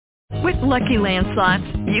With Lucky Land Slots,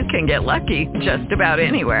 you can get lucky just about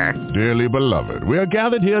anywhere. Dearly beloved, we are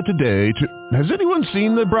gathered here today to... Has anyone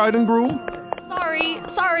seen the bride and groom?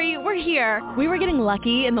 Sorry, we're here. We were getting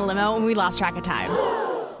lucky in the limo and we lost track of time.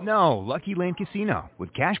 No, Lucky Land Casino,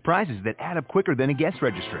 with cash prizes that add up quicker than a guest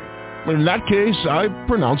registry. In that case, I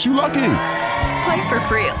pronounce you lucky. Play for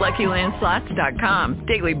free at LuckyLandSlots.com.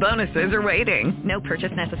 Daily bonuses are waiting. No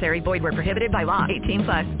purchase necessary. Void where prohibited by law.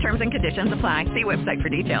 18+. Terms and conditions apply. See website for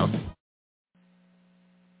details.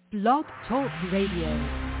 Blog Talk Radio.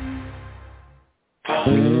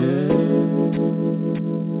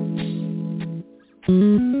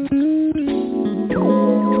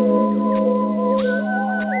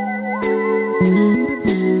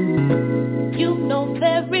 You know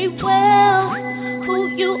very well who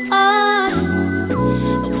you are.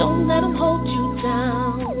 Don't let them hold you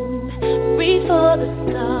down. Reach for the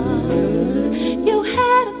stars. You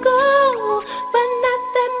had a goal, but not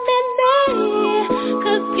that many.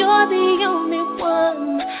 'Cause you're the only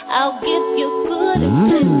one. I'll give you good and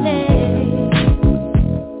plenty.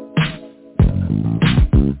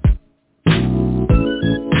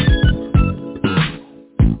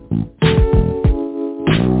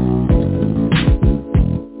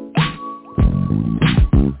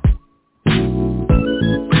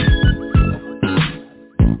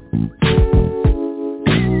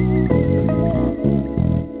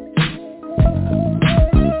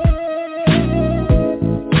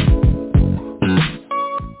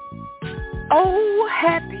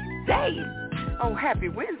 Happy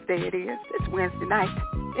Wednesday it is. It's Wednesday night.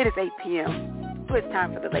 It is 8 p.m. So it's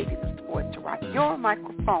time for the ladies of sports to rock your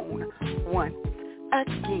microphone once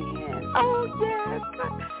again. Oh, yes.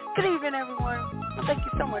 Good evening, everyone. Well, thank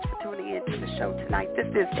you so much for tuning in to the show tonight. This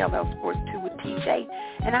is LL Sports 2 with TJ,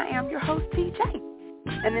 and I am your host, TJ.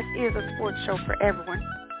 And this is a sports show for everyone,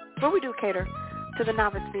 where we do cater to the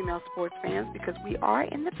novice female sports fans because we are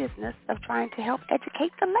in the business of trying to help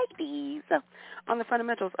educate the ladies on the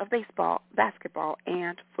fundamentals of baseball, basketball,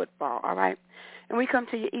 and football, all right? And we come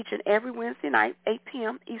to you each and every Wednesday night, 8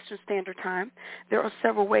 p.m. Eastern Standard Time. There are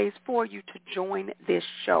several ways for you to join this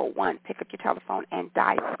show. One, pick up your telephone and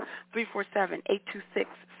dial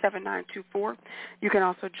 347-826-7924. You can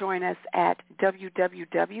also join us at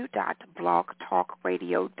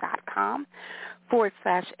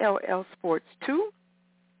www.blogtalkradio.com/LL Sports 2.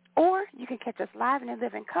 Or you can catch us live and in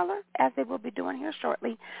living color, as they will be doing here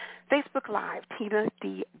shortly. Facebook Live, Tina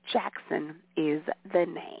D. Jackson is the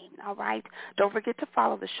name, all right? Don't forget to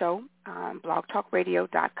follow the show,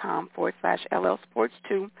 blogtalkradio.com/LL Sports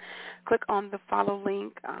 2. Click on the follow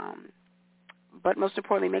link, but most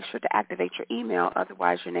importantly, make sure to activate your email.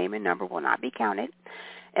 Otherwise, your name and number will not be counted.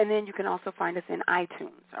 And then you can also find us in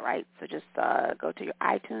iTunes, all right? So just go to your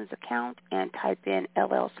iTunes account and type in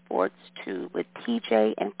LL Sports 2 with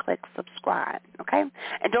TJ and click subscribe, okay?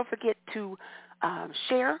 And don't forget to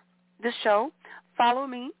share the show. Follow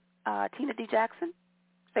me, Tina D. Jackson,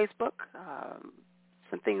 Facebook.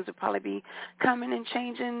 Some things will probably be coming and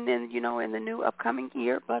changing in the new upcoming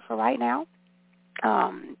year. But for right now,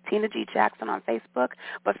 Tina D. Jackson on Facebook.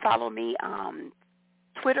 But follow me on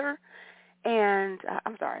Twitter. And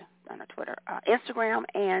Instagram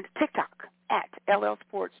and TikTok at LL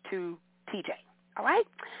Sports 2 TJ. All right?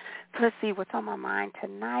 So let's see what's on my mind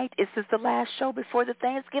tonight. This is the last show before the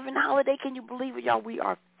Thanksgiving holiday. Can you believe it, y'all? We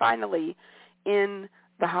are finally in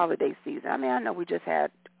the holiday season. I mean, I know we just had,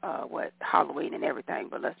 Halloween and everything,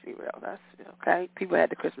 but let's be real. That's okay. People had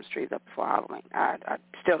the Christmas trees up before Halloween. I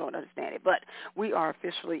still don't understand it. But we are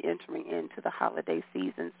officially entering into the holiday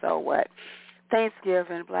season. So what?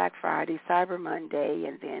 Thanksgiving, Black Friday, Cyber Monday,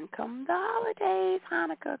 and then come the holidays,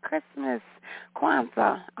 Hanukkah, Christmas,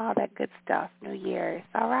 Kwanzaa, all that good stuff, New Year's.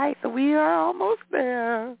 All right, so we are almost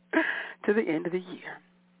there to the end of the year.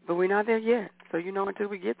 But we're not there yet. So, until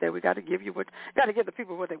we get there, we got to give the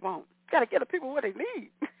people what they want. Got to get the people what they need.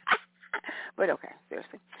 But okay,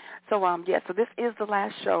 seriously. So, so this is the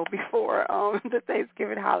last show before the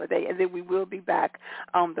Thanksgiving holiday, and then we will be back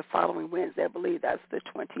the following Wednesday. I believe that's the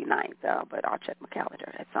 29th, but I'll check my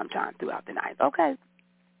calendar at some time throughout the night. Okay.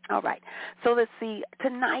 All right. So let's see.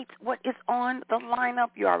 Tonight, what is on the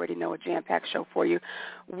lineup? You already know, a jam-packed show for you.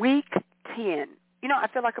 Week 10. I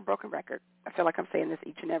feel like a broken record. I feel like I'm saying this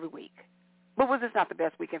each and every week. But was this not the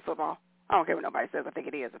best week in football? I don't care what nobody says. I think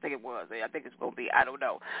it is. I think it was. I think it's going to be. I don't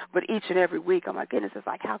know. But each and every week, oh, my goodness, it's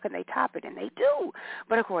like, how can they top it? And they do.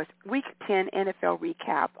 But, of course, Week 10 NFL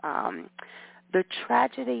recap, the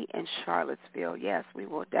tragedy in Charlottesville. Yes, we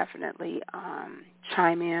will definitely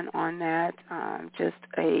chime in on that. Just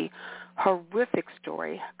a horrific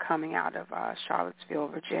story coming out of Charlottesville,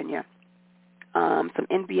 Virginia. Some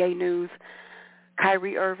NBA news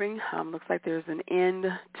Kyrie Irving, looks like there's an end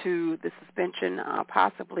to the suspension,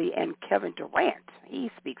 possibly, and Kevin Durant,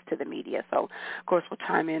 he speaks to the media. So, of course, we'll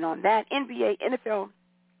chime in on that. NBA, NFL,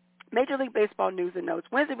 Major League Baseball news and notes,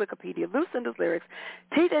 Wednesday Wikipedia, Lucinda's lyrics,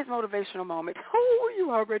 TJ's motivational moment. Oh,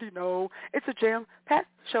 you already know. It's a jam-packed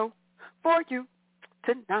show for you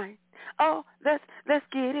tonight. Oh, let's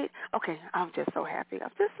get it. Okay, I'm just so happy.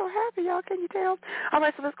 Y'all. Can you tell? All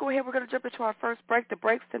right, so let's go ahead. We're going to jump into our first break. The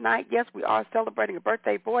breaks tonight, yes, we are celebrating a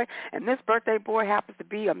birthday boy, and this birthday boy happens to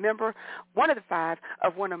be a member, one of the 5,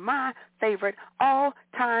 of one of my favorite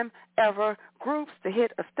all-time ever groups to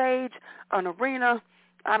hit a stage, an arena.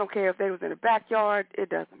 I don't care if they was in the backyard. It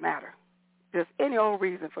doesn't matter. Just any old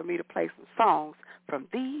reason for me to play some songs from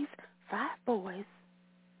these 5 boys.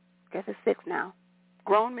 Guess it's 6 now.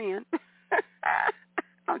 Grown men.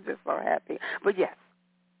 I'm just so happy. But yes,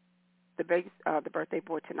 the birthday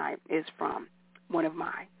boy tonight is from one of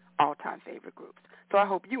my all-time favorite groups. So I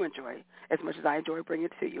hope you enjoy as much as I enjoy bringing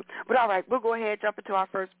it to you. But all right, we'll go ahead and jump into our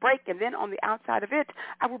first break, and then on the outside of it,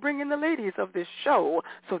 I will bring in the ladies of this show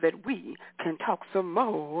so that we can talk some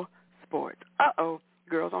more sports.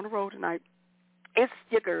 Girls on the road tonight. It's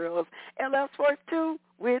your girls, LL Sports 2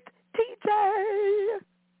 with TJ.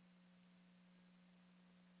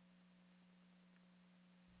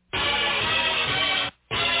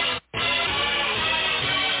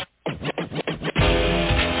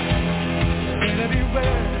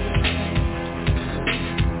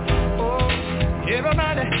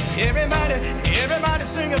 Everybody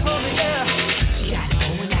sing it for me, yeah. She got it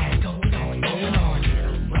going on. Get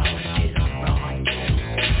up, right.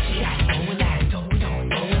 She got it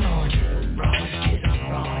going on. Get up,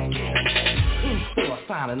 right. In store,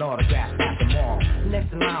 signing autographs at the mall.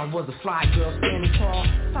 Next in line was a fly girl standing tall.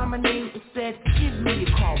 Signed my name and said, give me a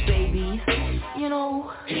call, baby. You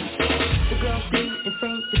know, the girl screamed and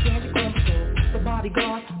faint the candy corn. The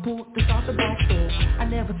bodyguard pulled the off the back door. I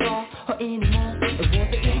never saw her anymore. It was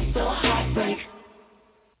the in-store heartbreak.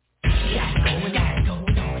 She got it going on. She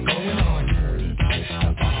got it going on.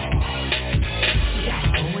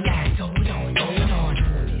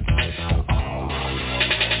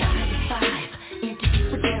 5 interview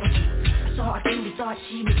with Daryl. I saw her and thought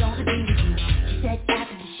she was on the interview. She said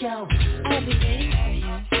after the show, I'll be waiting for you.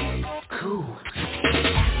 Cool. After the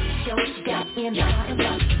show, she got in the car and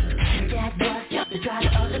left. That was the driver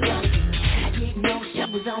of the bus. I didn't know she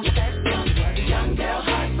was on the best one. It was a young girl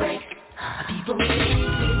heartbreak. People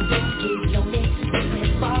singing, getting lonely. They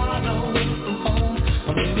went far away from home.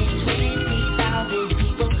 Or maybe 20,000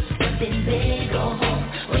 people, but then they go home.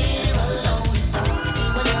 We're alone, it's hard to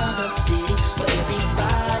another city where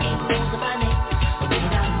everybody knows my name. But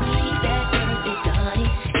when I meet that perfect honey,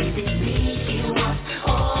 is it me she wants,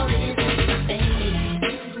 or is it my fame?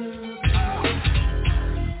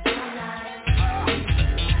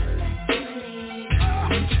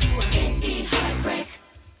 Heartbreak.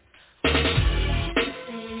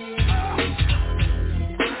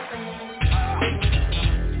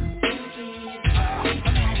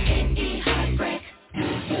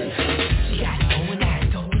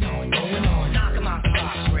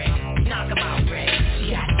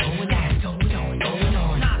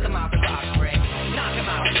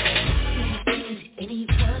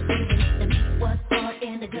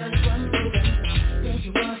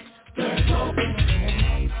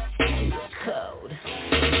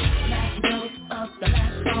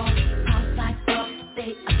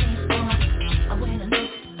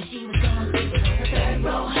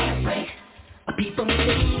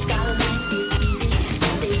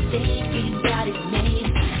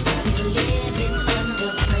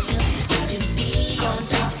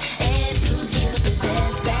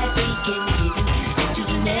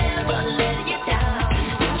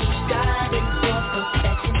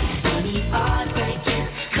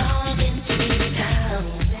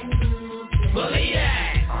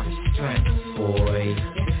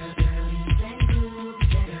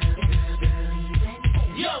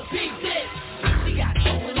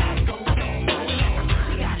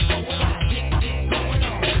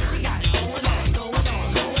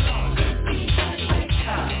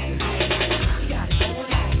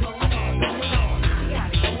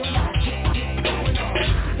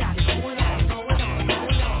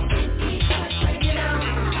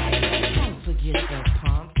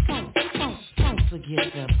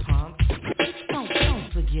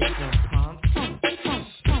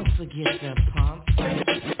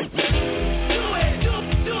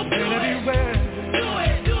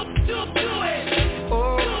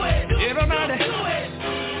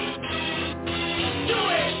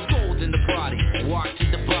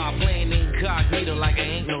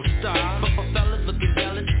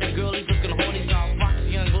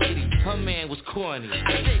 was corny.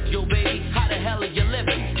 I said, yo, baby, how the hell are you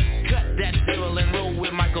living? Cut that deal and roll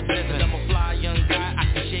with Michael Bivins. I'm a fly young guy, I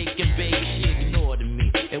can shake and bake. She ignored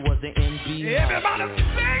me, it wasn't NB. Everybody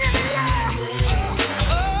singing, yeah!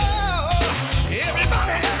 Oh,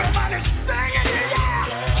 everybody singing,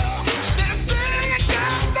 yeah! They're singing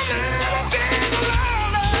just a little bit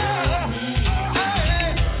louder.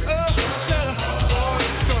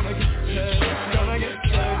 Gonna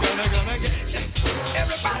get you.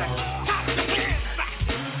 Everybody pop the hands back.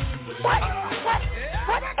 What?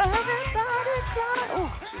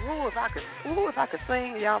 If I could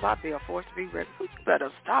sing, y'all, I'd be a force to be reckoned. You better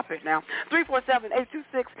stop it now.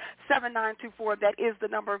 347-826-7924. That is the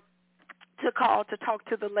number to call to talk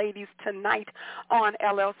to the ladies tonight on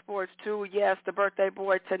LL Sports 2. Yes, the birthday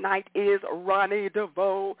boy tonight is Ronnie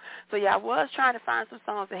DeVoe. So, yeah, I was trying to find some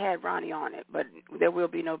songs that had Ronnie on it, but there will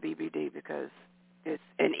be no BBD because it's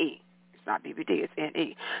an E. It's not BBD, it's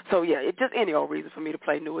NE. So, yeah, it's just any old reason for me to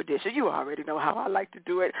play New Edition. You already know how I like to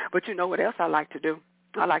do it, but you know what else I like to do?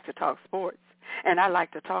 I like to talk sports. And I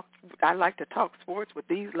like to talk sports with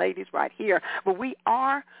these ladies right here. But we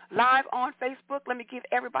are live on Facebook. Let me give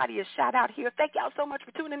everybody a shout out here. Thank y'all so much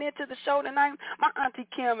for tuning in to the show tonight. My Auntie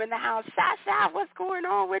Kim in the house. Sasha, what's going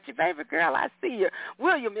on with you, baby girl? I see you.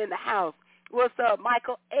 William in the house. What's up,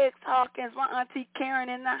 Michael X Hawkins, my Auntie Karen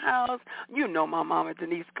in the house. You know my mama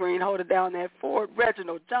Denise Green, hold it down there for it.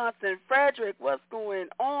 Reginald Johnson, Frederick, what's going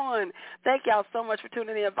on? Thank y'all so much for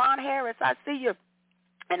tuning in. Von Harris, I see you.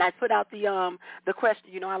 And I put out the question,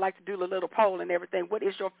 you know, I like to do a little poll and everything. What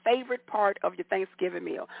is your favorite part of your Thanksgiving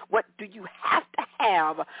meal? What do you have to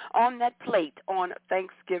have on that plate on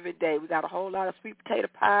Thanksgiving Day? We got a whole lot of sweet potato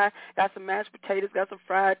pie, got some mashed potatoes, got some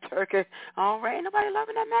fried turkey. All right, anybody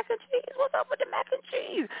loving that mac and cheese? What's up with the mac and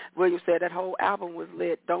cheese? William said that whole album was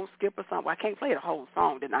lit. Don't skip a song. Well, I can't play the whole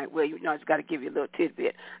song tonight, William. You know, I just got to give you a little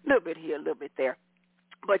tidbit, a little bit here, a little bit there.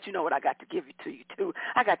 But you know what I got to give you to you, too.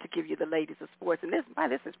 I got to give you the ladies of sports. And this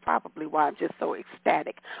is probably why I'm just so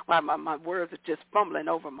ecstatic, why my words are just fumbling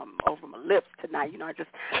over my lips tonight. You know,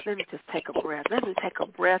 let me just take a breath. Let me take a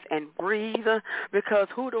breath and breathe, because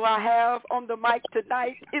who do I have on the mic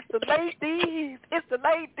tonight? It's the ladies. It's the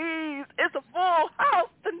ladies. It's a full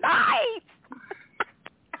house tonight.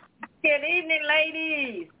 Good evening,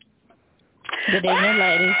 ladies. Good evening,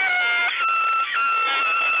 ladies.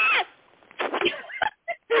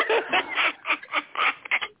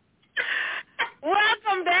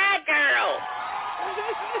 Welcome back, girl.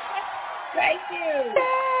 Thank you.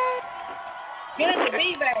 Good to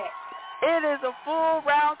be back. It is a full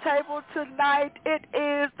round table tonight. It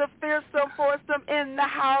is the fearsome foursome in the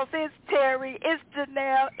house. It's Terry, it's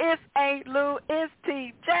Janelle, it's Aunt Lou, it's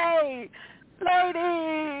TJ.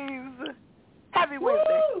 Ladies, happy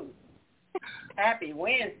Wednesday. Woo! Happy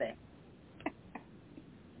Wednesday.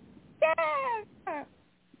 Yeah.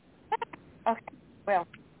 Okay. Well,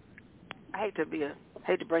 I hate to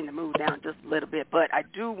bring the mood down just a little bit, but I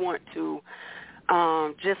do want to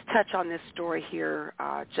just touch on this story here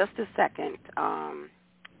just a second.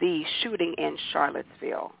 The shooting in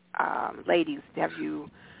Charlottesville. Ladies, have you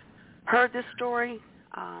heard this story?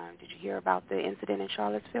 Did you hear about the incident in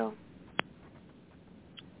Charlottesville?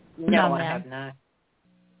 No, I have not.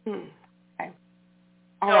 Okay.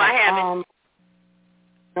 No, I haven't.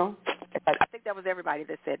 No? I think that was everybody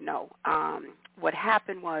that said no. What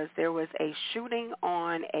happened was there was a shooting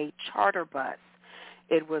on a charter bus.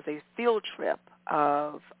 It was a field trip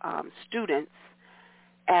of students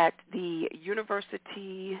at the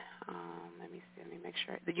University, let me make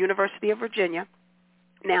sure, the University of Virginia.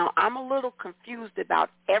 Now, I'm a little confused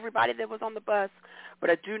about everybody that was on the bus, but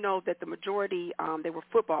I do know that the majority, they were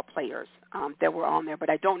football players that were on there, but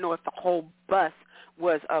I don't know if the whole bus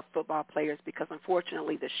was of football players, because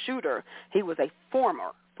unfortunately the shooter, he was a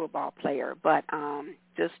former football player. But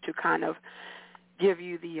just to kind of give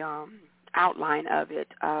you the outline of it,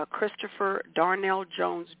 Christopher Darnell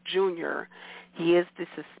Jones Jr., he is the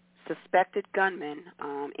suspected gunman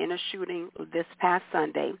in a shooting this past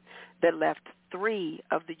Sunday that left 3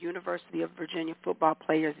 of the University of Virginia football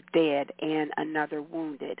players dead and another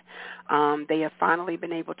wounded. They have finally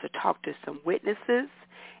been able to talk to some witnesses,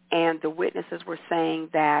 and the witnesses were saying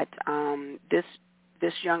that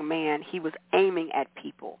this young man, he was aiming at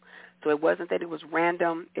people. So it wasn't that it was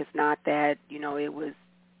random. It's not that, it was,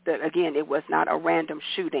 it was not a random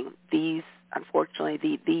shooting. These,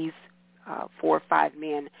 unfortunately, these 4 or 5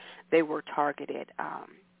 men, they were targeted.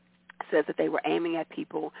 Says that they were aiming at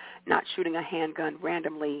people, not shooting a handgun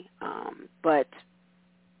randomly, but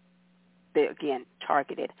they, again,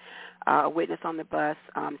 targeted. A witness on the bus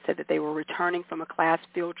said that they were returning from a class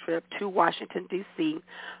field trip to Washington, D.C.,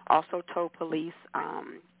 also told police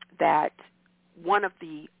that one of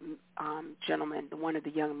the gentlemen, one of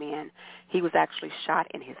the young men, he was actually shot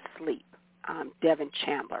in his sleep. Devin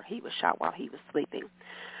Chandler, he was shot while he was sleeping.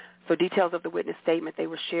 So details of the witness statement, they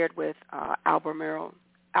were shared with Albemarle,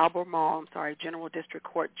 General District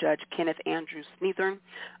Court Judge Kenneth Andrew Sneathern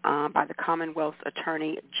by the Commonwealth's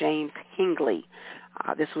attorney James Hingley.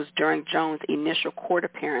 This was during Jones' initial court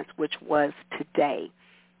appearance, which was today.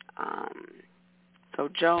 So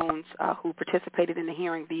Jones, who participated in the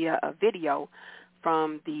hearing via a video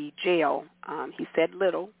from the jail, he said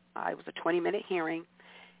little. It was a 20-minute hearing.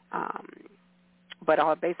 But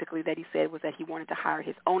all basically that he said was that he wanted to hire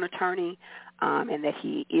his own attorney and that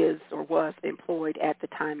he is or was employed at the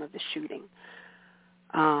time of the shooting.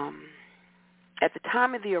 At the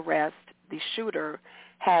time of the arrest, the shooter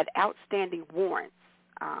had outstanding warrants.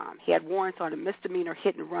 He had warrants on a misdemeanor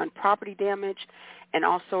hit-and-run property damage and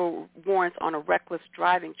also warrants on a reckless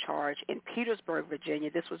driving charge in Petersburg,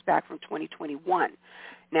 Virginia. This was back from 2021.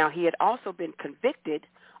 Now, he had also been convicted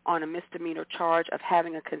on a misdemeanor charge of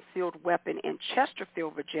having a concealed weapon in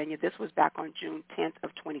Chesterfield, Virginia. This was back on June 10th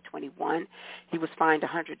of 2021. He was fined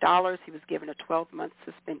 $100. He was given a 12-month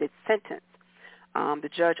suspended sentence. The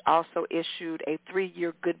judge also issued a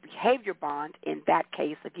 3-year good behavior bond in that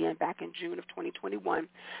case, again, back in June of 2021,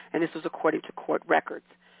 and this was according to court records.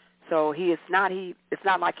 So it's not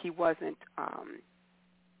like he wasn't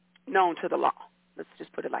known to the law. Let's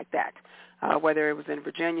just put it like that. Whether it was in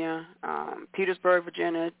Virginia, Petersburg,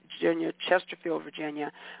 Virginia, Chesterfield,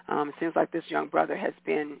 Virginia, it seems like this young brother has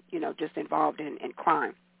been, just involved in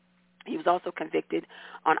crime. He was also convicted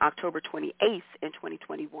on October 28th in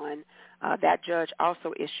 2021. That judge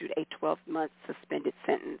also issued a 12-month suspended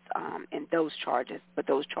sentence in those charges, but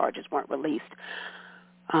those charges weren't released.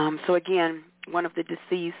 So again, one of the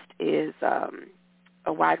deceased is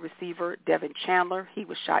a wide receiver, Devin Chandler. He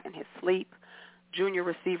was shot in his sleep. Junior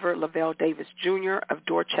receiver Lavelle Davis Jr. of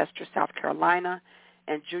Dorchester, South Carolina,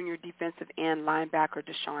 and junior defensive end linebacker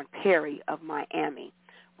Deshaun Perry of Miami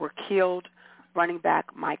were killed. Running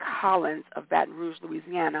back Mike Hollins of Baton Rouge,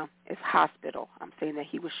 Louisiana, is hospital. I'm saying that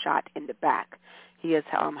he was shot in the back. He has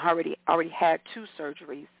already had 2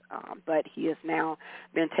 surgeries, but he has now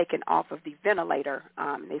been taken off of the ventilator.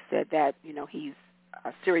 They said that he's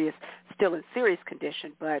still in serious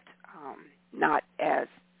condition, but not as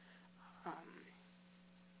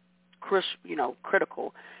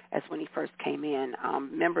critical as when he first came in.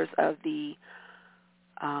 Members of the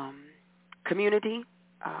community,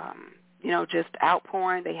 just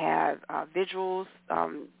outpouring. They have vigils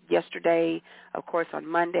yesterday. Of course, on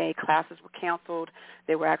Monday, classes were canceled.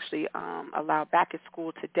 They were actually allowed back at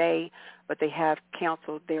school today, but they have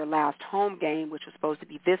canceled their last home game, which was supposed to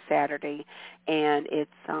be this Saturday, and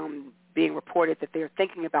it's being reported that they're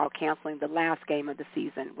thinking about canceling the last game of the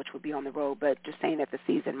season, which would be on the road, but just saying that the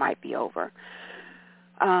season might be over.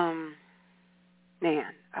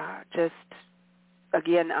 Just,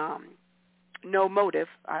 again, no motive.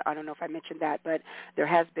 I don't know if I mentioned that, but there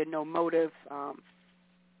has been no motive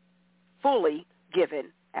fully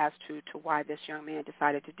given as to why this young man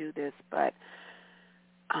decided to do this, but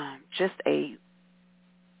just a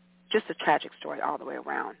tragic story all the way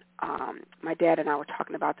around. My dad and I were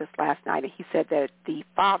talking about this last night, and he said that the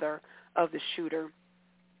father of the shooter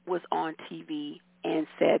was on TV and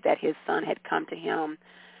said that his son had come to him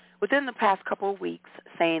within the past couple of weeks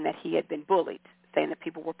saying that he had been bullied, saying that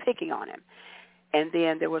people were picking on him. And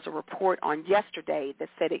then there was a report on yesterday that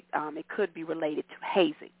said it could be related to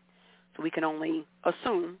hazing. So we can only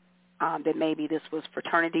assume that maybe this was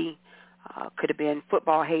fraternity, could have been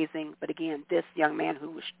football hazing. But again, this young man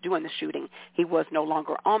who was doing the shooting, he was no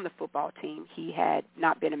longer on the football team. He had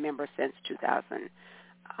not been a member since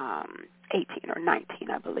 2018 or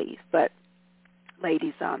 19, I believe. But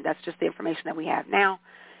ladies, that's just the information that we have now.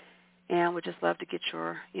 And we'd just love to get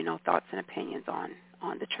your, thoughts and opinions on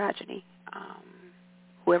the tragedy.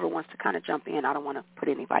 Whoever wants to kind of jump in, I don't want to put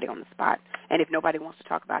anybody on the spot. And if nobody wants to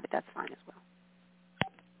talk about it, that's fine as well.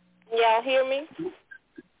 Y'all hear me?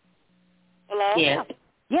 Hello? Yeah.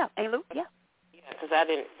 Yeah. Hey, Lou? Yeah. Yeah, because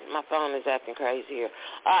my phone is acting crazy here.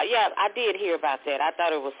 Yeah, I did hear about that. I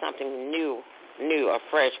thought it was something new or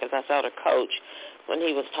fresh, because I saw the coach when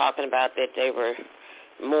he was talking about that they were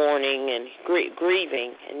mourning and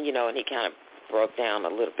grieving, and and he kind of broke down a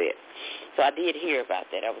little bit. So I did hear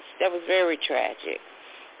about that. That was very tragic.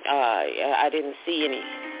 I didn't see any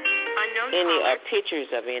pictures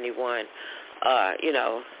of anyone,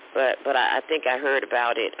 but I think I heard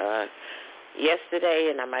about it yesterday,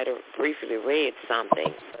 and I might have briefly read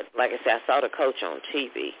something. But like I said, I saw the coach on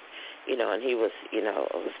TV, and he was,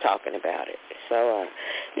 was talking about it. So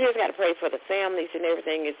you just got to pray for the families and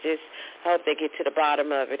everything. It's just hope they get to the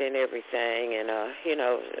bottom of it and everything. And,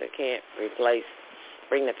 they can't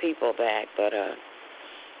bring the people back. But it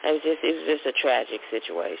was just a tragic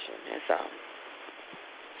situation. That's all.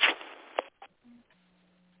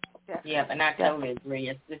 Yeah, and I totally agree.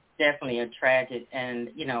 It's definitely a tragic, and,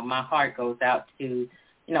 my heart goes out to,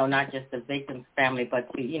 not just the victim's family, but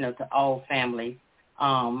to all families.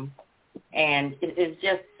 And it's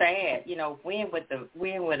just sad, when would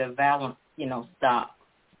the violence, stop?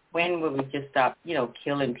 When would we just stop,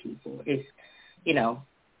 killing people? It's,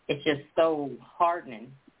 it's just so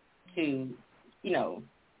heartening to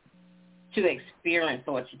experience,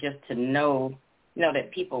 or to know,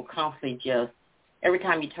 that people constantly just, every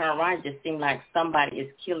time you turn around, it just seems like somebody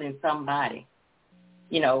is killing somebody.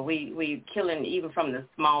 We killing even from the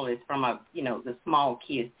smallest, the small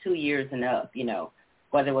kids, 2 years and up,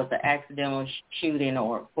 whether it was an accidental shooting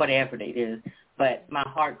or whatever it is. But my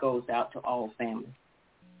heart goes out to all families.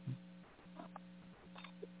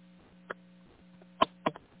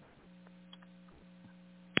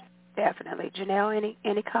 Definitely. Janelle,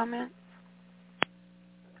 any comments?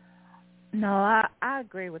 No, I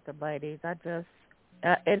agree with the ladies. I just,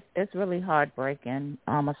 it's really heartbreaking,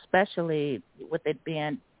 especially with it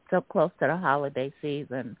being so close to the holiday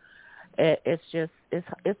season.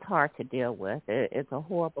 It's hard to deal with. It's a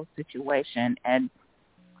horrible situation, and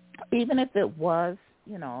even if it was,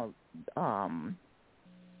 even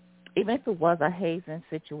if it was a hazing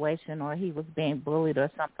situation or he was being bullied or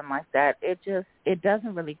something like that, it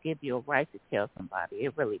doesn't really give you a right to kill somebody.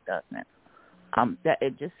 It really doesn't. That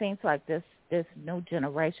it just seems like this new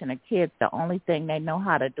generation of kids, the only thing they know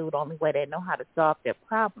how to do, the only way they know how to solve their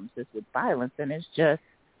problems is with violence, and it's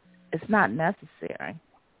not necessary.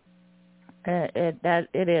 It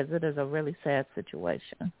is a really sad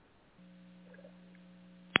situation.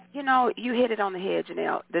 You hit it on the head,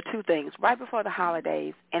 Janelle. The two things right before the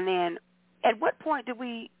holidays, and then at what point did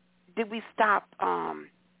we stop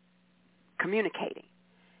communicating?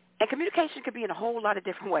 And communication could be in a whole lot of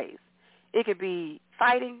different ways. It could be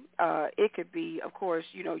fighting. It could be, of course,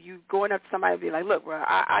 you going up to somebody and be like, look, bro,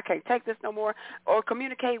 I can't take this no more. Or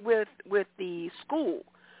communicate with the school.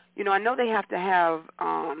 I know they have to have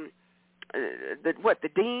the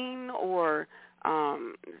dean or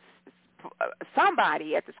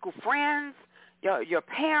somebody at the school, friends, your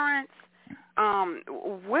parents.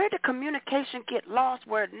 Where did communication get lost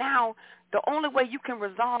where now the only way you can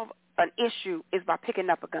resolve an issue is by picking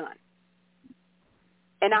up a gun?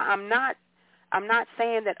 And I'm not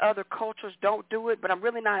saying that other cultures don't do it, but I'm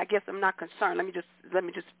really not. I guess I'm not concerned. Let me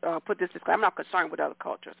just put this disclaimer. I'm not concerned with other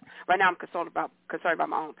cultures. Right now, I'm concerned about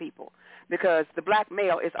my own people, because the black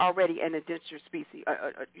male is already an endangered species.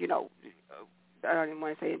 I don't even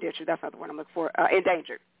want to say endangered. That's not the word I'm looking for.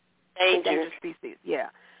 Endangered. Endangered species. Yeah.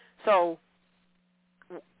 So,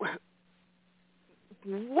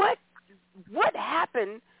 what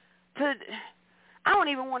happened to? I don't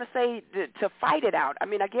even want to say to fight it out. I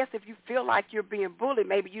mean, I guess if you feel like you're being bullied,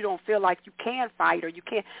 maybe you don't feel like you can fight or you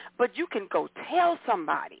can't, but you can go tell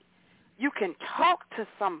somebody. You can talk to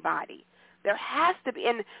somebody. There has to be,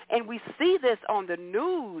 and we see this on the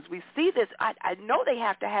news. We see this. I know they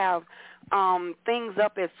have to have things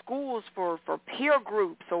up at schools for peer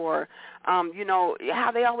groups or,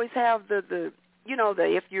 how they always have the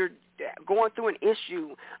if you're going through an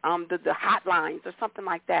issue, the hotlines or something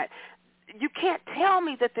like that. You can't tell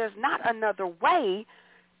me that there's not another way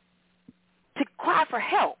to cry for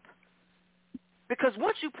help, because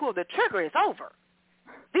once you pull the trigger, it's over.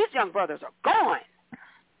 These young brothers are gone.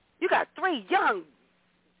 You got 3 young,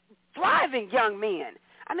 thriving young men.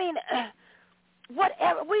 I mean,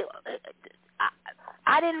 whatever.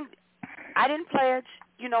 I didn't pledge,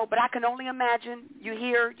 but I can only imagine. You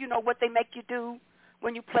hear, what they make you do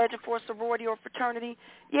when you pledge for a sorority or fraternity.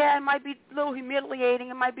 Yeah, it might be a little humiliating.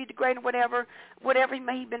 It might be degrading, whatever he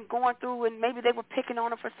may have been going through, and maybe they were picking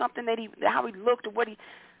on him for something how he looked or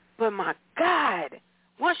but my God,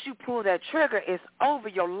 once you pull that trigger, it's over.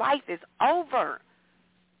 Your life is over.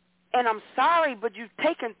 And I'm sorry, but you've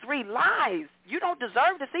taken 3 lives. You don't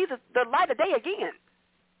deserve to see the light of day again.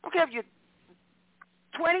 I don't care if you're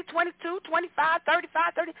 20, 22, 25,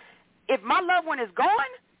 35, 30. If my loved one is gone,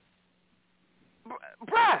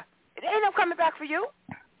 bruh, it ain't no coming back for you.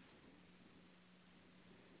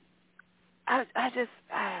 I just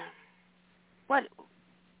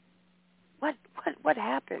what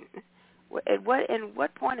happened? In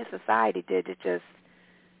what point in society did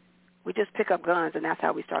we just pick up guns and that's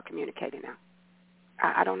how we start communicating now?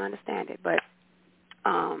 I don't understand it, but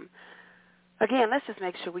again, let's just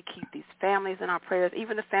make sure we keep these families in our prayers,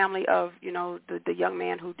 even the family of, the young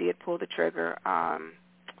man who did pull the trigger,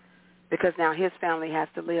 because now his family has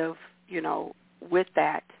to live, with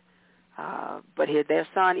that. But their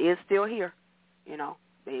son is still here.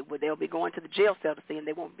 They'll be going to the jail cell to see him.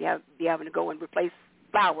 They won't be having to go and replace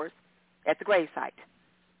flowers at the gravesite.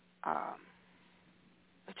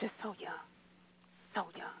 But just so young. So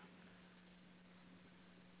young.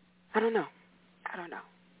 I don't know.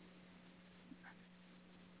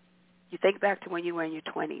 You think back to when you were in your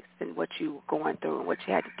 20s and what you were going through and what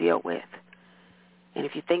you had to deal with. And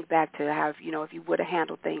if you think back to how, if you would have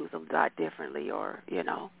handled things a lot differently or,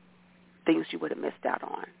 things you would have missed out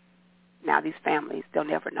on. Now these families, they'll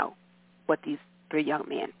never know what these 3 young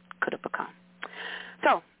men could have become.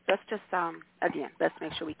 So let's just, again, let's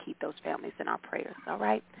make sure we keep those families in our prayers, all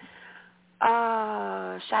right?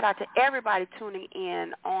 Shout out to everybody tuning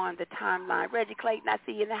in on the timeline. Reggie Clayton, I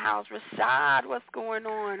see you in the house. Rashad, what's going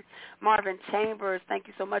on? Marvin Chambers, thank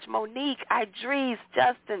you so much. Monique, Idris,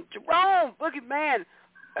 Justin, Jerome, Boogie Man,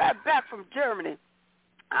 back from Germany.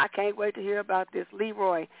 I can't wait to hear about this.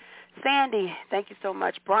 Leroy, Sandy, thank you so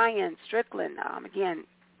much. Brian Strickland, again,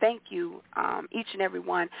 thank you, each and every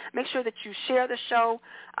one. Make sure that you share the show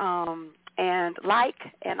and like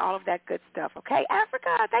and all of that good stuff, okay?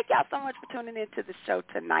 Africa, thank y'all so much for tuning into the show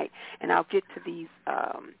tonight. And I'll get to these,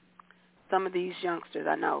 some of these youngsters,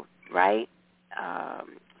 I know, right?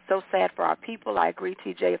 So sad for our people. I agree,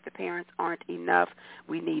 TJ, if the parents aren't enough,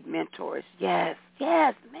 we need mentors. Yes,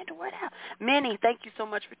 mentor, what else? Minnie, thank you so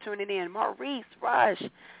much for tuning in. Maurice, Rush.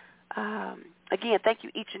 Again, thank you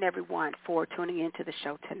each and every one for tuning into the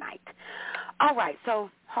show tonight. All right, so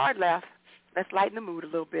hard left. Let's lighten the mood a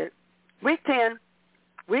little bit. Week 10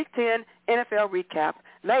 NFL recap.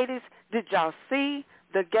 Ladies, did y'all see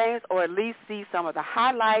the games or at least see some of the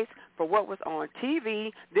highlights for what was on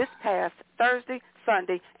TV this past Thursday,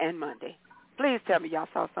 Sunday, and Monday? Please tell me y'all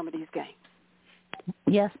saw some of these games.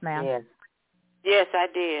 Yes, ma'am. Yes, I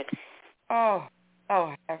did. Oh,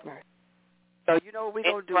 have mercy. So you know what we're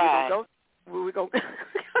going to do? We're going to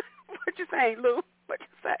what you saying, Lou? What you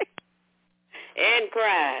say? And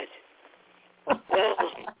cried.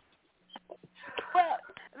 Well,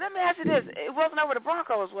 let me ask you this. It wasn't over the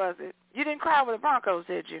Broncos, was it? You didn't cry over the Broncos,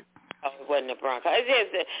 did you? Oh, it wasn't the Broncos.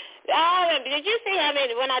 It's just, did you see how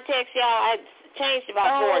many, when I text y'all, I changed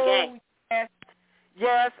about 4 games?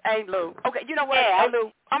 Yes, hey, Lou. Okay, you know what? Yeah, hey,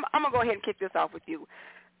 Lou, I'm going to go ahead and kick this off with you.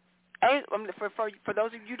 Hey, for those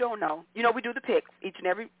of you who don't know, we do the picks each and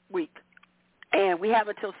every week. And we have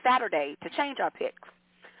until Saturday to change our picks.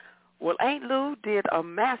 Well, Aunt Lou did a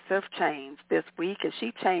massive change this week, and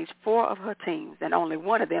she changed 4 of her teams, and only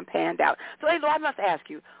one of them panned out. So, Aunt Lou, I must ask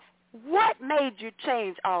you, what made you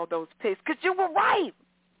change all those picks? Because you were right.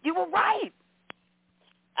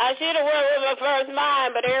 I should have went with my first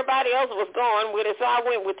mind, but everybody else was going with it, so I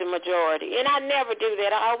went with the majority. And I never do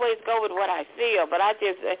that. I always go with what I feel, but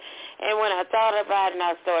and when I thought about it and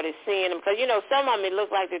I started seeing them, because, some of them it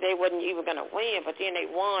looked like that they wasn't even going to win, but then they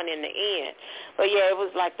won in the end. But, yeah, it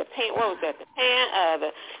was like not the Panthers.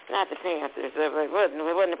 It wasn't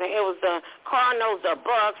the Panthers. It was the Cardinals, the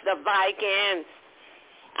Bucks, the Vikings.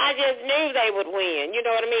 I just knew they would win. You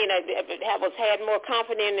know what I mean? I had more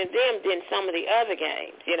confidence in them than some of the other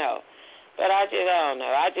games, But I don't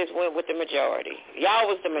know. I just went with the majority. Y'all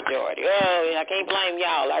was the majority. Oh, I can't blame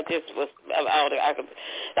y'all. I just was. I could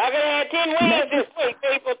have had 10 wins this week,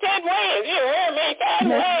 people. 10 wins. You hear me? 10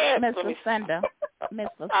 wins.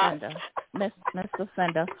 Miss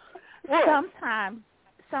Lucinda.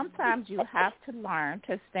 Sometimes you have to learn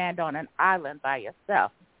to stand on an island by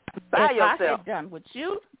yourself. If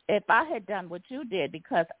I had done what you did,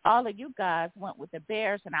 because all of you guys went with the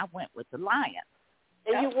Bears and I went with the Lions.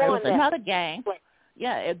 And you there won was another game.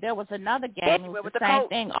 Yeah, if there was another game, it was the same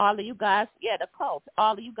thing. All of you guys, the Colts.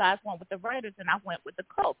 All of you guys went with the Raiders and I went with the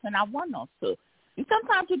Colts, and I won those 2. And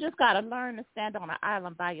sometimes you just got to learn to stand on an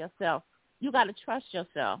island by yourself. You got to trust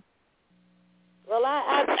yourself. Well,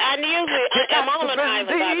 I'm on an island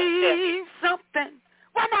by myself. Something.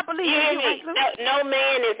 Why not believe you? No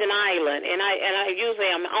man is an island, and I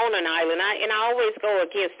usually am on an island. I always go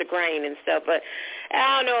against the grain and stuff. But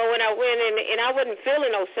I don't know, when I went in, and I wasn't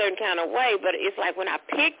feeling no certain kind of way. But it's like when I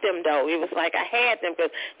picked them, though, it was like I had them,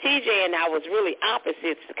 because TJ and I was really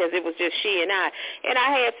opposites, because it was just she and I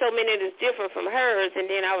had so many that's different from hers.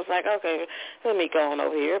 And then I was like, okay, let me go on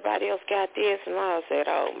over here. Everybody else got this, and I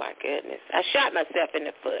said, oh my goodness, I shot myself in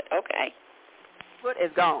the foot. Okay. Foot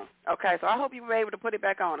is gone. Okay, so I hope you were able to put it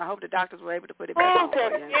back on. I hope the doctors were able to put it back on for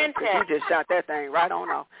you. You just shot that thing right on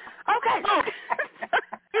off. Okay.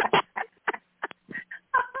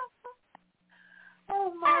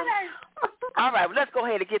 All right, well, let's go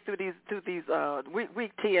ahead and get through these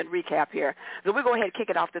Week 10 recap here. So we'll go ahead and kick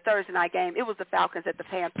it off. The Thursday night game, it was the Falcons at the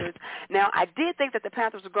Panthers. Now, I did think that the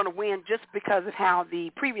Panthers were going to win just because of how the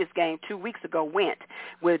previous game 2 weeks ago went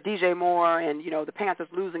with DJ Moore and, the Panthers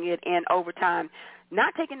losing it in overtime.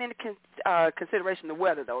 Not taking into consideration the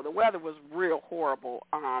weather, though. The weather was real horrible.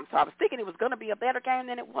 So I was thinking it was going to be a better game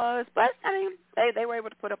than it was. But, they were able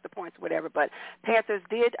to put up the points or whatever. But Panthers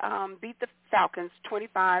did beat the Falcons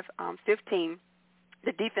 25-15.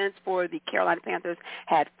 The defense for the Carolina Panthers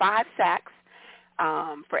had 5 sacks.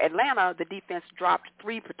 For Atlanta, the defense dropped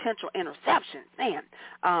 3 potential interceptions. Man.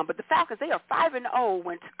 But the Falcons, they are 5-0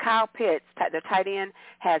 when Kyle Pitts, the tight end,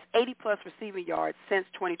 has 80-plus receiving yards since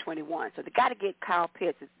 2021. So they got to get Kyle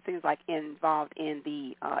Pitts, it seems like, involved in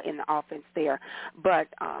the offense there. But,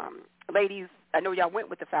 ladies, I know y'all went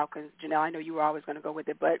with the Falcons. Janelle, I know you were always going to go with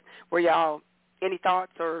it. But were y'all any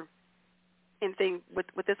thoughts or anything with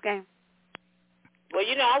this game? Well,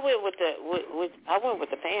 I went with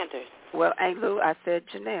the Panthers. Well, Aunt Lou, I said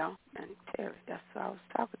Janelle and Terry. That's who I was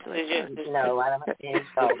talking to. No, I don't think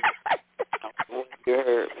so.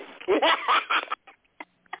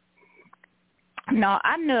 No,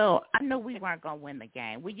 I knew we weren't going to win the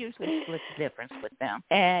game. We usually split the difference with them.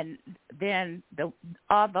 And then,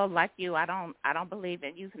 although like you, I don't believe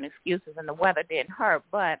in using excuses, and the weather didn't hurt.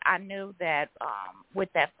 But I knew that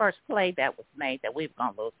with that first play that was made, that we were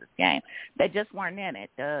going to lose this game. They just weren't in it.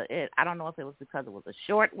 I don't know if it was because it was a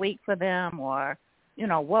short week for them or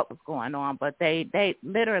what was going on. But they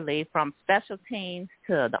literally, from special teams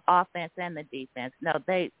to the offense and the defense,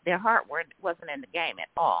 their heart wasn't in the game at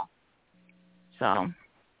all. So,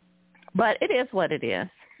 but it is what it is.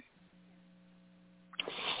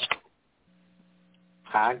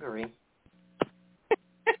 I agree.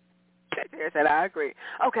 Terry said, I agree.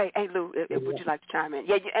 Okay, Aunt Lou, would you like to chime in?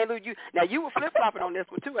 Yeah, Aunt Lou, you were flip-flopping on this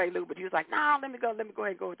one too, Aunt Lou, but you was like, no, let me go ahead and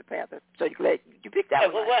go with the Panthers. So you picked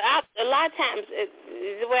that one. Well, a lot of times,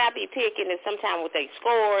 the way I be picking is sometimes with their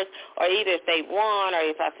scores, or either if they won, or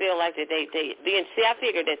if I feel like that I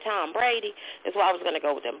figured that Tom Brady, that's why I was going to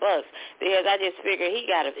go with them Bucks, because I just figured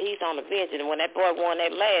he's on the bench, and when that boy won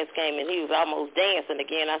that last game and he was almost dancing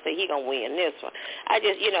again, I said he going to win this one. I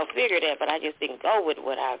just, figured that, but I just didn't go with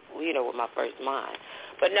what with my first mind.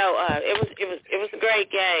 But no, it was a great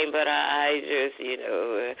game, but I just,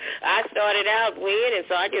 I started out winning,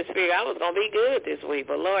 so I just figured I was going to be good this week.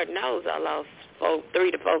 But Lord knows I lost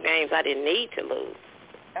 3 to 4 games I didn't need to lose.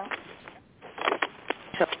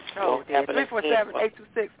 Oh,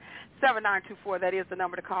 347-826-7924. That is the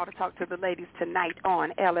number to call to talk to the ladies tonight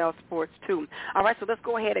on LL Sports 2. All right, so let's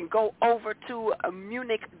go ahead and go over to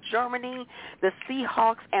Munich, Germany, the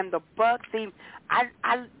Seahawks and the Bucks. See, I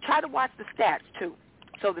try to watch the stats, too.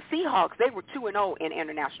 So the Seahawks, they were 2-0 in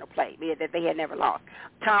international play. They had never lost.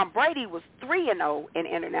 Tom Brady was 3-0 in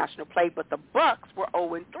international play, but the Bucks were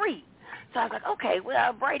 0-3. So I was like, okay,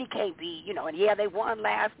 well, Brady can't be, and yeah, they won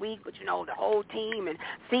last week, but, the whole team and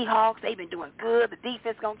Seahawks, they've been doing good. The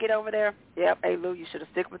defense going to get over there. Yep, hey, Lou, you should have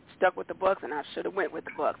stuck with the Bucks, and I should have went with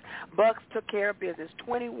the Bucks. Bucks took care of business,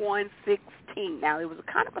 21-16. Now, it was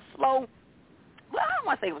kind of a slow, well, I don't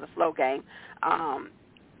want to say it was a slow game.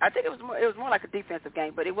 I think it was more like a defensive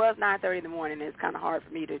game, but it was 9:30 in the morning, and it's kind of hard for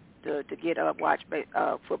me to get up, watch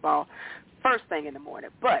football first thing in the morning.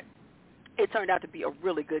 But it turned out to be a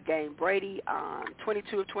really good game. Brady,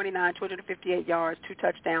 22 of 29, 258 yards, 2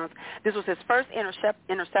 touchdowns. This was his first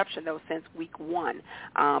interception, though, since week 1.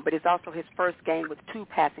 But it's also his first game with 2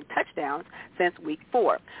 passing touchdowns since week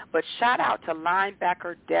 4. But shout out to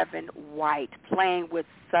linebacker Devin White, playing with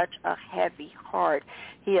such a heavy heart.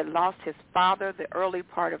 He had lost his father the early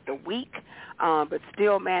part of the week, but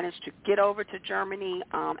still managed to get over to Germany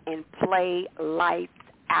and play lights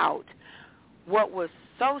out. What was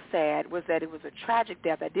so sad was that it was a tragic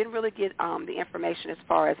death. I didn't really get the information as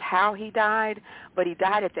far as how he died, but he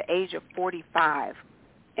died at the age of 45.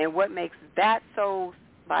 And what makes that so,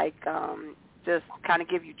 just kind of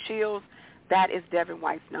give you chills, that is Devin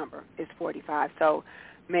White's number, is 45. So,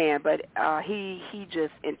 man, but he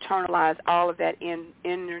just internalized all of that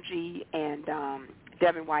energy, and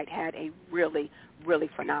Devin White had a really, really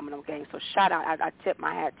phenomenal game. So shout out. I tip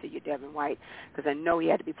my hat to you, Devin White, because I know he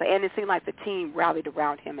had to be played. And it seemed like the team rallied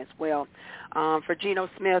around him as well. For Geno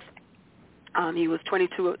Smith, he was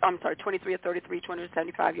 23 of 33,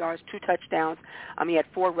 275 yards, 2 touchdowns. He had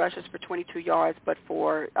 4 rushes for 22 yards. But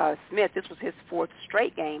for Smith, this was his 4th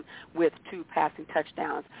straight game with 2 passing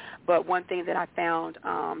touchdowns. But one thing that I found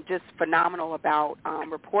just phenomenal about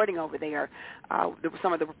reporting over there,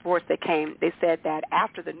 some of the reports that came, they said that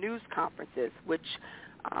after the news conferences, which,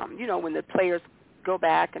 when the players go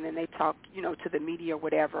back and then they talk, to the media or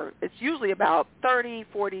whatever. It's usually about 30,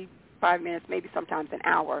 45 minutes, maybe sometimes an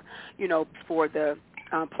hour, before the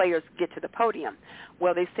players get to the podium.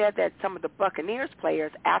 Well, they said that some of the Buccaneers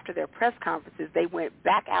players, after their press conferences, they went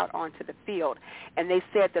back out onto the field, and they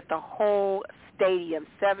said that the whole stadium,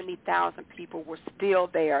 70,000 people, were still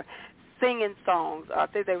there singing songs. I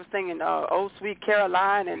think they were singing "Oh Sweet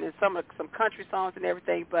Caroline" and then some country songs and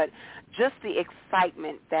everything. But just the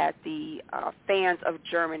excitement that the fans of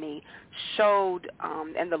Germany showed,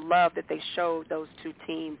 and the love that they showed those two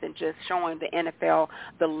teams, and just showing the NFL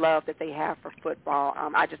the love that they have for football.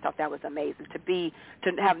 I just thought that was amazing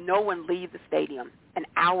to have no one leave the stadium an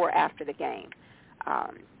hour after the game.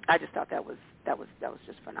 I just thought that was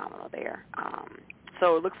just phenomenal there.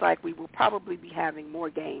 So it looks like we will probably be having more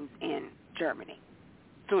games in Germany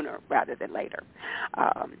sooner rather than later.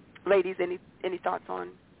 Ladies, any thoughts on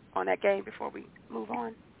that game before we move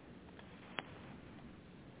on?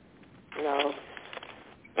 No.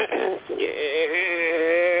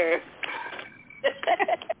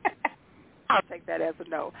 I'll take that as a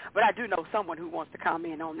no. But I do know someone who wants to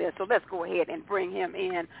comment on this, so let's go ahead and bring him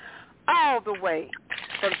in all the way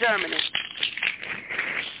from Germany.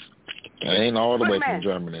 I ain't all the way from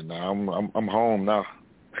Germany now. I'm home now.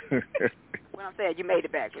 What I'm saying, you made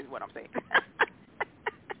it back is what I'm saying.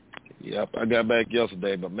 Yep, I got back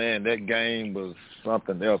yesterday, but man, that game was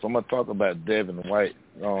something else. I'm gonna talk about Devin White.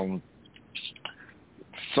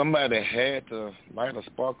 Somebody had to light a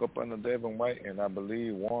spark up under Devin White, and I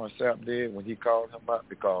believe Warren Sapp did when he called him out,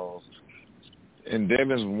 because in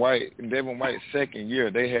Devin White's second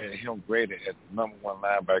year, they had him graded as the number one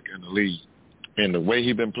linebacker in the league. And the way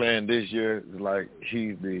he's been playing this year is like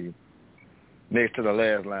he's the next to the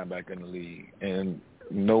last linebacker in the league. And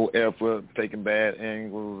no effort, taking bad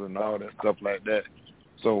angles and all that stuff like that.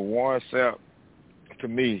 So Warren Sapp, to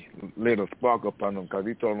me, lit a spark up on him, because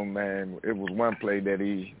he told him, man, it was one play that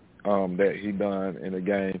he done in the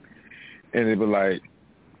game. And it was like,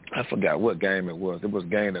 I forgot what game it was. It was a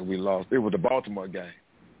game that we lost. It was the Baltimore game.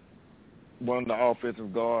 One of the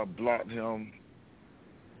offensive guard blocked him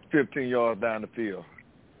 15 yards down the field.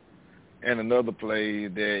 And another play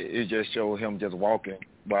that it just showed him just walking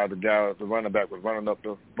while the running back was running up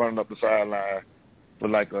the sideline for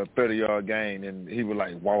like a 30-yard gain, and he was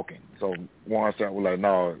like walking. So Warren Sapp was like,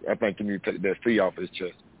 no, I think you need to take that fee off his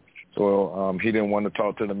chest. So he didn't want to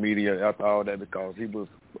talk to the media after all that, because he was,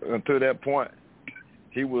 until that point,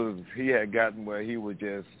 he had gotten where he was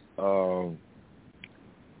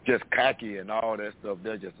just cocky and all that stuff.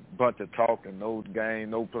 There's just a bunch of talking, no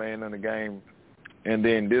game, no playing in the game. And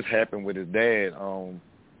then this happened with his dad.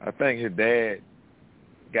 I think his dad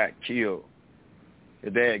got killed.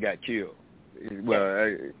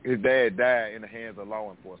 Well, his dad died in the hands of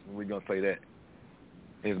law enforcement. We're going to say that.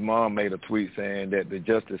 His mom made a tweet saying that the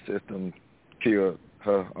justice system killed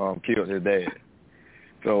his dad.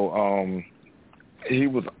 So he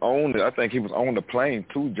was I think he was on the plane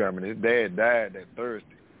to Germany. His dad died that Thursday,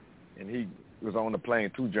 and he was on the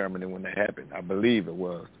plane to Germany when that happened. I believe it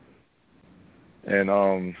was. And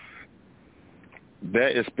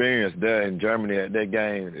that experience there in Germany at that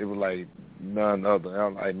game, it was like none other. I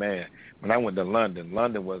was like, man, when I went to London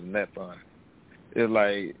wasn't that fun. It's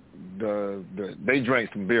like they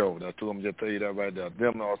drank some beer over there too. I'm just tell you that right there.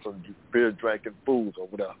 Them also beer drinking fools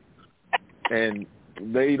over there, and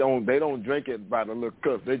they don't drink it by the little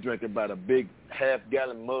cups. They drink it by the big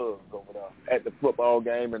half-gallon mugs over there at the football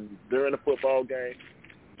game. And during the football game,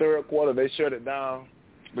 third quarter, they shut it down.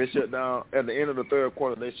 They shut down at the end of the third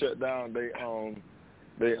quarter. They shut down the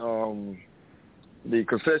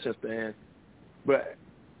concession stand. But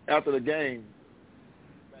after the game,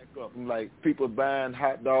 back up, and like people buying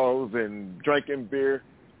hot dogs and drinking beer,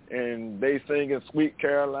 and they singing "Sweet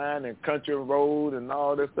Caroline" and "Country Road" and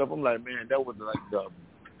all this stuff. I'm like, man, that was like the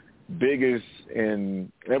biggest, and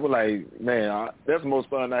that was like, man, that's the most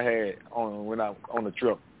fun I had when I was on the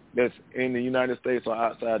trip. That's in the United States or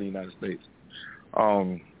outside the United States.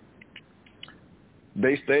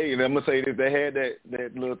 They stayed, and I'm going to say this, they had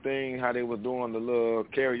that little thing, how they was doing the little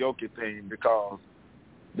karaoke thing, because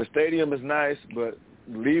the stadium is nice, but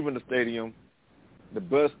leaving the stadium, the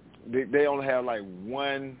bus, they only have like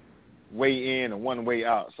one way in and one way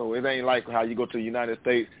out. So it ain't like how you go to the United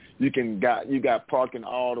States, you got parking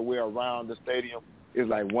all the way around the stadium. It's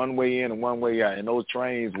like one way in and one way out, and those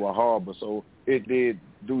trains were horrible. So it did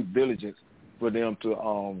due diligence for them to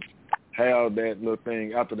have that little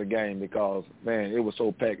thing after the game, because, man, it was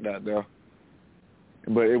so packed out there.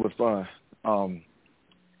 But it was fun.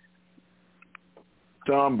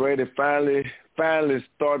 Tom Brady finally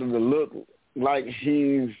started to look like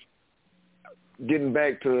he's getting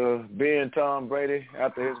back to being Tom Brady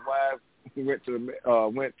after his wife went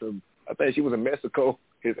to I think she was in Mexico,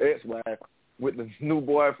 his ex-wife, with the new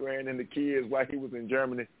boyfriend and the kids while he was in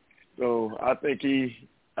Germany. So I think he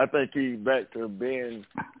back to being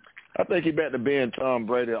Tom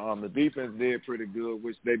Brady. The defense did pretty good,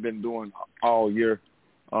 which they've been doing all year.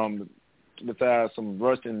 Besides some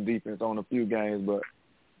rushing defense on a few games, but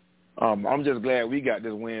I'm just glad we got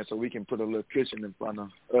this win so we can put a little cushion in front of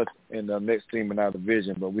us and the next team in our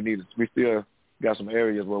division. But we still got some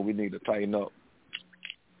areas where we need to tighten up.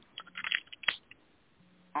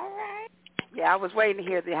 All right. Yeah, I was waiting to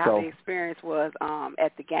hear how the experience was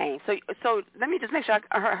at the game. So let me just make sure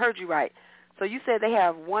I heard you right. So you said they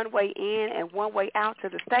have one way in and one way out to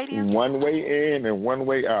the stadium? One way in and one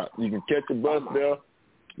way out. You can catch a bus there.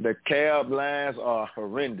 The cab lines are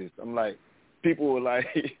horrendous. I'm like, people were like,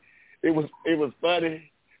 it was funny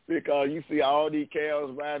because you see all these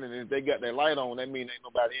cabs riding and if they got their light on, that means ain't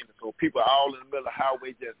nobody in it. So people are all in the middle of the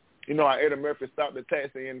highway just, you know how Eddie Murphy stopped the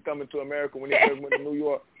taxi and coming to America when he first went to New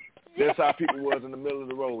York? That's how people was in the middle of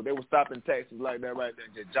the road. They were stopping taxis like that right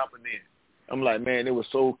there, just jumping in. I'm like, man, it was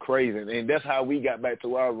so crazy. And that's how we got back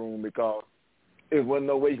to our room because there wasn't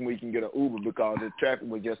no way we can get an Uber because the traffic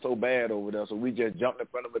was just so bad over there. So we just jumped in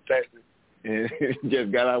front of a taxi and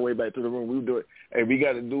just got our way back to the room. We do it. Hey, we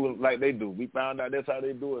got to do it like they do. We found out that's how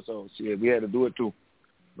they do it. So shit, we had to do it too.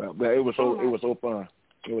 But it was so fun.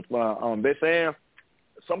 It was fun. They saying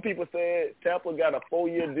some people said Tampa got a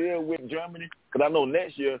 4-year deal with Germany because I know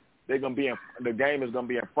next year the game is gonna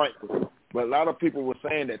be in Frankfurt. But a lot of people were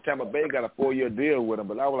saying that Tampa Bay got a 4-year deal with them.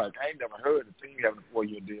 But I was like, I ain't never heard the team having a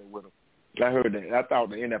 4-year deal with them. I heard that. I thought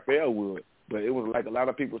the NFL would. But it was like a lot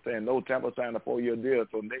of people saying, no, Tampa signed a 4-year deal.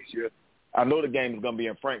 So next year, I know the game is going to be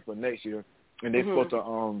in Frankfurt next year. And they're supposed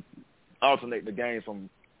to alternate the games from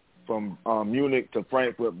Munich to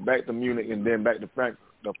Frankfurt, back to Munich, and then back to Frankfurt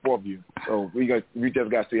the 4th year. So we just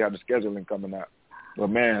got to see how the scheduling coming out. But,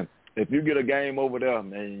 man, if you get a game over there,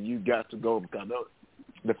 man, you got to go because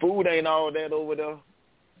the food ain't all that over there,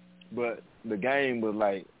 but the game was,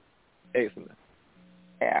 like, excellent.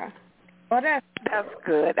 Yeah. Well, that's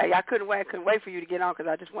good. I couldn't wait for you to get on because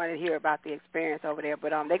I just wanted to hear about the experience over there.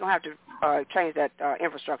 But they're going to have to change that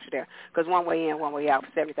infrastructure there because one way in, one way out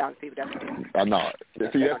for 70,000 people. I know.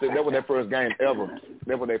 See, that was their first game ever.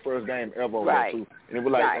 That was their first game ever over there, too. And it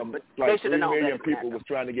was like 3 million people was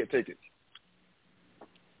trying to get tickets.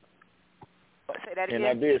 Say that again? And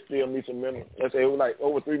I did still meet some men. Let's say it was like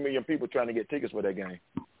over 3 million people trying to get tickets for that game.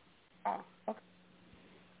 Oh, okay.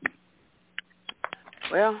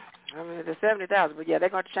 Well, I mean, it's 70,000, but yeah, they're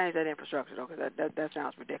going to change that infrastructure though, because that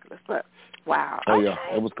sounds ridiculous. But wow. Oh yeah,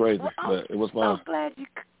 it was crazy, but it was fun. I'm glad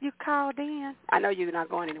you called in. I know you're not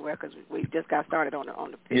going anywhere because we just got started on the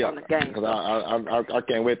game. Yeah, because I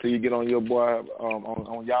can't wait till you get on your boy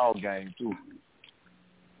on y'all game too.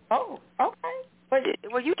 Oh, okay.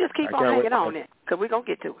 Well, you just keep on hanging on it because we're gonna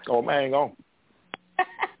get to it. Oh man, hang on.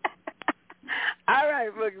 All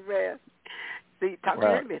right, Boogie Man. See, talk to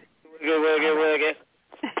you in a minute. Wiggy.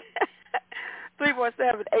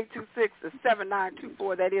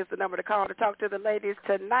 347-826-7924. That is the number to call to talk to the ladies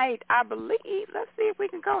tonight. I believe. Let's see if we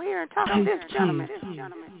can go here and talk to this gentleman.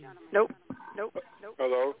 Nope.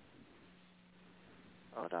 Hello.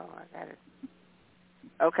 Hold on, I got it.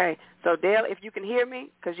 Okay, so Dale, if you can hear me,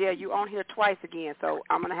 because you on here twice again, so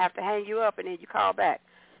I'm gonna have to hang you up and then you call back,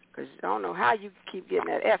 because I don't know how you keep getting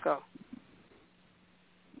that echo.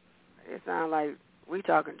 It sounds like we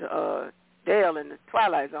talking to Dale in the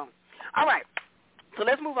Twilight Zone. All right, so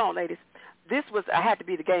let's move on, ladies. This had to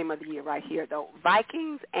be the game of the year right here, though.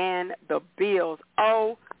 Vikings and the Bills.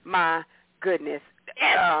 Oh, my goodness.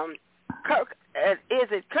 Is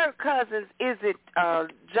it Kirk Cousins? Is it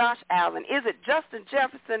Josh Allen? Is it Justin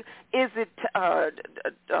Jefferson? Is it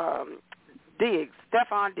Diggs,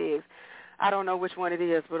 Stephon Diggs? I don't know which one it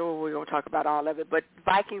is, but we're going to talk about all of it. But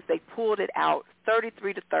Vikings, they pulled it out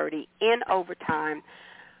 33-30 in overtime.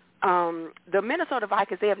 The Minnesota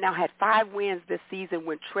Vikings, they have now had 5 wins this season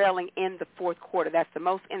when trailing in the fourth quarter. That's the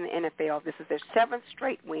most in the NFL. This is their 7th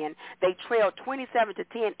straight win. They trailed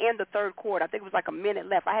 27-10 in the third quarter. I think it was like a minute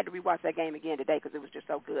left. I had to rewatch that game again today because it was just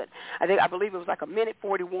so good. I believe it was like a minute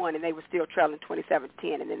 41, and they were still trailing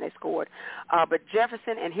 27-10, and then they scored. But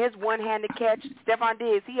Jefferson and his one-handed catch, Stephon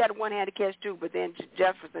Diggs, he had a one-handed catch too, but then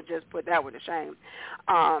Jefferson just put that one to shame.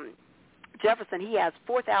 Jefferson, he has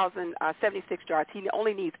 4,076 yards. He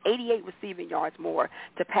only needs 88 receiving yards more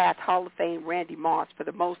to pass Hall of Fame Randy Moss for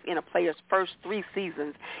the most in a player's first 3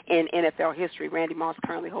 seasons in NFL history. Randy Moss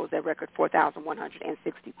currently holds that record,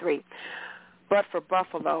 4,163. But for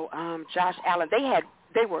Buffalo, Josh Allen, they had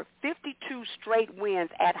They were 52 straight wins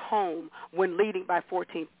at home when leading by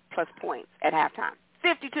 14-plus points at halftime.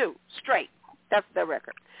 52 straight. That's their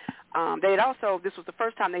record. They had also, this was the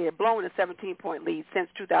first time they had blown a 17-point lead since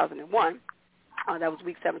 2001. That was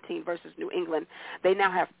Week 17 versus New England. They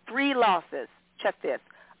now have 3 losses, check this,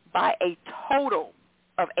 by a total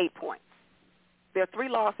of 8 points. There are 3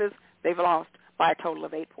 losses. They've lost by a total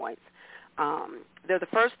of 8 points. They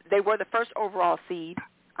were the first overall seed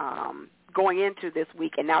going into this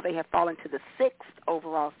week, and now they have fallen to the 6th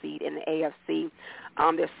overall seed in the AFC.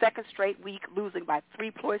 Their second straight week losing by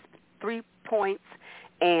 3 points.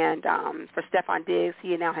 And for Stephon Diggs,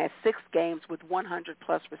 he now has 6 games with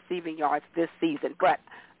 100-plus receiving yards this season. But,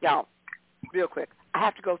 y'all, real quick, I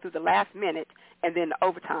have to go through the last minute and then the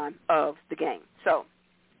overtime of the game. So,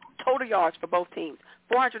 total yards for both teams,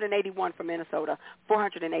 481 for Minnesota,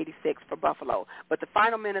 486 for Buffalo. But the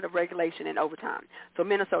final minute of regulation and overtime. So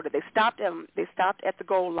Minnesota, they stopped at the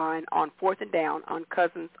goal line on 4th and down on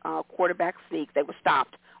Cousins' quarterback sneak. They were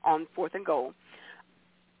stopped on 4th and goal.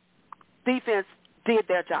 Defense did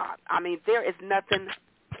their job. I mean, there is nothing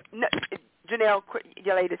Janelle,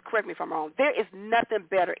 you ladies, correct me if I'm wrong. There is nothing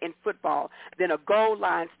better in football than a goal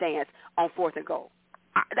line stance on 4th and goal.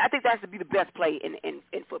 I think that has to be the best play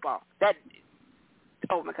in football. That,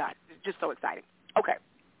 oh, my God, it's just so exciting. Okay.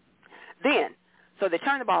 Then, so they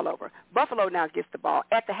turn the ball over. Buffalo now gets the ball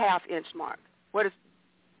at the half-inch mark. What does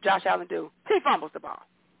Josh Allen do? He fumbles the ball.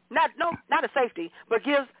 Not a safety, but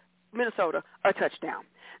gives Minnesota a touchdown.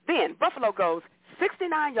 Then Buffalo goes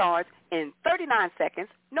 69 yards in 39 seconds,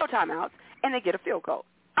 no timeouts, and they get a field goal.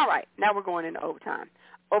 All right, now we're going into overtime.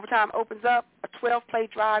 Overtime opens up, a 12-play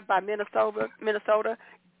drive by Minnesota.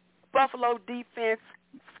 Buffalo defense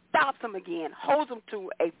stops them again, holds them to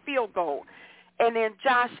a field goal. And then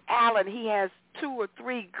Josh Allen, he has 2 or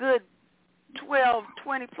 3 good 12,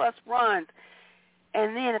 20-plus runs.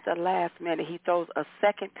 And then at the last minute, he throws a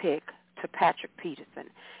second pick to Patrick Peterson.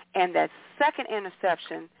 And that second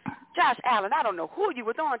interception, Josh Allen, I don't know who you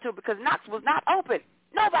were throwing to because Knox was not open.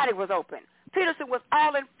 Nobody was open. Peterson was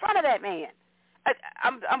all in front of that man.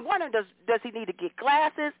 I'm wondering, does he need to get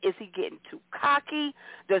glasses? Is he getting too cocky?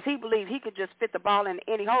 Does he believe he could just fit the ball in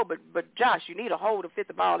any hole? But Josh, you need a hole to fit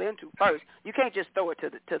the ball into first. You can't just throw it to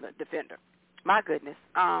the defender. My goodness.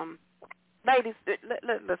 Ladies,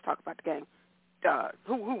 let's talk about the game.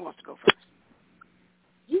 Who wants to go first?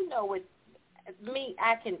 You know, with me,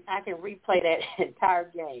 I can replay that entire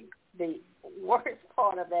game. The worst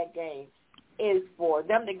part of that game is for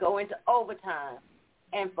them to go into overtime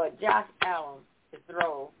and for Josh Allen to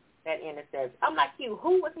throw that interception. I'm like,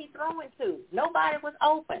 who was he throwing to? Nobody was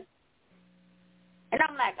open. And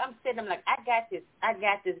I'm like, I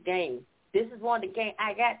got this game. This is one of the game.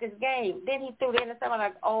 I got this game. Then he threw the interception. I'm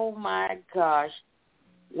like, oh my gosh,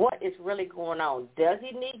 what is really going on? Does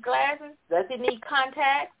he need glasses? Does he need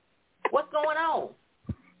contacts? What's going on?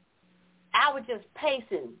 I was just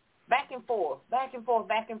pacing back and forth, back and forth,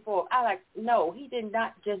 back and forth. I like, no, he did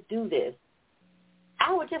not just do this.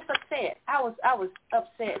 I was just upset. I was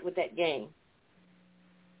upset with that game.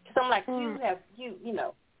 Because I'm like, you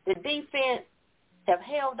know, the defense have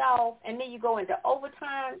held off, and then you go into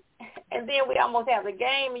overtime, and then we almost have the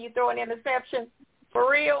game, and you throw an interception. For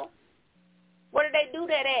real? Where did they do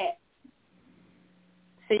that at?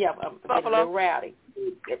 See, I'm a little rowdy.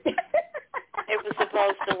 It was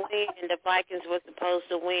supposed to win, and the Vikings were supposed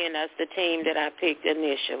to win. That's the team that I picked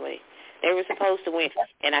initially. They were supposed to win,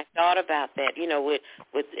 and I thought about that. You know,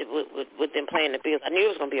 with them playing the Bills, I knew it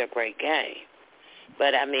was going to be a great game.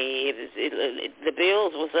 But I mean, the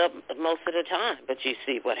Bills was up most of the time. But you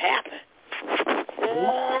see what happened.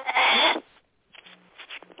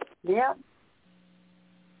 Yep.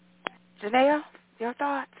 Janelle, your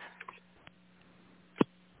thoughts?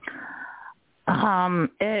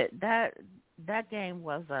 That game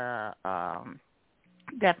was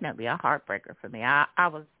definitely a heartbreaker for me. I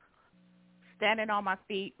was standing on my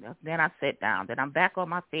feet, then I sit down, then I'm back on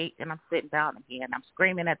my feet, then I'm sitting down again. I'm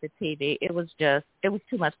screaming at the TV. It was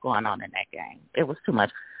too much going on in that game. It was too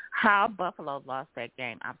much. How Buffalo lost that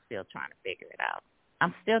game, I'm still trying to figure it out.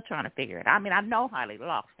 I mean, I know how they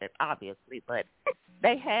lost it, obviously, but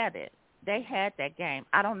they had it. They had that game.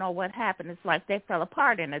 I don't know what happened. It's like they fell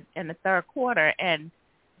apart in the third quarter, and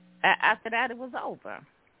after that, it was over.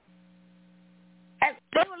 And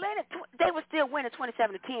they were still winning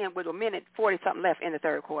 27-10 with a minute 40-something left in the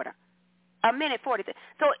third quarter. A minute 40.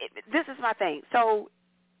 So this is my thing. So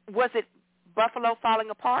was it Buffalo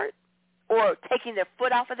falling apart or taking their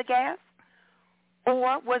foot off of the gas? Or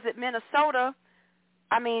was it Minnesota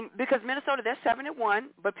I mean, because Minnesota, they're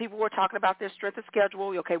 7-1, but people were talking about their strength of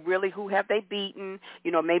schedule. Okay, really, who have they beaten?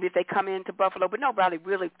 You know, maybe if they come into Buffalo, but nobody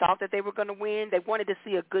really thought that they were going to win. They wanted to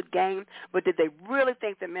see a good game, but did they really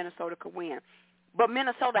think that Minnesota could win? But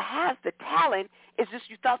Minnesota has the talent. It's just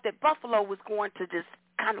you thought that Buffalo was going to just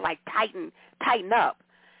kind of like tighten up.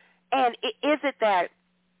 And is it that,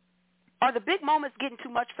 are the big moments getting too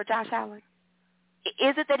much for Josh Allen?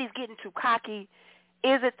 Is it that he's getting too cocky?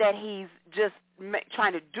 Is it that he's just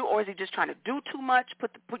trying to do, or is he just trying to do too much,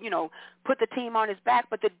 put the team on his back?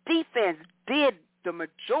 But the defense did the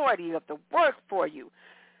majority of the work for you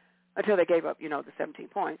until they gave up, the 17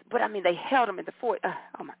 points. But I mean, they held them at the fourth.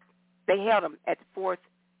 They held them at the fourth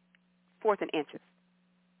and inches,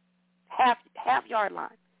 half yard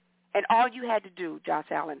line, and all you had to do, Josh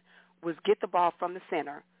Allen, was get the ball from the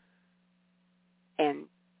center, and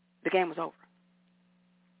the game was over.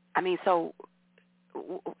 I mean, so.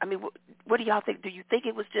 What do y'all think? Do you think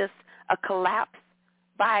it was just a collapse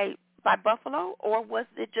by Buffalo, or was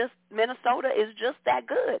it just Minnesota is just that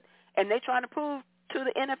good, and they trying to prove to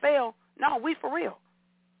the NFL, no, we for real?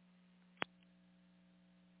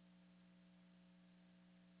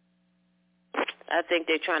 I think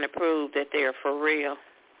they're trying to prove that they're for real.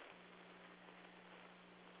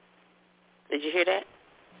 Did you hear that?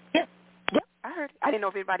 Yeah, I heard it. I didn't know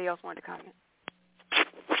if anybody else wanted to comment.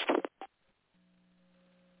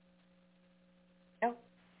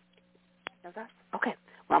 Okay.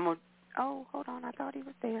 Well, I'm going to... Oh, hold on. I thought he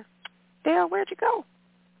was there. Dale, where'd you go?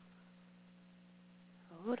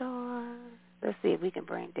 Hold on. Let's see if we can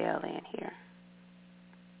bring Dale in here.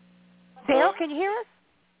 Dale, can you hear us?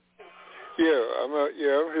 Yeah, I'm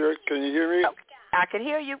here. Can you hear me? Oh, I can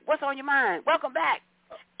hear you. What's on your mind? Welcome back.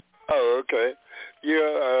 Oh, okay.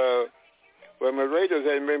 Yeah, well, my Raiders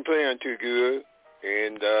ain't been playing too good.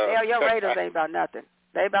 And Dale, your Raiders ain't about nothing.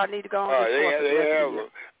 They about need to go on this course. They have.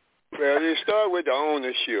 Well, they start with the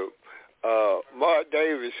ownership. Mark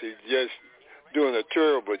Davis is just doing a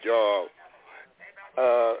terrible job.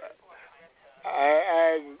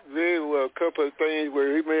 I read a couple of things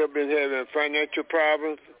where he may have been having financial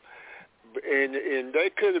problems, and they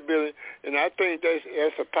could have been. And I think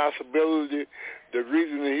that's a possibility. The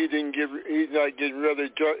reason that he's not getting rid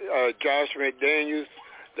of Josh McDaniels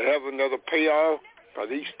to have another payoff, because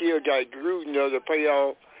he still got Gruden to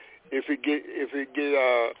payoff. If it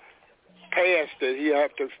get past that, he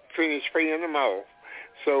have to finish paying them off.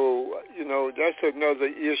 So, that's another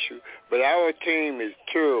issue. But our team is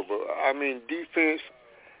terrible. I mean, defense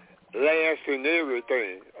last in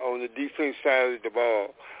everything on the defense side of the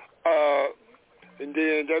ball. And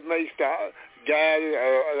then that makes the guys,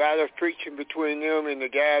 a lot of friction between them and the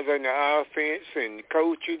guys on the offense and the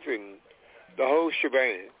coaches and the whole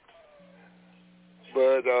shebang.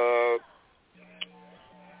 But,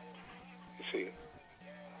 let's see.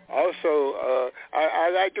 Also, I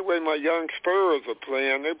like the way my young Spurs are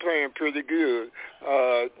playing. They're playing pretty good.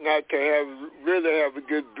 Not to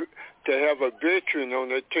have a veteran on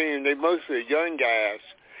the team. They mostly young guys,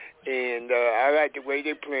 and I like the way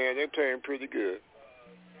they're playing. They're playing pretty good.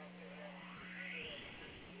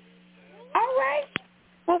 All right.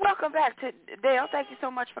 Well, welcome back to Dale. Thank you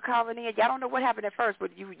so much for calling in. Y'all don't know what happened at first,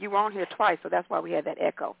 but you were on here twice, so that's why we had that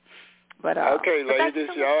echo. But okay, ladies,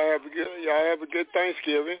 y'all have a good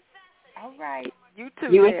Thanksgiving. All right. You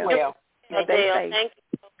too, You Dale. as well. Dale, thank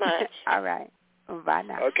you so much. All right. Bye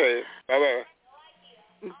now. Okay. Bye-bye.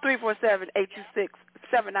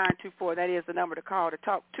 347-826-7924. That is the number to call to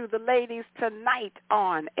talk to the ladies tonight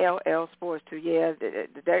on LL Sports 2. Yeah,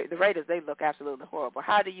 the Raiders, they look absolutely horrible.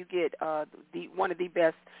 How do you get one of the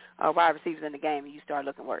best wide receivers in the game and you start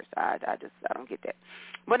looking worse? I don't get that.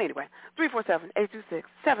 But anyway,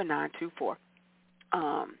 347-826-7924.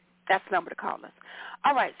 That's the number to call us.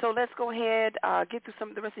 All right, so let's go ahead, get through some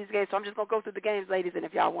of the rest of these games. So I'm just going to go through the games, ladies, and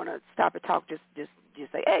if y'all want to stop and talk, just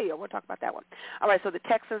say, hey, I want to talk about that one. All right, so the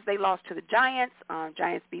Texans, they lost to the Giants.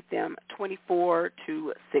 Giants beat them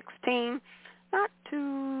 24-16. Not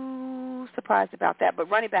too surprised about that, but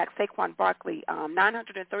running back Saquon Barkley,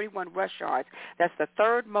 931 rush yards. That's the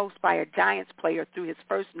third most by a Giants player through his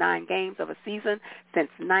first 9 games of a season since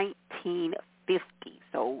 1950.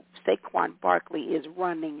 So Saquon Barkley is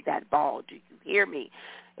running that ball. Do you hear me?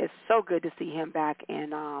 It's so good to see him back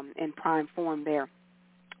in prime form there.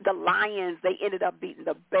 The Lions, they ended up beating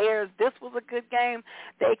the Bears. This was a good game.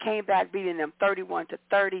 They came back beating them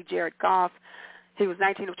 31-30. Jared Goff, he was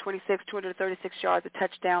 19 of 26, 236 yards, a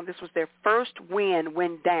touchdown. This was their first win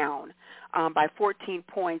when down by 14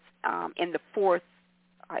 points in the fourth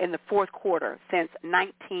quarter since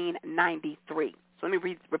 1993. So let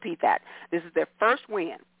me repeat that. This is their first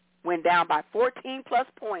win when down by 14-plus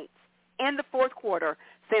points in the fourth quarter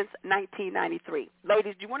since 1993.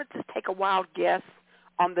 Ladies, do you want to just take a wild guess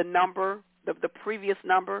on the number, the previous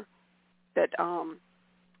number that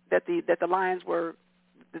the Lions were,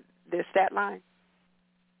 their stat line?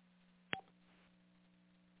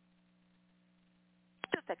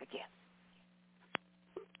 Just take a guess.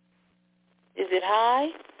 Is it high?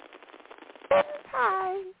 It's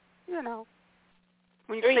high, you know.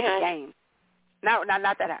 When you think of games. No, not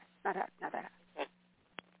that high. Not that high.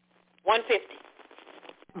 150.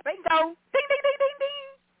 Bingo. Ding, ding, ding, ding, ding.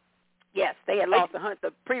 Yes, they had lost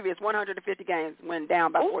the previous 150 games when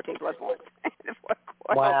down by 14 plus points in the fourth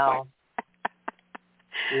quarter. Wow.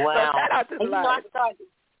 Wow. So shout out to the Lions.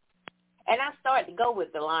 I started to go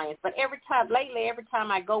with the Lions, but every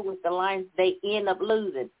time I go with the Lions, they end up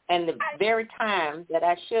losing. And the very time that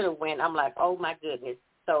I should have won, I'm like, oh, my goodness.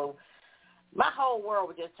 So my whole world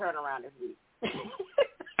would just turn around this week.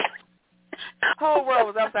 Whole world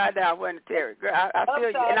was upside down, wasn't it, Terry? Girl, I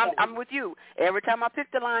feel you, and I'm with you. Every time I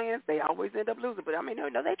pick the Lions, they always end up losing. But, I mean, no,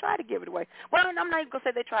 they try to give it away. Well, I'm not even going to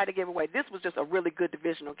say they tried to give it away. This was just a really good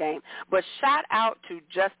divisional game. But shout out to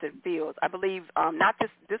Justin Fields. I believe not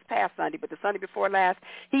this past Sunday, but the Sunday before last,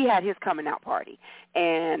 he had his coming out party.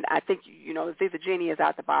 And I think, you know, the genie is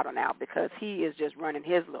out the bottle now because he is just running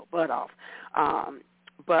his little butt off.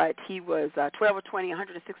 But he was 12 of 20,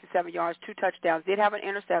 167 yards, 2 touchdowns, did have an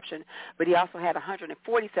interception, but he also had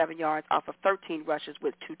 147 yards off of 13 rushes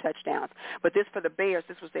with 2 touchdowns. But this for the Bears,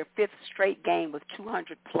 this was their 5th straight game with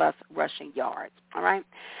 200-plus rushing yards. All right?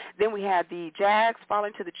 Then we had the Jags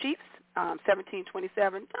falling to the Chiefs,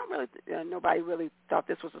 17-27. Nobody really thought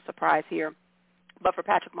this was a surprise here. But for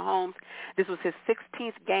Patrick Mahomes, this was his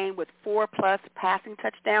 16th game with 4-plus passing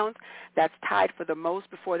touchdowns. That's tied for the most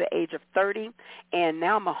before the age of 30. And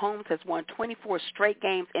now Mahomes has won 24 straight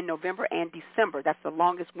games in November and December. That's the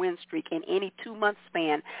longest win streak in any 2-month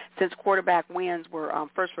span since quarterback wins were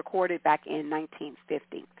first recorded back in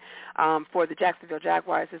 1950. For the Jacksonville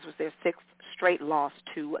Jaguars, this was their 6th straight loss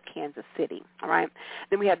to Kansas City. All right.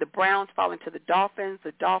 Then we had the Browns falling to the Dolphins.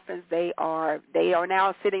 The Dolphins, they are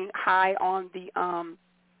now sitting high on the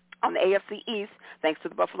AFC East thanks to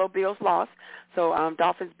the Buffalo Bills loss. So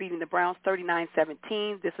Dolphins beating the Browns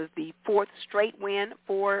 39-17. This is the 4th straight win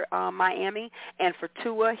for Miami. And for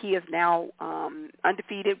Tua, he is now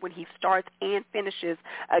undefeated when he starts and finishes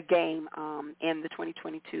a game in the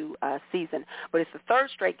 2022 season. But it's the 3rd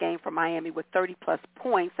straight game for Miami with 30-plus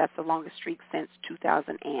points. That's the longest streak since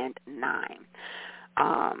 2009.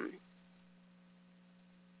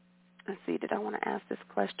 Let's see, did I want to ask this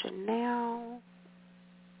question now?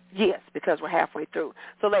 Yes, because we're halfway through.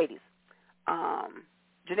 So, ladies,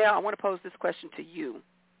 Janelle, I want to pose this question to you.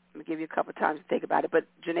 I'm going to give you a couple of times to think about it. But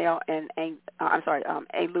Janelle and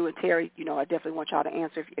Lou and Terry, you know, I definitely want y'all to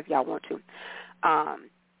answer if y'all want to.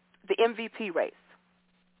 The MVP race.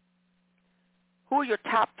 Who are your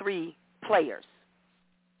top 3 players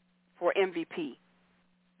for MVP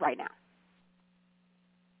right now?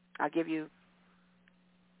 I'll give you.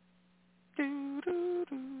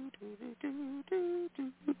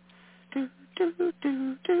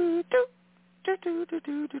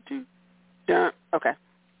 Okay.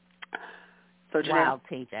 So Janelle. Wow,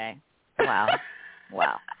 TJ. Wow.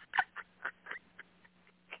 Wow.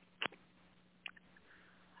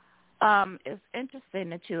 It's interesting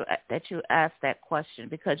that you asked that question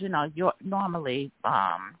because normally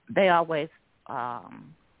they always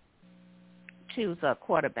choose a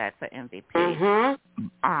quarterback for MVP.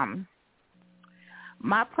 Mm-hmm.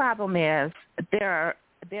 My problem is there are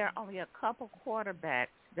only a couple quarterbacks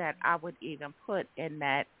that I would even put in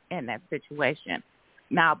that situation.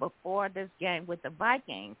 Now, before this game with the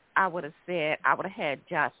Vikings, I would have had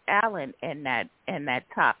Josh Allen in that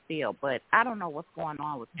top field, but I don't know what's going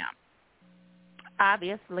on with him.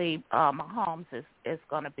 Obviously, Mahomes is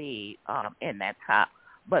going to be in that top,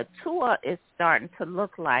 but Tua is starting to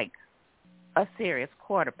look like a serious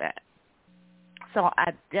quarterback. So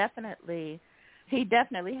he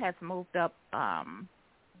definitely has moved up.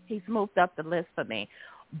 He's moved up the list for me.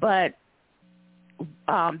 But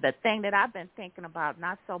the thing that I've been thinking about,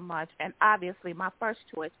 not so much, and obviously my first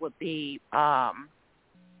choice would be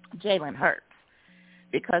Jalen Hurts,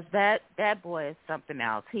 because that boy is something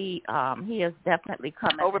else. He is definitely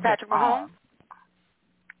coming over Patrick Mahomes.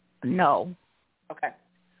 No. Okay.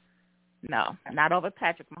 No, not over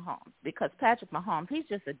Patrick Mahomes, because Patrick Mahomes, he's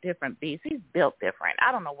just a different beast. He's built different.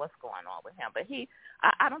 I don't know what's going on with him, but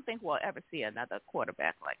I don't think we'll ever see another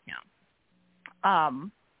quarterback like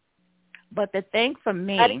him. But the thing for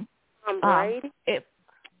me, Brady?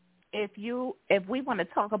 if we want to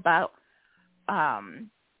talk about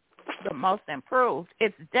the most improved,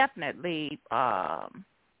 it's definitely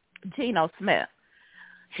Geno Smith.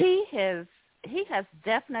 He has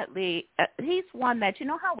definitely he's one that, you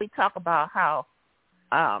know how we talk about how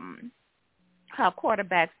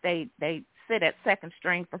quarterbacks they sit at second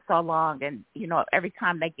string for so long, and you know every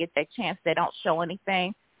time they get their chance they don't show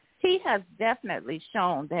anything. He has definitely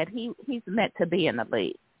shown that he's meant to be in the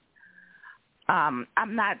league. I'm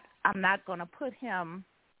not going to put him,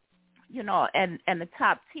 you know, in the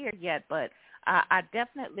top tier yet, but I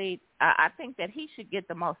definitely I think that he should get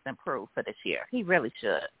the most improved for this year. He really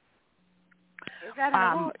should. Is that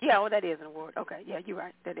an award? Yeah, well, that is an award. Okay, yeah, you're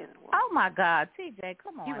right. That is an award. Oh my God, TJ,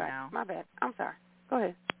 come on you're right. now. My bad. I'm sorry. Go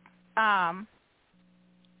ahead. Honestly,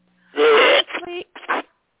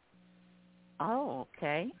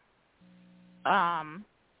 okay.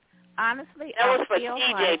 Honestly, that was for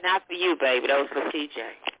TJ, like, not for you, baby. That was for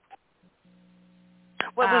TJ.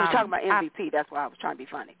 Well, we were talking about MVP. That's why I was trying to be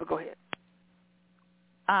funny. But go ahead.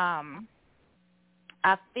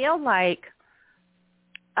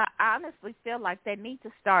 I honestly feel like they need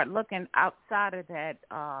to start looking outside of that,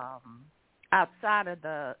 outside of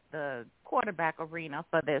the quarterback arena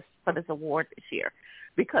for this award this year,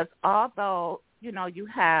 because although you know you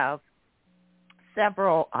have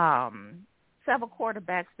several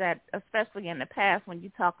quarterbacks that, especially in the past, when you're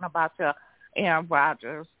talking about your Aaron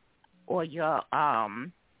Rodgers or your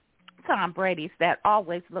Tom Brady's that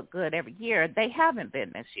always look good every year, they haven't been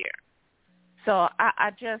this year. So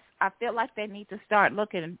I feel like they need to start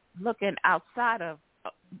looking outside of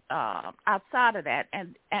that,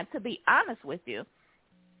 and to be honest with you,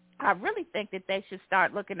 I really think that they should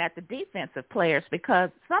start looking at the defensive players,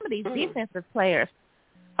 because some of these defensive players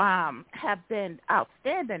have been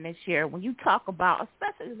outstanding this year. When you talk about,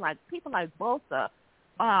 especially like people like Bosa,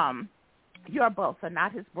 your Bosa,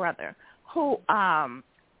 not his brother, who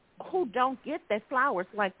don't get their flowers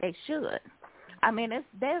like they should. I mean,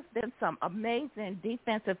 there's been some amazing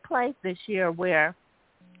defensive plays this year where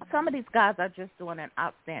some of these guys are just doing an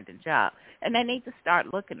outstanding job, and they need to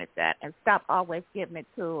start looking at that and stop always giving it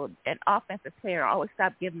to an offensive player, always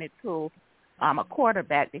stop giving it to a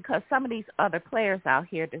quarterback, because some of these other players out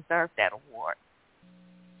here deserve that award.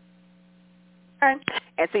 And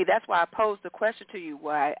see, that's why I posed the question to you,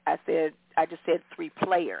 why I just said 3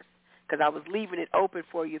 players, because I was leaving it open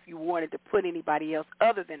for you if you wanted to put anybody else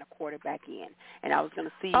other than a quarterback in, and I was going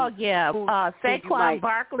to see. Oh yeah, Saquon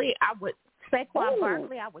Barkley. I would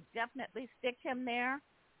definitely stick him there.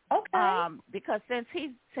 Okay. Because since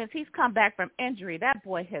he's come back from injury, that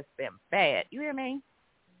boy has been bad. You hear me?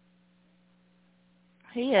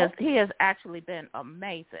 He has actually been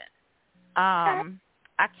amazing. I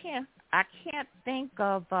can't think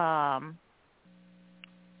of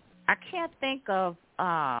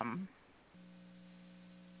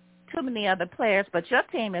too many other players, but your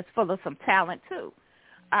team is full of some talent too.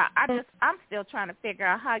 I'm still trying to figure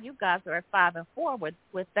out how you guys are at 5-4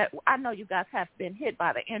 with that. I know you guys have been hit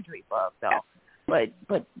by the injury bug though, but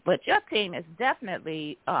your team is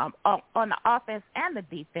definitely on the offense and the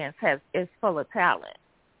defense is full of talent.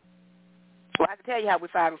 Well, I can tell you how we're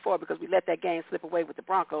 5-4 because we let that game slip away with the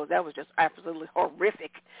Broncos. That was just absolutely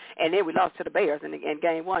horrific. And then we lost to the Bears in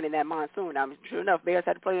game 1 in that monsoon. I mean, true enough, Bears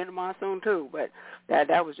had to play in the monsoon too, but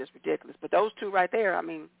that was just ridiculous. But those 2 right there, I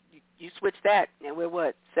mean, you switch that, and we're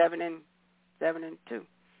what, 7-2.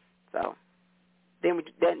 So then we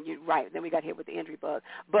got hit with the injury bug.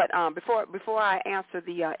 But before I answer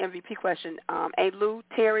the MVP question, Lou,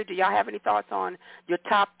 Terry, do y'all have any thoughts on your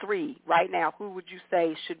top 3 right now? Who would you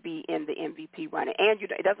say should be in the MVP running? And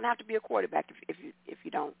it doesn't have to be a quarterback if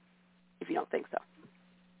you don't think so.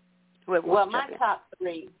 Well, my top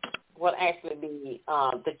 3 will actually be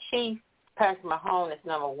the Chiefs. Patrick Mahomes is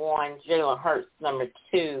number 1, Jalen Hurts number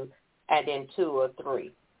 2, and then 2 or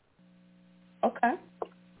 3. Okay.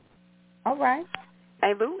 All right.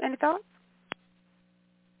 Hey, Lou, any thoughts?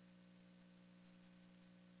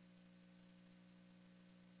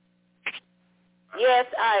 Yes,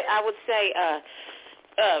 I would say,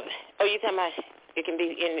 you talking about it can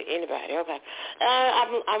be anybody, okay.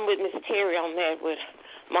 I'm with Miss Terry on that with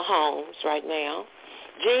Mahomes right now.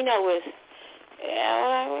 Geno is,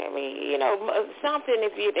 something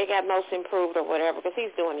if they got most improved or whatever, because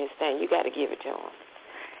he's doing his thing. You got to give it to him.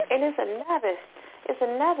 And it's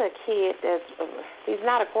another kid he's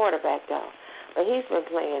not a quarterback though, but he's been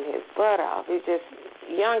playing his butt off. He's just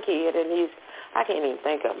a young kid, and I can't even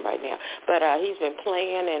think of him right now, but he's been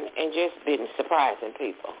playing and just been surprising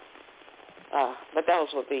people. But that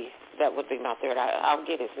would be my third. I'll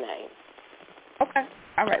get his name. Okay.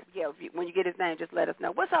 All right. Yeah, when you get his name, just let us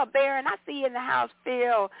know. What's up, Baron? I see you in the house,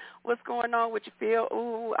 Phil. What's going on with you, Phil?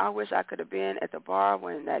 Ooh, I wish I could have been at the bar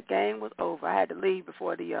when that game was over. I had to leave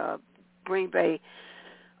before the Green Bay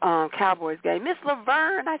Cowboys game. Miss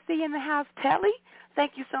Laverne, I see you in the house. Telly,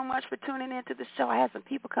 thank you so much for tuning into the show. I had some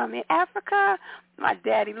people come in. Africa, my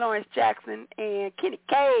daddy, Lawrence Jackson, and Kenny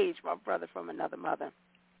Cage, my brother from another mother.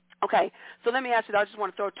 Okay, so let me ask you, I just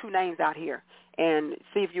want to throw 2 names out here and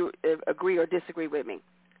see if you agree or disagree with me.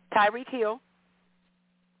 Tyreek Hill.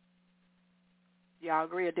 Y'all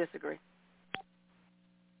agree or disagree?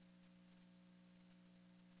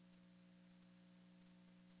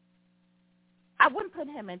 I wouldn't put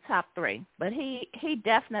him in top 3, but he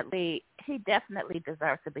definitely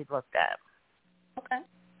deserves to be looked at. Okay,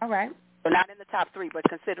 all right. So not in the top 3, but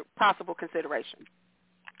possible consideration.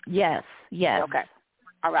 Yes. Okay,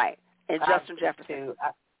 all right. And Justin Jefferson.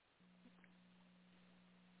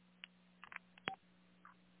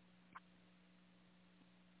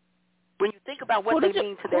 When you think about what they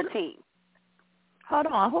mean to their team. Hold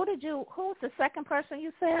on. Who was the second person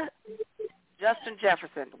you said? Justin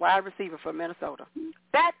Jefferson, wide receiver for Minnesota.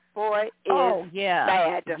 That boy is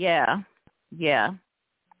bad. Yeah.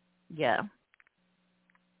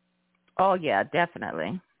 Oh, yeah,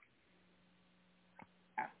 definitely.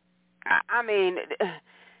 I mean,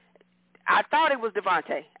 I thought it was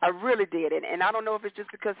Devontae. I really did, and I don't know if it's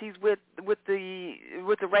just because he's with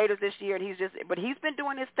the Raiders this year, and but he's been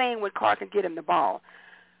doing his thing when Carr can get him the ball.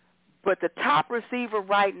 But the top receiver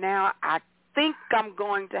right now, I think I'm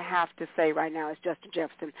going to have to say right now is Justin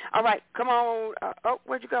Jefferson. All right, come on.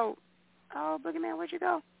 Where'd you go? Oh, Boogeyman, where'd you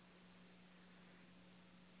go?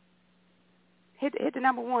 Hit the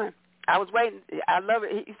number 1. I was waiting. I love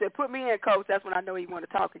it. He said, put me in, Coach. That's when I know he want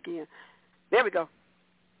to talk again. There we go.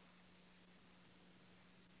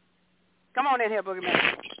 Come on in here,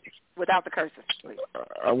 Boogeyman, without the curses, please.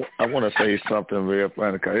 I want to say something real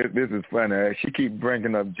funny, because this is funny. She keep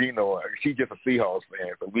bringing up Geno. She just a Seahawks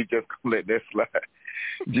fan, so we just let that slide.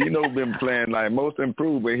 Geno been playing like most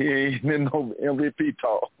improved, but he ain't in no MVP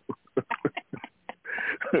talk.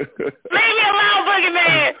 Leave me alone,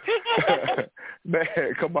 Boogeyman.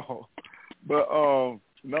 Man, come on. But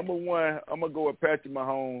number 1, I'm going to go with Patrick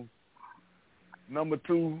Mahomes. Number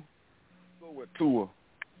 2, go with Tua.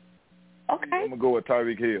 Okay. I'm going to go with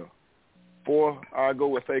Tyreek Hill. 4, I'll go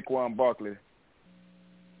with Saquon Barkley.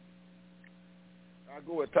 I'll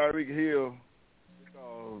go with Tyreek Hill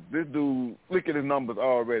because this dude, look at his numbers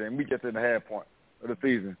already, and we just in the half point of the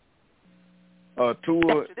season.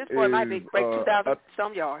 Tua this boy might be break 2,000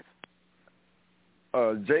 some yards.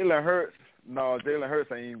 Jalen Hurts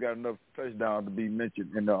ain't even got enough touchdowns to be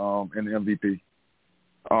mentioned in the MVP.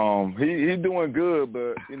 He's doing good,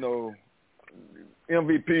 but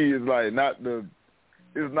MVP is like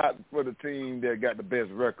it's not for the team that got the best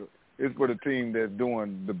record. It's for the team that's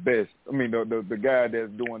doing the best. I mean, the guy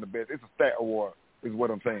that's doing the best. It's a stat award, is what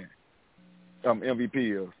I'm saying.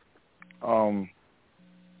 MVP is.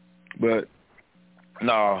 But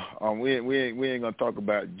no, we ain't gonna talk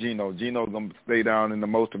about Geno. Geno's gonna stay down in the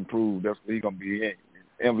most improved. That's what he's gonna be in.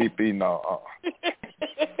 MVP. No.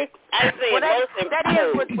 I see. Well, that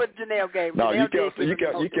is what Janelle gave. No, you kept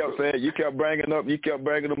saying, you kept bringing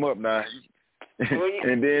them up now.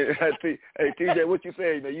 And then I see, hey TJ, what you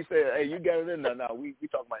said? You said, hey, you got it in there. No, we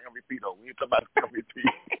talking about MVP though. We ain't talking about MVP.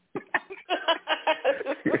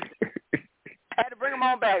 I had to bring them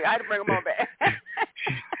on back.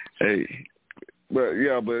 Hey, but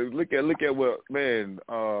look at what, man.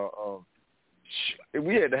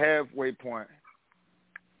 We had the halfway point,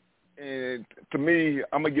 and to me,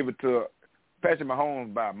 I'm gonna give it to Patrick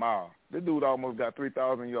Mahomes by a mile. This dude almost got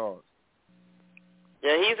 3,000 yards.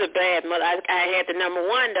 Yeah, he's a bad mother. I had the number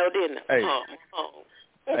 1 though, didn't I?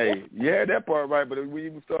 Hey, hey, you had that part right, but when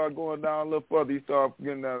you start going down a little further, you start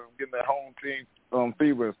getting that home team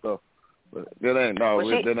fever and stuff. But that ain't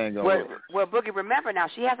gonna work. Well, Boogie, remember now,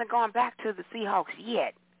 she hasn't gone back to the Seahawks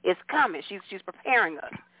yet. It's coming. She's preparing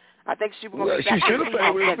us. I think she was going to be back. She should have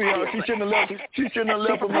stayed with the Seahawks. She shouldn't have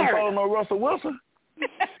left him and followed no Russell Wilson.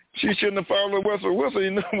 She shouldn't have followed Russell Wilson.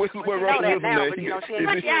 You know what Russell Wilson now, is?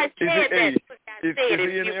 Is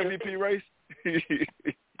he in the MVP race?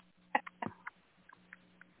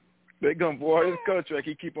 They gonna boy his contract.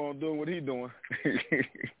 He keep on doing what he doing.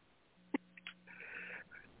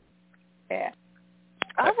 Yeah.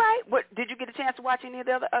 All right. What did you get a chance to watch any of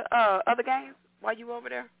the other games while you were over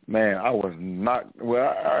there? Man, I was not. Well,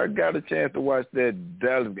 I got a chance to watch that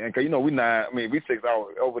Dallas game because we 6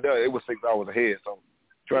 hours over there. It was 6 hours ahead, so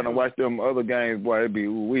trying to watch them other games, boy, it'd be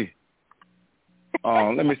ooh wee.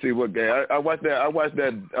 Let me see what game I watched that. What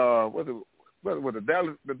was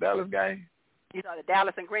the Dallas game? You saw the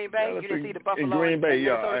Dallas and Green Bay. You didn't see the Buffalo. In Green Bay, and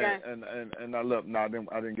yeah, and I love. No, I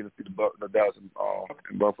didn't get to see the Dallas and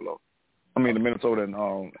Buffalo. I mean the Minnesota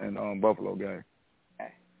and Buffalo game.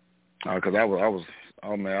 Okay. Because I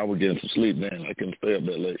Oh, man, I was getting some sleep then. I couldn't stay up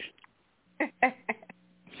that late.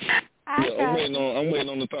 I'm waiting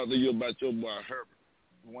on to talk to you about your boy, Herbert.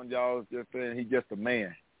 One of y'all was just saying he's just a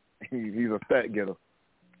man. He's a stat getter.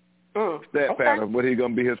 Stat pattern. What he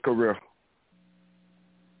going to be his career?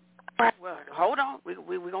 Right, well, hold on.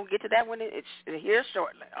 We're going to get to that one here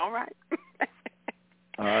shortly. All right.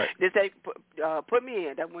 All right. Just say, put me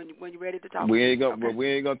in that when you're ready to talk. We ain't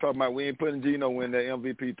gonna talk about. We ain't putting Gino in that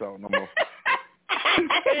MVP talk no more.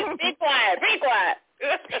 Be quiet.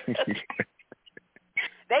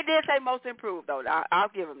 They did say most improved though. I'll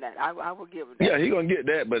give him that. I will give him that. Yeah, he gonna get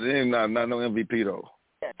that, but it ain't not no MVP though.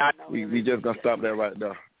 We just gonna stop that right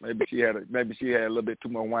there. Maybe she had a little bit too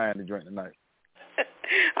much wine to drink tonight.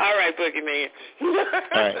 All right, Boogeyman. All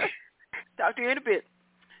right. Talk to you in a bit.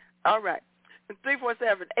 All right.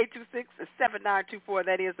 347-826-7924.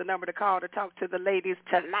 That is the number to call to talk to the ladies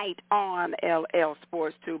tonight on LL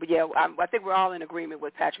Sports 2. But, yeah, I think we're all in agreement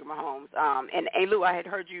with Patrick Mahomes. And Lou, I had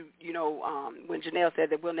heard you, when Janelle said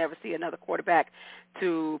that we'll never see another quarterback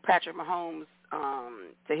to Patrick Mahomes,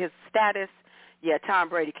 to his status. Yeah, Tom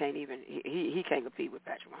Brady can't even he can't compete with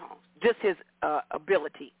Patrick Mahomes. Just his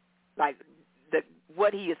ability, like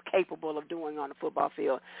what he is capable of doing on the football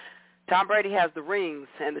field. Tom Brady has the rings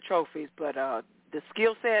and the trophies, but the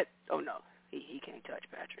skill set, oh, no, he can't touch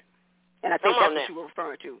Patrick. And I think that's what you were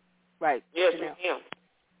referring to, right? Yes, Janelle?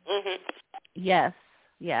 Mm-hmm. Yes,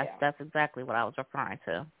 that's exactly what I was referring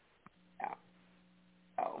to. Yeah.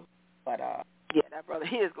 Oh, but, yeah, that brother,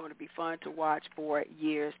 he is going to be fun to watch for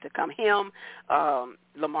years to come. Him,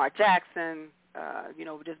 Lamar Jackson,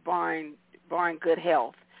 just barring good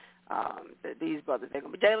health. These brothers, they're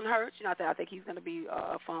going to be Jalen Hurts. I think he's going to be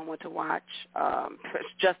a fun one to watch.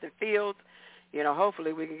 Justin Fields,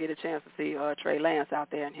 hopefully we can get a chance to see Trey Lance out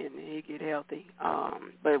there and he get healthy.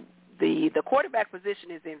 But the quarterback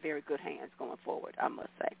position is in very good hands going forward, I must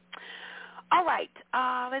say. All right,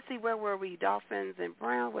 let's see, where were we? Dolphins and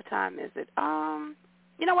Browns. What time is it? You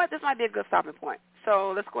know what? This might be a good stopping point.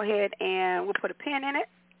 So let's go ahead and we'll put a pin in it.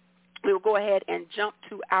 We will go ahead and jump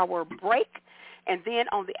to our break. And then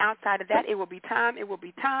on the outside of that, it will be time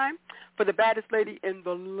for the baddest lady in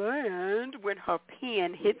the land when her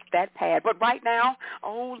pen hits that pad. But right now,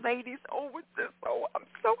 ladies, with this, I'm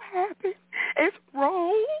so happy. It's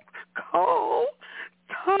roll call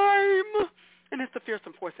time. And it's the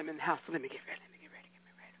fearsome foursome in the house. So let me get ready.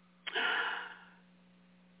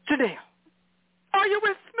 Janelle, are you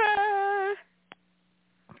with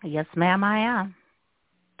me? Yes, ma'am, I am.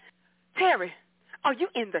 Terry, are you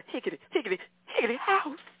in the higgity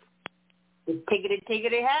house?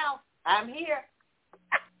 Tiggity house. I'm here.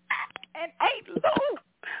 And Aunt Lou,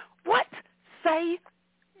 what say you?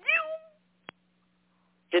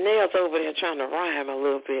 Janelle's over there trying to rhyme a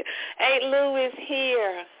little bit. Aunt Lou is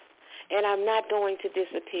here, and I'm not going to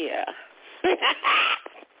disappear.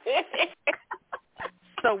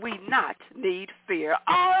 So we not need fear.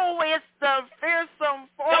 Oh, it's the fearsome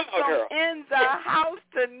foursome in the house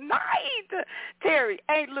tonight. Terry,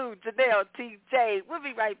 Aunt Lou, Janelle, TJ. We'll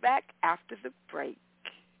be right back after the break.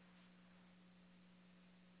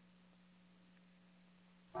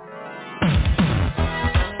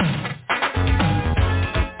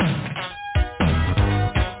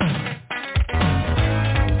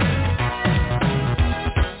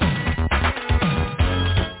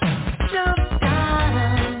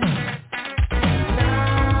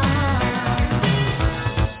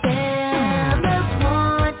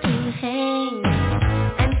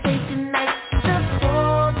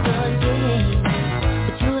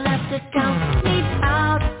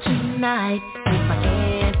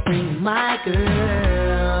 My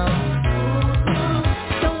girl,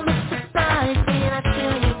 don't look surprised when I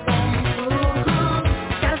tell you that.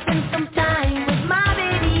 Gotta spend some time with my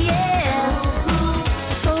baby, yeah.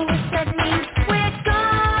 So that means we're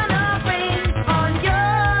gonna rain on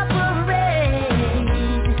your parade.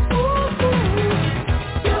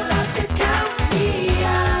 You'll have to count me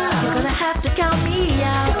out. You're gonna have to count me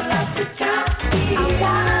out. You'll have to count me out. I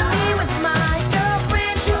wanna be with my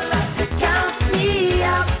girlfriend. You'll have to count me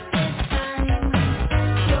out.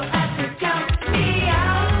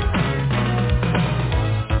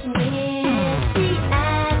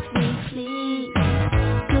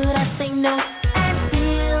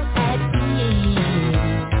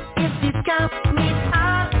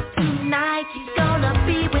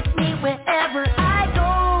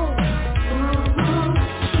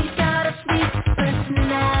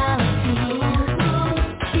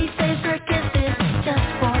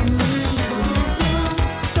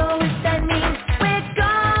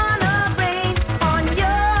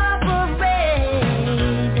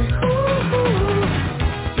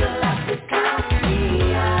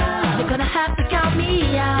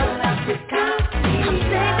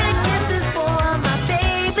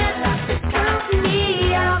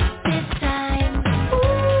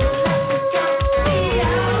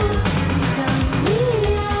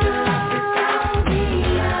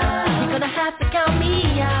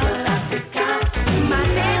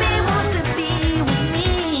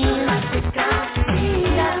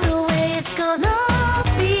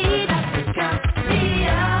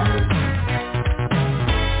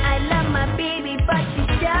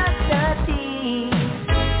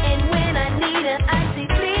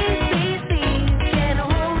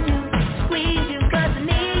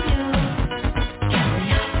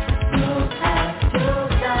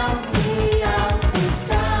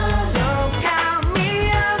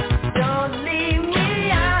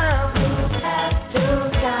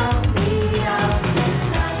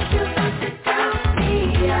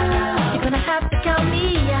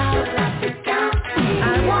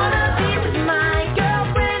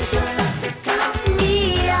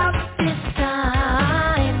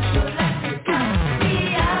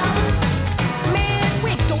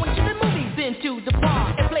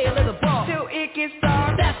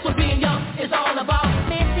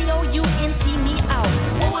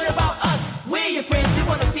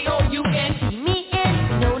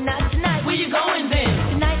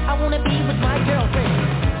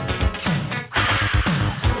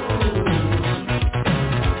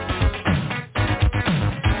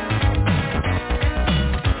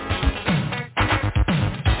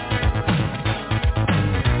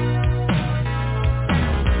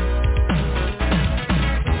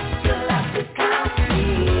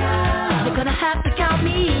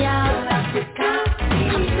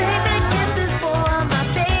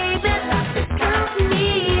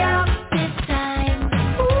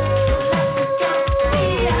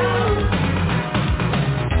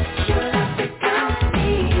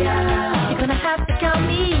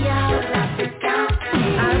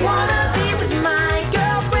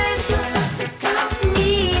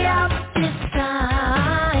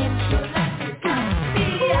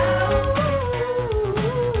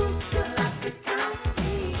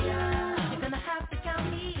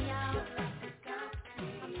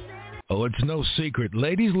 Oh, it's no secret.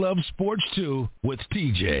 Ladies love sports, too, with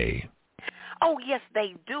TJ. Oh, yes,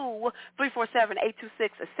 they do.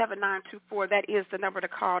 347-826-7924. That is the number to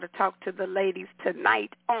call to talk to the ladies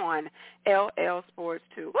tonight on LL Sports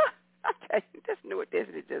 2. I tell you, this new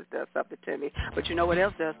edition, it just does something to me. But you know what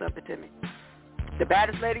else does something to me? The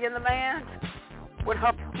baddest lady in the land, when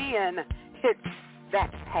her pen hits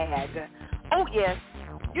that pad. Oh, yes,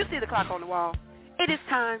 you see the clock on the wall. It is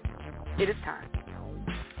time. It is time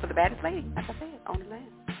for the baddest lady, like I said, on the land.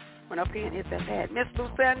 When her pen hits that pad. Miss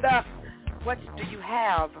Lucinda, what do you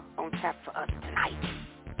have on tap for us tonight?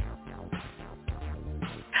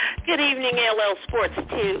 Good evening, LL Sports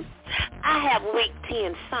 2. I have Week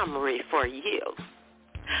 10 summary for you.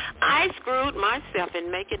 I screwed myself in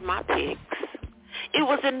making my picks. It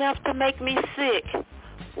was enough to make me sick.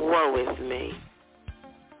 Woe is me.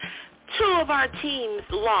 2 of our teams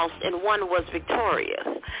lost and 1 was victorious.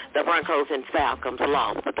 The Broncos and Falcons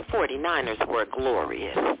lost, but the 49ers were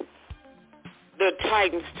glorious. The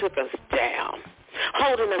Titans took us down,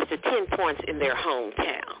 holding us to 10 points in their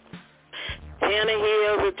hometown.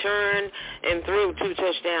 Tannehill returned and threw 2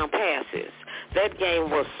 touchdown passes. That game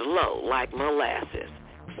was slow like molasses.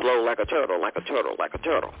 Slow like a turtle, like a turtle, like a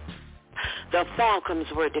turtle. The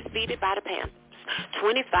Falcons were defeated by the Panthers,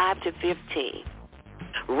 25-15.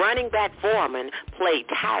 Running back Foreman played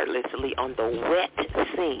tirelessly on the wet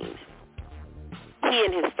scene. He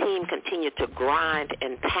and his team continued to grind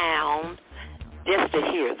and pound just to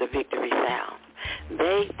hear the victory sound.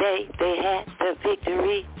 They had the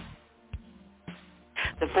victory.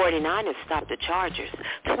 The 49ers stopped the Chargers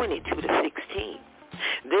 22-16.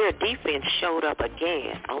 Their defense showed up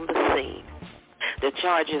again on the scene. The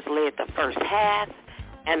Chargers led the first half,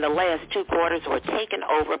 and the last 2 quarters were taken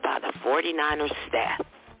over by the 49ers staff.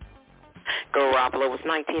 Garoppolo was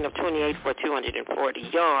 19 of 28 for 240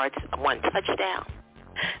 yards, 1 touchdown.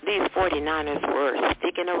 These 49ers were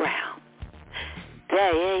sticking around.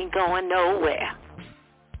 They ain't going nowhere.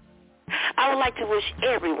 I would like to wish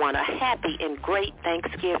everyone a happy and great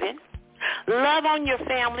Thanksgiving. Love on your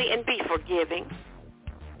family and be forgiving.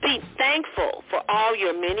 Be thankful for all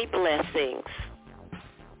your many blessings.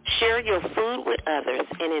 Share your food with others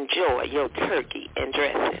and enjoy your turkey and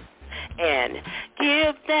dressing. And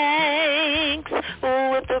give thanks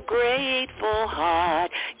with a grateful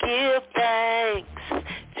heart. Give thanks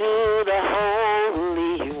to the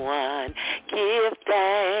Holy One. Give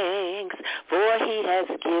thanks, for he has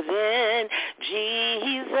given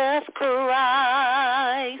Jesus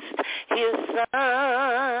Christ, his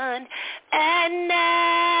Son. And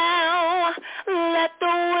now let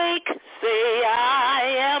the weak say, I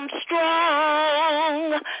am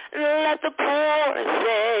strong. Let the poor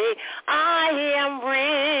say, I am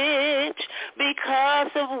rich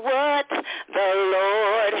because of what the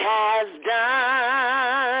Lord has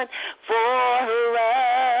done for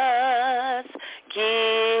us.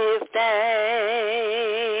 Give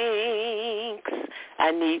thanks.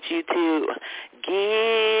 I need you to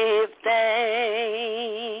give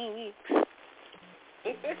thanks.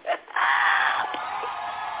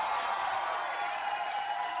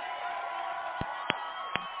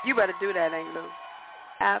 You better do that, Aunt Lou.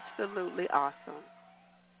 Absolutely awesome.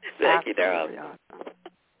 Thank you, Absolutely darling. awesome.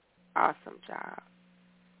 Awesome job.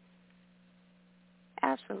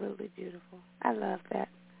 Absolutely beautiful. I love that.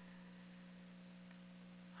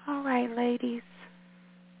 All right, ladies.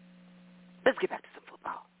 Let's get back to some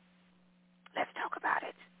football. Let's talk about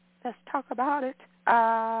it. Let's talk about it.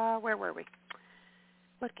 Where were we?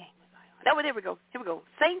 What game was I on? Oh, there we go. Here we go.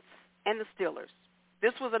 Saints and the Steelers.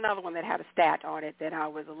 This was another one that had a stat on it that I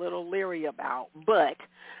was a little leery about. But,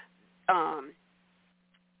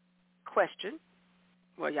 question,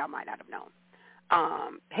 well, y'all might not have known.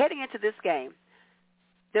 Heading into this game,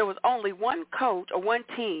 there was only one coach or one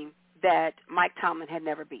team that Mike Tomlin had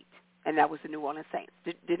never beat, and that was the New Orleans Saints.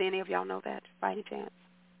 Did any of y'all know that by any chance?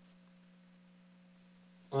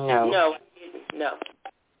 No. No.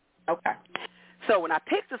 Okay. So when I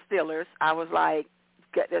picked the Steelers, I was like,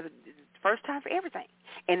 there's a first time for everything.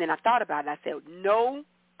 And then I thought about it. I said, no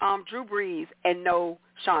Drew Brees and no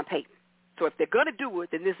Sean Payton. So if they're going to do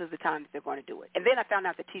it, then this is the time that they're going to do it. And then I found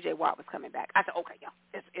out that T.J. Watt was coming back. I said, okay, y'all,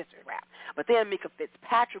 it's a wrap. But then Mika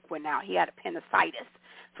Fitzpatrick went out. He had appendicitis.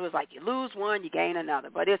 So it's like you lose one, you gain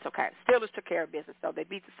another. But it's okay. Steelers took care of business, so they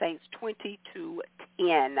beat the Saints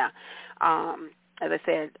 20-10. as I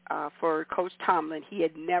said, for Coach Tomlin, he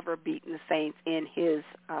had never beaten the Saints in his,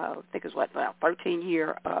 I think it was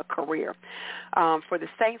 13-year career. For the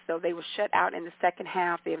Saints, though, they were shut out in the second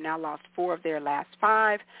half. They have now lost 4 of their last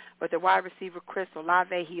 5. But the wide receiver, Chris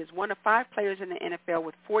Olave, he is one of 5 players in the NFL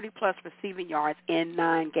with 40-plus receiving yards in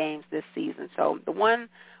 9 games this season. So the one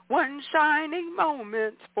shining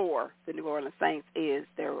moment for the New Orleans Saints is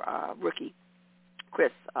their rookie,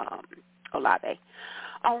 Chris Olave.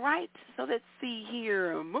 All right, so let's see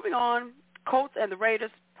here. Moving on, Colts and the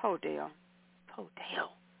Raiders. Podell.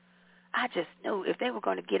 I just knew if they were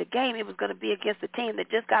going to get a game, it was going to be against a team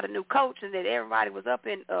that just got a new coach and that everybody was up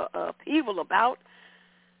in upheaval about.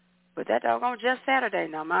 But that doggone just Saturday.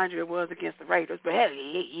 Now, mind you, it was against the Raiders. But,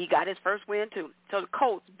 hey, he got his first win, too. So the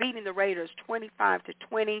Colts beating the Raiders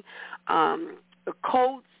 25-20. The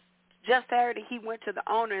Colts, just Saturday, he went to the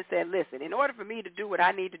owner and said, listen, in order for me to do what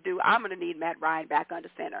I need to do, I'm going to need Matt Ryan back under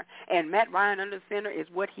center. And Matt Ryan under center is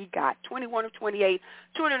what he got, 21 of 28,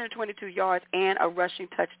 222 yards, and a rushing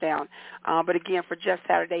touchdown. But, again, for just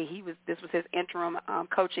Saturday, this was his interim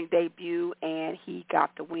coaching debut, and he got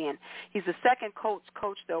the win. He's the second Colts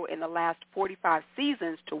coach, though, in the last 45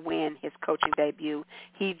 seasons to win his coaching debut.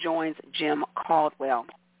 He joins Jim Caldwell.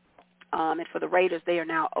 And for the Raiders, they are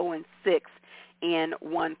now 0-6. In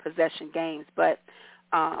one-possession games. But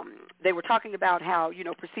they were talking about how,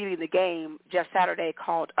 preceding the game, Jeff Saturday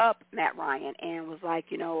called up Matt Ryan and was like,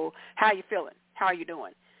 how you feeling? How are you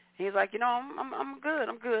doing? And he's like, I'm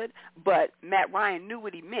good. But Matt Ryan knew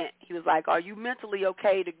what he meant. He was like, are you mentally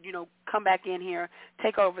okay to, come back in here,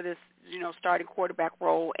 take over this, starting quarterback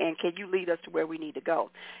role, and can you lead us to where we need to go?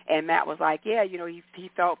 And Matt was like, yeah, he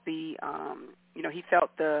felt the he felt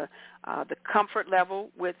the comfort level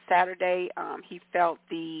with Saturday. He felt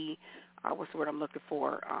the what's the word I'm looking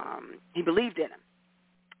for? He believed in him,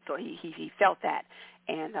 so he felt that.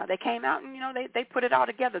 And they came out and they put it all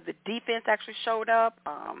together. The defense actually showed up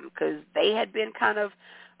because they had been kind of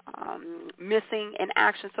missing in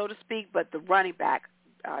action, so to speak. But the running back,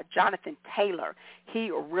 Jonathan Taylor,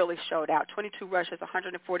 he really showed out. 22 rushes,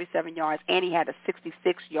 147 yards, and he had a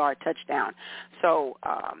 66-yard touchdown. So,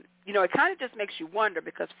 it kind of just makes you wonder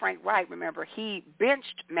because Frank Wright, remember, he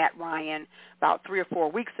benched Matt Ryan about 3 or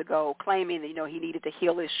 4 weeks ago, claiming that, he needed to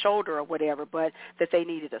heal his shoulder or whatever, but that they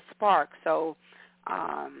needed a spark. So,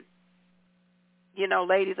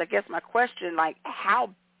 ladies, I guess my question, like, how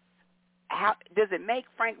does it make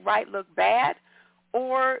Frank Wright look bad,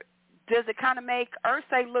 or does it kind of make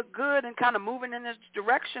Irsay look good and kind of moving in this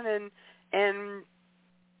direction and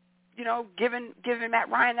giving Matt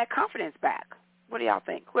Ryan that confidence back? What do y'all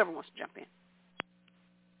think? Whoever wants to jump in.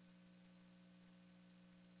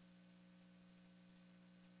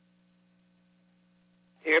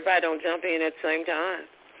 Everybody don't jump in at the same time.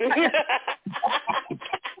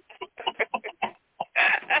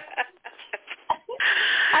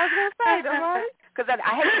 I was going to say, though, right? Because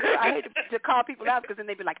I hate to call people out because then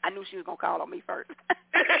they'd be like, I knew she was going to call on me first.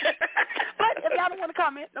 But if y'all don't want to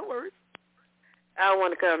comment, no worries. I don't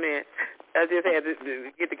want to comment. I just had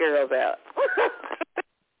to get the girls out.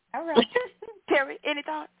 All right. Terry, any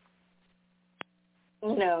thoughts?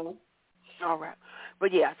 No. All right.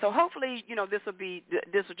 But, yeah, so hopefully, this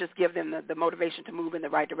will just give them the motivation to move in the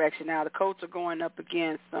right direction. Now, the Colts are going up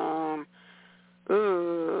against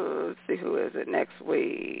let's see, who is it next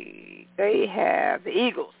week? They have the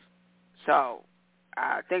Eagles. So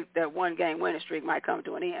I think that one-game winning streak might come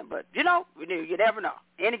to an end. But, you never know.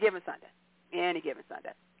 Any given Sunday.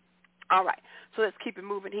 All right. So let's keep it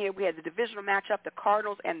moving here. We had the divisional matchup, the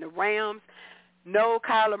Cardinals and the Rams. No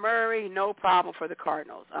Kyler Murray, no problem for the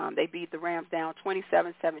Cardinals. They beat the Rams down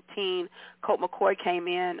 27-17. Colt McCoy came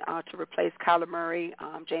in to replace Kyler Murray.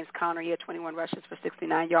 James Conner, he had 21 rushes for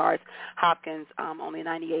 69 yards. Hopkins, only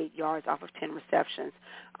 98 yards off of 10 receptions.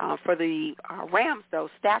 For the Rams, though,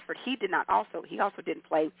 Stafford, he also didn't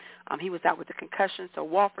play. He was out with a concussion, so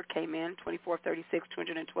Walford came in, 24-36,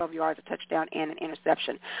 212 yards, a touchdown, and an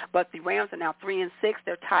interception. But the Rams are now 3-6.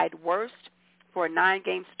 They're tied worst for a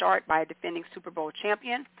 9-game start by a defending Super Bowl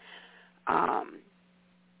champion.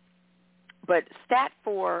 But stat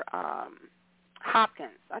for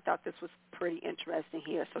Hopkins, I thought this was pretty interesting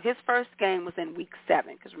here. So his first game was in Week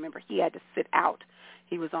 7 because, remember, he had to sit out.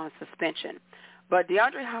 He was on suspension. But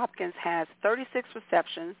DeAndre Hopkins has 36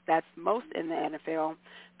 receptions. That's most in the NFL.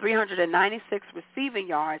 396 receiving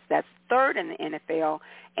yards. That's third in the NFL.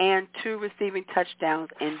 And 2 receiving touchdowns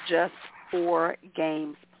in just 4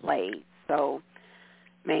 games played. So,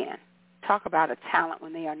 man, talk about a talent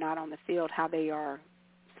when they are not on the field, how they are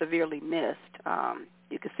severely missed.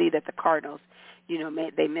 you could see that the Cardinals,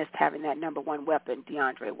 they missed having that number one weapon,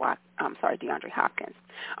 DeAndre Hopkins.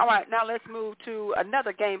 All right, now let's move to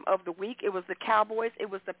another game of the week. It was the Cowboys. It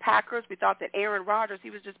was the Packers. We thought that Aaron Rodgers, he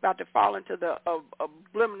was just about to fall into the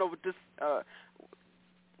subliminal,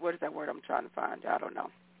 what is that word I'm trying to find? I don't know.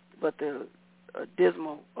 But the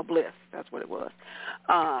dismal bliss, that's what it was.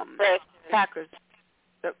 Packers.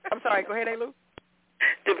 I'm sorry, go ahead, Elu.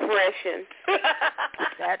 Depression.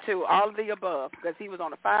 That too, all of the above, because he was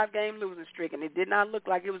on a 5-game losing streak, and it did not look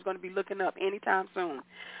like it was going to be looking up anytime soon.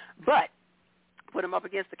 But put him up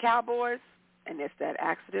against the Cowboys, and it's that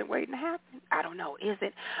accident waiting to happen. I don't know, is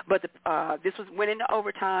it? But this went into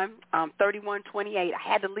overtime, 31-28. I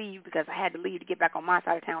had to leave because I had to leave to get back on my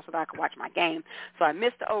side of town so that I could watch my game. So I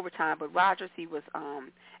missed the overtime. But Rodgers, he was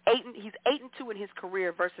he's 8-2 in his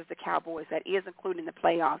career versus the Cowboys. That is including the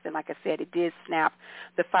playoffs. And like I said, it did snap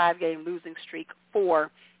the 5-game losing streak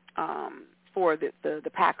for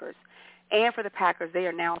the Packers. And for the Packers, they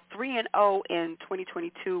are now 3-0 in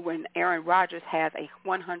 2022 when Aaron Rodgers has a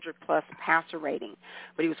 100-plus passer rating.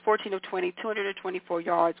 But he was 14 of 20, 224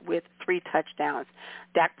 yards with 3 touchdowns.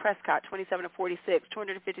 Dak Prescott, 27 of 46,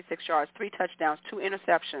 256 yards, 3 touchdowns, 2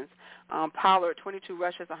 interceptions. Pollard, 22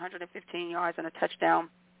 rushes, 115 yards and a touchdown.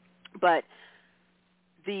 But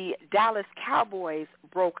the Dallas Cowboys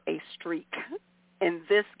broke a streak in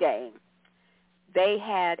this game. They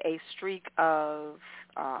had a streak of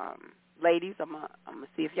ladies, I'm gonna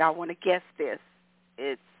see if y'all want to guess this.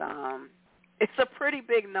 It's a pretty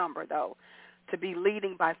big number though, to be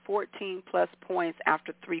leading by 14 plus points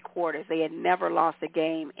after 3 quarters. They had never lost a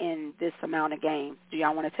game in this amount of games. Do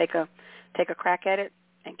y'all want to take a crack at it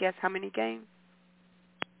and guess how many games?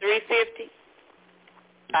 350.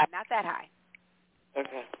 Not that high.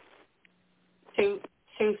 Okay.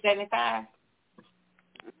 275.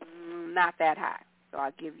 Not that high. So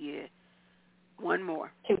I'll give you one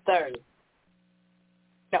more. 230.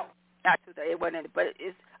 No. Not 230. It wasn't, but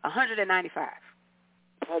it's 195.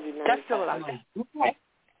 195. That's still a lot. Okay.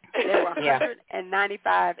 They were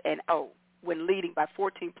 195-0 when leading by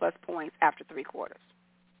 14 plus points after 3 quarters.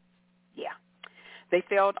 Yeah. They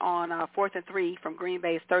failed on 4th and 3 from Green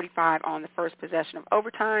Bay's 35 on the first possession of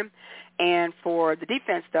overtime. And for the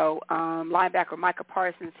defense, though, linebacker Micah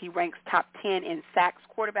Parsons, he ranks top 10 in sacks,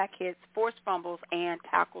 quarterback hits, forced fumbles, and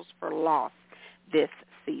tackles for loss this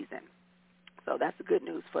season. So that's the good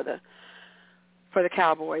news for the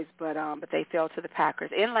Cowboys, but they fell to the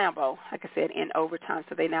Packers in Lambeau, like I said, in overtime.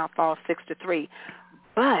 So they now fall 6-3.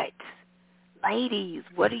 But ladies,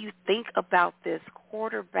 what do you think about this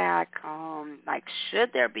quarterback?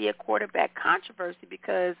 Should there be a quarterback controversy?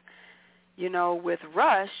 Because, with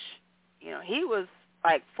Rush, he was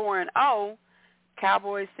like 4-0.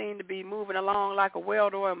 Cowboys seem to be moving along like a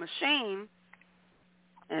well-oiled machine.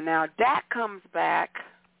 And now Dak comes back,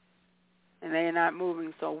 and they're not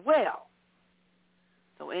moving so well.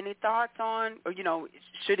 So any thoughts on, or,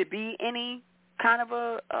 should it be any kind of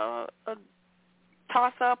a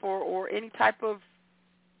toss-up or any type of,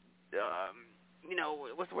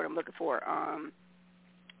 what's the word I'm looking for,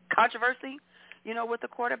 controversy, with the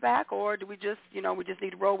quarterback, or do we just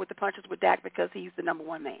need to roll with the punches with Dak because he's the number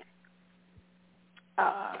one man?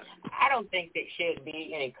 I don't think there should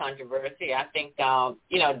be any controversy. I think,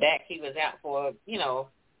 Dak, he was out for,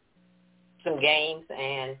 some games,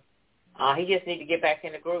 and he just needs to get back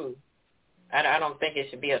in the groove. I don't think it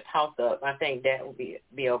should be a toss-up. I think Dak will be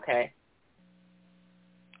okay.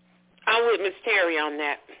 I'm with Miss Terry on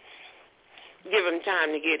that. Give him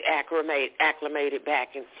time to get acclimated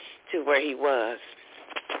back to where he was,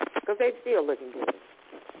 because they're still looking good.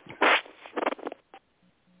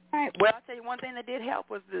 All right. Well, I'll tell you one thing that did help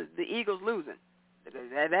was the Eagles losing.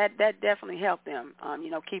 That definitely helped them.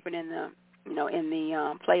 Keeping in the in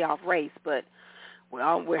the playoff race. But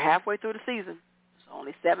we're halfway through the season. There's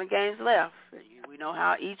only 7 games left. We know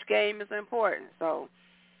how each game is important. So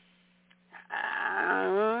I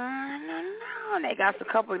don't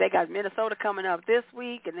know. They got Minnesota coming up this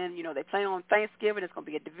week, and then they play on Thanksgiving. It's going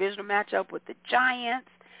to be a divisional matchup with the Giants.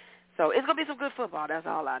 So it's going to be some good football. That's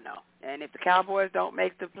all I know. And if the Cowboys don't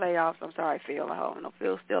make the playoffs, I'm sorry, Phil. I don't know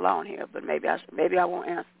Phil's still on here, but maybe I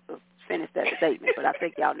won't finish that statement. But I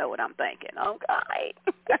think y'all know what I'm thinking. Okay.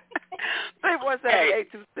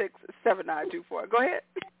 347-826-7924. Go ahead.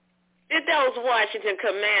 Did those Washington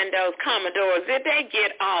Commodores, did they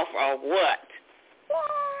get off or what?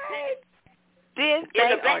 What? Did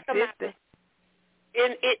they or did they?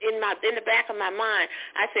 In the back of my mind,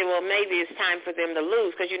 I said, well, maybe it's time for them to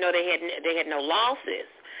lose because they had no losses.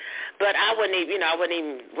 But I wasn't even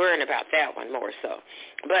worrying about that one more so.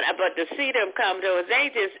 But to see them come to us, they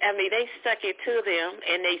stuck it to them,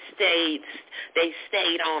 and they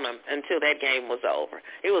stayed on them until that game was over.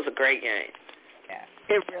 It was a great game. Yeah,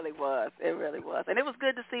 it really was. It really was. And it was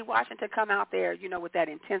good to see Washington come out there, with that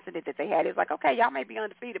intensity that they had. It's like, okay, y'all may be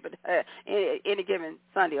undefeated, but any given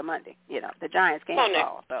Sunday or Monday, the Giants can't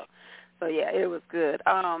fall. So yeah, it was good.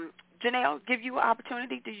 Janelle, give you an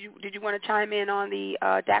opportunity. Did you want to chime in on the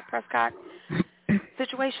Dak Prescott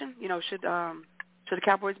situation? Should the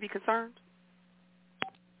Cowboys be concerned?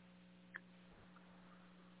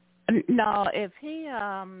 No, if he,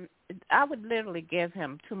 I would literally give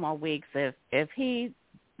him 2 more weeks. If he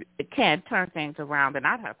can't turn things around, then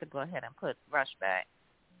I'd have to go ahead and put Rush back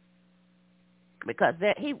because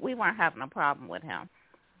we weren't having a problem with him.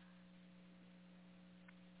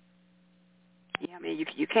 Yeah, I mean,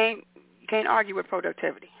 you can't argue with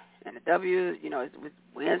productivity, and the W, is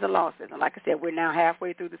wins and losses. And like I said, we're now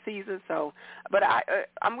halfway through the season. So, but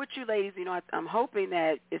I'm with you, ladies. I'm hoping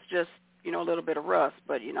that it's just a little bit of rust,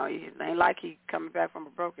 but it ain't like he coming back from a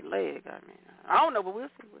broken leg. I mean, I don't know, but we'll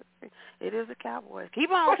see. It is a Cowboys. Keep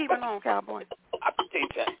on keeping on, Cowboys.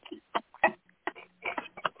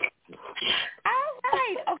 All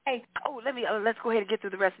right. Okay. Oh, let's go ahead and get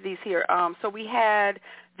through the rest of these here. So we had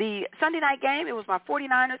the Sunday night game. It was my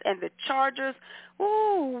 49ers and the Chargers.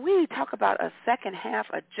 Ooh, we talk about a second half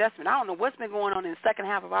adjustment. I don't know what's been going on in the second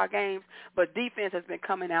half of our games, but defense has been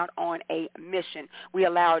coming out on a mission. We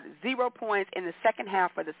allowed 0 points in the second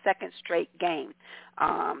half for the second straight game.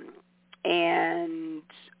 And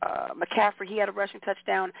McCaffrey, he had a rushing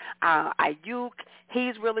touchdown. Ayuk,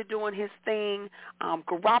 he's really doing his thing.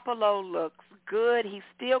 Garoppolo looks good. He's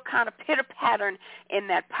still kind of pitter-pattern in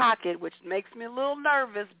that pocket, which makes me a little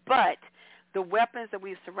nervous, but the weapons that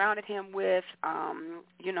we've surrounded him with,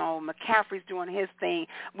 McCaffrey's doing his thing.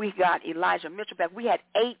 We got Elijah Mitchell back. We had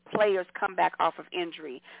 8 players come back off of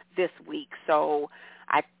injury this week. So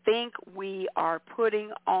I think we are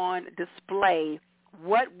putting on display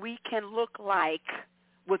what we can look like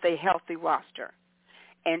with a healthy roster,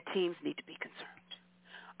 and teams need to be concerned.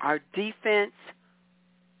 Our defense,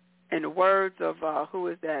 in the words of, who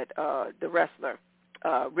is that, the wrestler,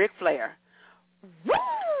 Ric Flair,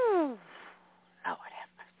 woo! Lord have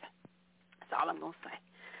mercy. That's all I'm going to say.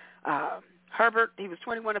 Herbert, he was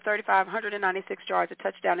 21 of 35, 196 yards, a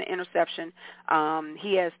touchdown and interception.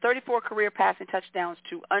 He has 34 career passing touchdowns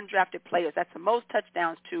to undrafted players. That's the most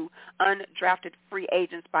touchdowns to undrafted free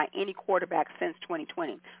agents by any quarterback since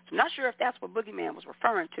 2020. So I'm not sure if that's what Boogeyman was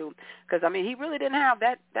referring to because, he really didn't have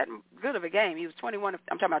that good of a game. He was 21 of,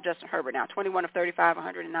 I'm talking about Justin Herbert now, 21 of 35,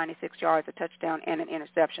 196 yards, a touchdown, and an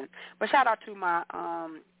interception. But shout out to my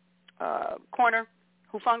corner,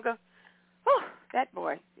 Hufanga. Whew, that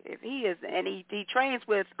boy, if he is, and he trains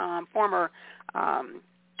with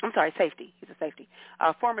safety. He's a safety.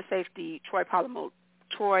 Former safety Troy Polamalu,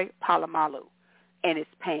 and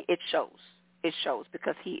it shows. It shows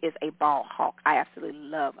because he is a ball hawk. I'm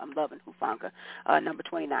loving Hufanga, number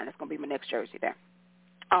 29. That's going to be my next jersey there.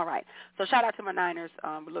 All right. So shout out to my Niners.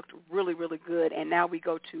 We looked really, really good. And now we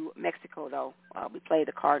go to Mexico, though. We play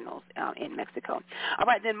the Cardinals in Mexico. All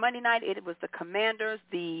right. Then Monday night, it was the Commanders.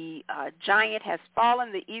 The Giant has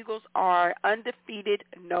fallen. The Eagles are undefeated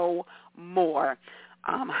no more.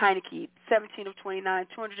 Heineke, 17 of 29,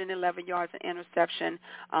 211 yards, an interception.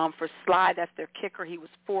 For Sly, that's their kicker. He was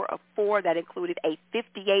 4 of 4. That included a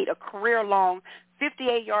career-long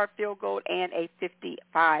 58-yard field goal and a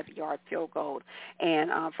 55-yard field goal.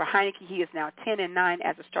 And for Heineke, he is now 10-9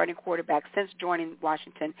 as a starting quarterback since joining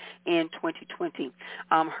Washington in 2020.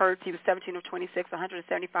 Hurts, he was 17 of 26,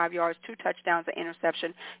 175 yards, 2 touchdowns, an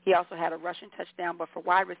interception. He also had a rushing touchdown. But for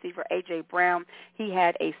wide receiver A.J. Brown, he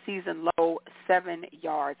had a season-low 7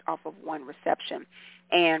 yards off of 1 reception.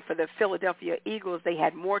 And for the Philadelphia Eagles, they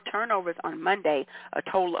had more turnovers on Monday, a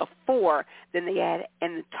total of 4, than they had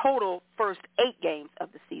in the total first 8 games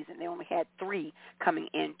of the season. They only had 3 coming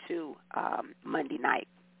into Monday night.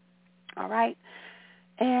 All right.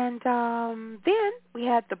 And then we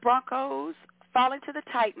had the Broncos falling to the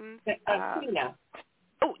Titans.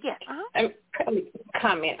 Oh, yes.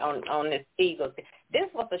 Comment on this Eagles. This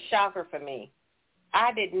was a shocker for me.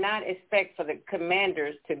 I did not expect for the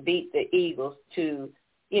Commanders to beat the Eagles to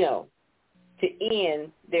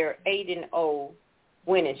end their 8-0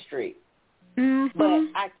 winning streak. Mm-hmm.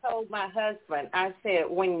 But I told my husband, I said,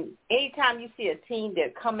 anytime you see a team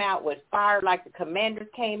that come out with fire like the Commanders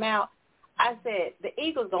came out, I said, the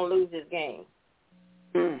Eagles don't lose this game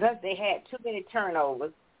because they had too many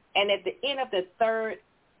turnovers. And at the end of the third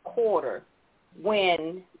quarter,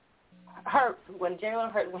 when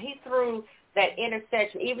Jalen Hurts, when he threw that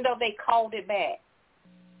interception, even though they called it back,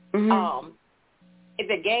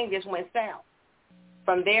 the game just went south.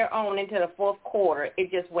 From there on into the fourth quarter,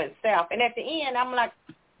 it just went south. And at the end, I'm like,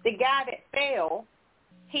 the guy that fell,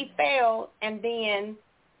 he fell, and then,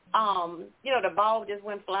 the ball just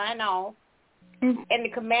went flying off. And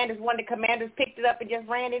one of the commanders picked it up and just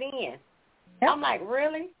ran it in. Yep. I'm like,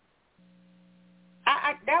 really?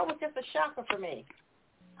 That was just a shocker for me.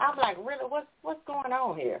 I'm like, really, what's going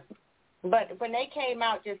on here? But when they came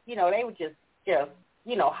out, they were just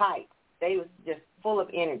hyped. They was just full of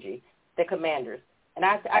energy, the Commanders. And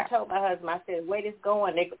I told my husband, I said, the way this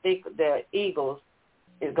going, the Eagles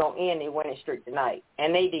is going to end their winning streak tonight.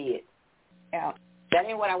 And they did. Yeah. That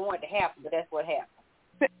ain't what I wanted to happen, but that's what happened.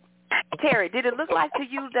 Terry, did it look like to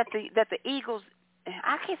you that the Eagles,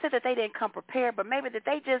 I can't say that they didn't come prepared, but maybe that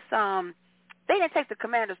they just they didn't take the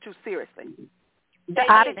Commanders too seriously?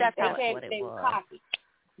 I think that's what it was. Cocky.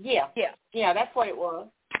 Yeah, that's what it was.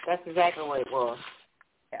 That's exactly what it was.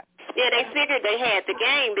 Yeah, they figured they had the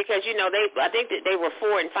game because, I think that they were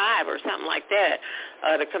 4-5 or something like that,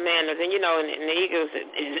 the Commanders. And, and the Eagles,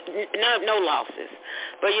 no losses.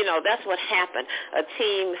 But, that's what happened. A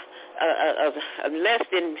team, a less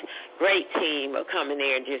than great team will come in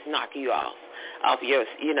there and just knock you off your,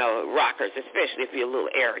 rockers, especially if you're a little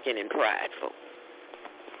arrogant and prideful.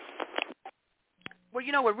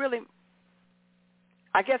 Well, what really,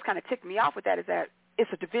 I guess, kind of ticked me off with that is that it's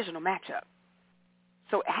a divisional matchup.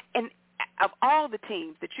 So, and of all the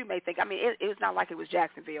teams that you may think, I mean, it was not like it was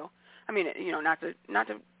Jacksonville. I mean, not to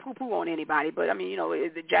poo-poo on anybody, but I mean,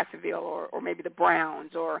 the Jacksonville or maybe the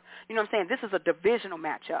Browns or, what I'm saying? This is a divisional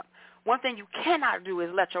matchup. One thing you cannot do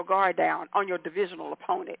is let your guard down on your divisional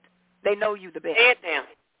opponent. They know you the best. Head down.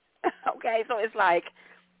 Okay, so it's like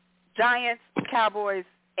Giants, Cowboys,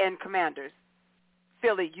 and Commanders.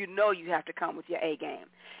 Philly, you have to come with your A game.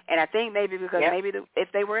 And I think maybe because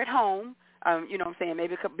if they were at home,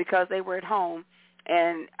 maybe because they were at home,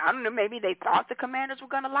 and I don't know, maybe they thought the Commanders were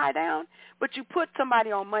going to lie down, but you put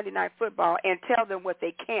somebody on Monday Night Football and tell them what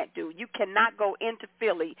they can't do. You cannot go into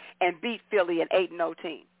Philly and beat Philly, an 8-0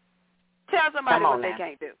 team. Tell somebody what they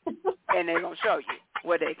can't do, and they're going to show you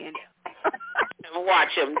what they can do. And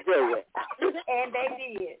watch them do it. And they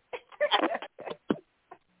did.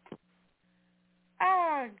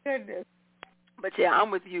 Oh, goodness. But, yeah,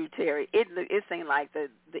 I'm with you, Terry. It seemed like the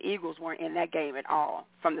Eagles weren't in that game at all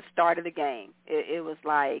from the start of the game. It was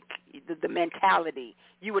like the mentality.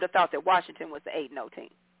 You would have thought that Washington was the 8-0 team,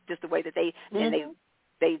 just the way that they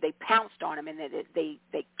pounced on them and they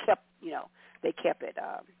kept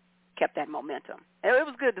kept that momentum. And it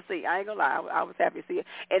was good to see. I ain't gonna lie, I was happy to see it.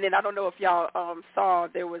 And then I don't know if y'all saw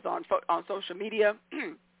there was on social media.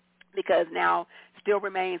 Because now still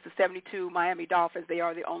remains the 72 Miami Dolphins. They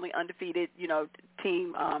are the only undefeated,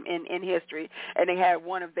 team in history. And they had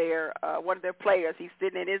one of their players. He's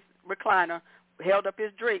sitting in his recliner, held up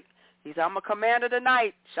his drink. He said, "I'm a Commander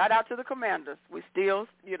tonight." Shout out to the Commanders. We still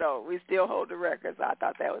hold the records. I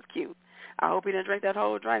thought that was cute. I hope he didn't drink that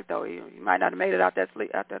whole drink though. He might not have made it out that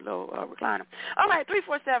little recliner. All right,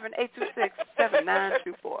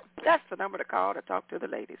 347-826-7924. That's the number to call to talk to the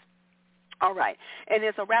ladies. All right, and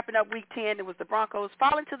then so wrapping up Week 10, it was the Broncos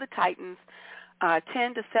falling to the Titans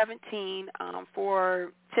 10-17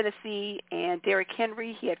 for Tennessee, and Derrick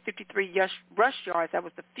Henry, he had 53 rush yards. That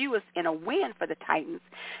was the fewest in a win for the Titans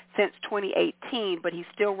since 2018, but he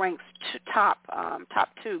still ranks top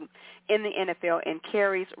 2 in the NFL in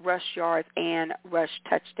carries, rush yards, and rush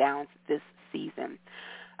touchdowns this season.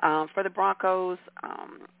 For the Broncos,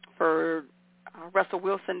 for Russell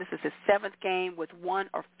Wilson, this is his 7th game with 1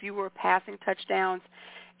 or fewer passing touchdowns.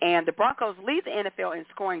 And the Broncos lead the NFL in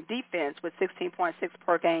scoring defense with 16.6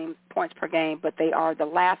 points per game, but they are the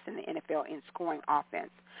last in the NFL in scoring offense,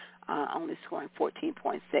 only scoring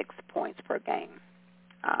 14.6 points per game.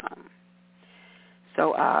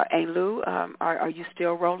 So, Lou, are you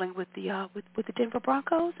still rolling with the Denver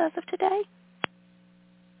Broncos as of today?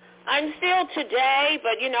 I'm still today,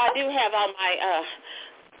 but I do have all my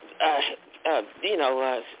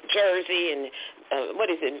jersey and what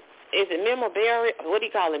is it? Is it memorabilia? What do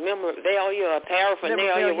you call it? Memorabilia or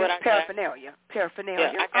paraphernalia?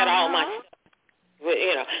 Paraphernalia. Yeah, I got all my stuff. But,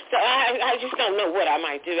 so I just don't know what I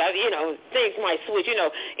might do. Things might switch,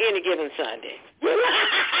 any given Sunday.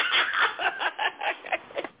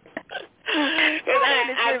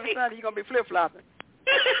 Sunday, you're going to be flip-flopping.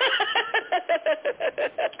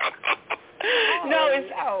 No, it's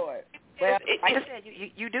hard. Well, like I said,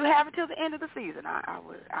 you do have until the end of the season. I'm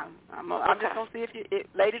just gonna see if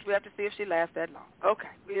ladies, we have to see if she lasts that long. Okay,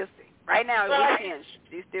 we'll see. Right now, it's weekend.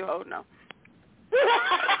 She's still holding on.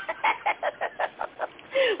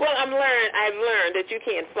 Well, I've learned that you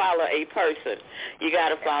can't follow a person. You got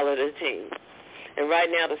to follow the team. And right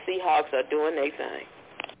now the Seahawks are doing their thing.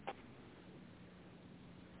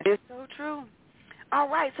 It's so true. All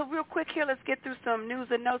right, so real quick here, let's get through some news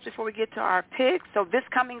and notes before we get to our picks. So this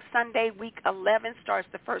coming Sunday, Week 11, starts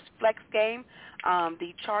the first flex game.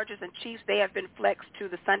 The Chargers and Chiefs, they have been flexed to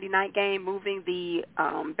the Sunday night game, moving the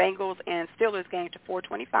Bengals and Steelers game to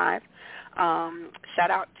 4:25. Shout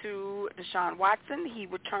out to Deshaun Watson. He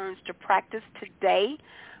returns to practice today.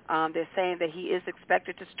 They're saying that he is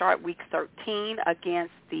expected to start Week 13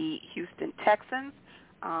 against the Houston Texans.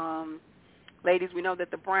 Ladies, we know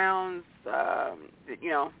that the Browns,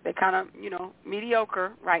 they're kind of,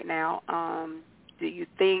 mediocre right now. Do you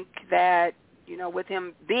think that, with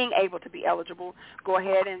him being able to be eligible, go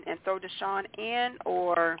ahead and throw Deshaun in,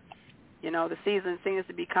 or, the season seems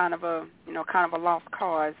to be kind of a lost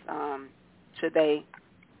cause? Should they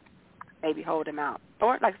maybe hold him out?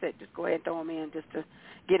 Or, like I said, just go ahead and throw him in just to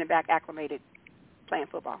get him back acclimated playing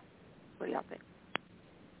football. What do y'all think?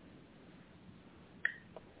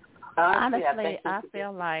 Honestly, I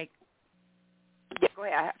feel like... Yeah, go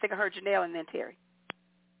ahead. I think I heard Janelle and then Terry.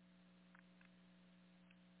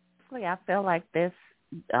 I feel like this,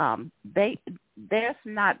 there's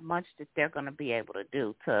not much that they're going to be able to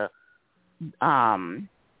do to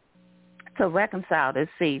reconcile this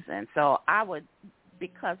season. So I would,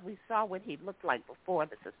 because we saw what he looked like before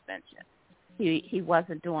the suspension. He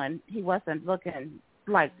wasn't looking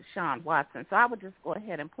like Deshaun Watson. So I would just go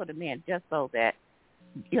ahead and put him in just so that,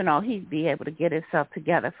 he'd be able to get himself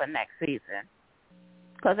together for next season.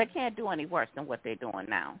 Because they can't do any worse than what they're doing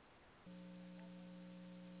now.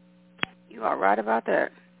 You are right about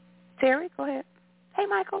that. Terry, go ahead. Hey,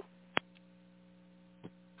 Michael.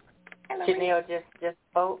 Hello. Janelle just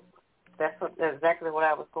spoke. That's exactly what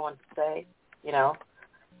I was going to say.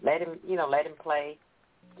 Let him play,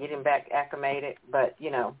 get him back acclimated. But,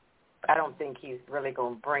 I don't think he's really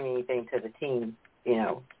going to bring anything to the team,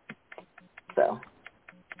 so.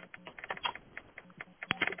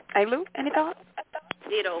 Hey, Lou, any thoughts?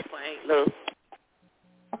 Ditto for Aunt Lou.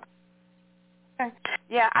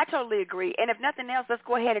 Yeah, I totally agree. And if nothing else, let's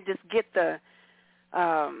go ahead and just get the,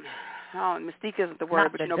 mystique isn't the word,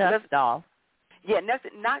 not but the dust off. Yeah, not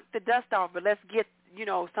the dust off, but let's get,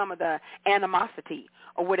 some of the animosity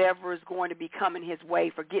or whatever is going to be coming his way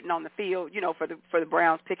for getting on the field, for the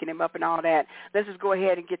Browns picking him up and all that. Let's just go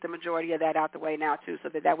ahead and get the majority of that out the way now, too, so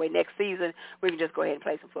that way next season we can just go ahead and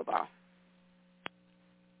play some football.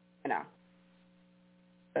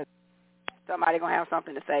 Somebody going to have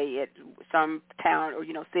something to say at some town or,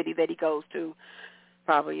 city that he goes to,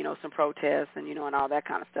 probably, some protests and, and all that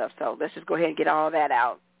kind of stuff. So let's just go ahead and get all that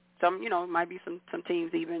out. Some, might be some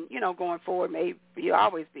teams even, going forward, maybe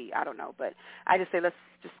always be, I don't know. But I just say let's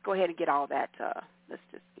just go ahead and get all that, let's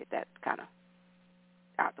just get that kind of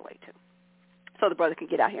out the way, too. So the brother can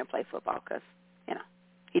get out here and play football because,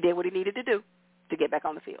 he did what he needed to do to get back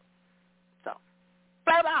on the field. So,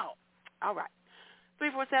 play ball. All right.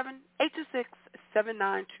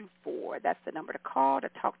 347-826-7924. That's the number to call to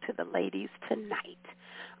talk to the ladies tonight.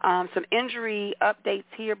 Some injury updates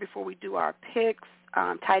here before we do our picks.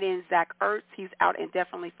 Tight end Zach Ertz, he's out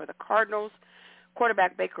indefinitely for the Cardinals.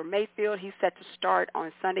 Quarterback Baker Mayfield, he's set to start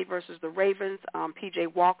on Sunday versus the Ravens. P.J.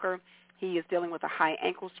 Walker, he is dealing with a high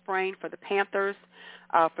ankle sprain for the Panthers.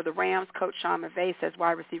 For the Rams, Coach Sean McVay says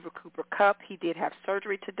wide receiver Cooper Kupp, he did have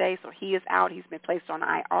surgery today, so he is out. He's been placed on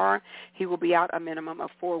IR. He will be out a minimum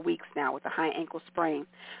of 4 weeks now with a high ankle sprain.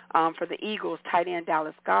 For the Eagles, tight end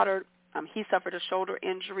Dallas Goedert, he suffered a shoulder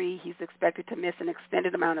injury. He's expected to miss an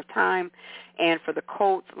extended amount of time. And for the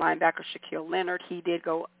Colts, linebacker Shaquille Leonard, he did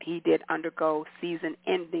undergo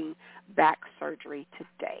season-ending back surgery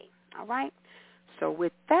today. All right. So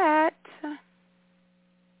with that,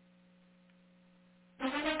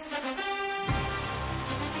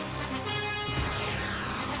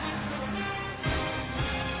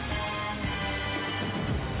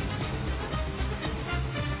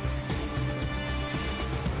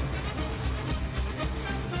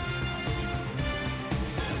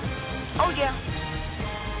 oh yeah,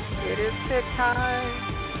 it is pick time.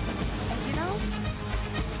 And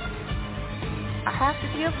I have to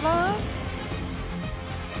give love.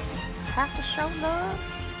 Have to show love.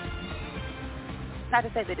 Not to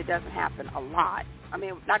say that it doesn't happen a lot. I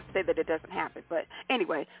mean, not to say that it doesn't happen, but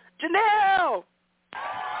anyway, Janelle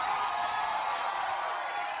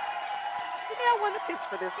won the picks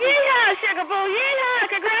for this week. Yeah, Sugar Boo. Yeah,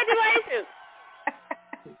 congratulations.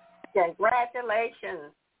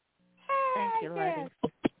 Congratulations. Thank you, ladies.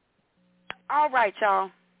 All right, y'all.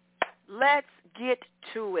 Let's get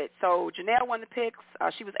to it. So Janelle won the picks.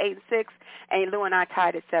 She was 8-6, and Lou and I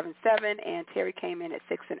tied at 7-7, and Terry came in at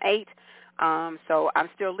 6-8. So I'm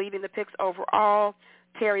still leading the picks overall.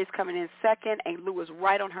 Terry is coming in second, and Lou is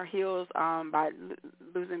right on her heels by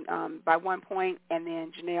losing by 1 point, and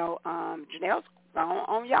then Janelle's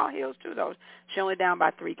on y'all heels too, though. She's only down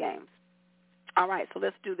by 3 games. All right, so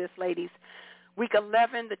let's do this, ladies. Week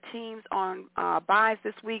 11, the teams on buys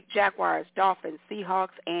this week: Jaguars, Dolphins,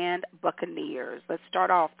 Seahawks, and Buccaneers. Let's start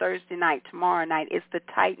off Thursday night. Tomorrow night, it's the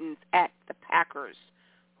Titans at the Packers.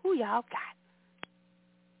 Who y'all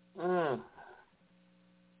got?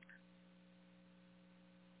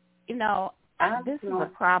 You know, this is a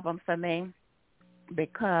problem for me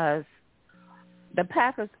because the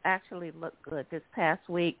Packers actually looked good this past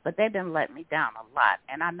week, but they didn't let me down a lot.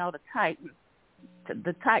 And I know the Titans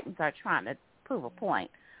are trying to prove a point.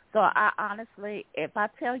 So I honestly, if I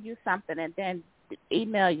tell you something and then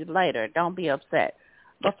email you later, don't be upset.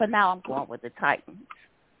 But for now, I'm going with the Titans.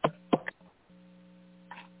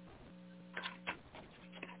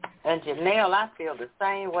 And Janelle, I feel the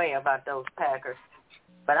same way about those Packers.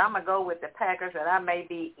 But I'm going to go with the Packers, and I may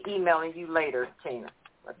be emailing you later, Tina,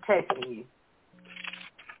 or texting you.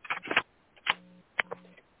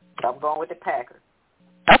 So I'm going with the Packers.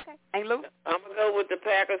 Okay. Hey, Lou? I'm going to go with the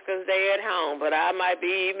Packers because they're at home, but I might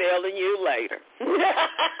be emailing you later. Yeah,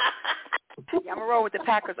 I'm going to roll with the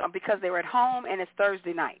Packers because they're at home, and it's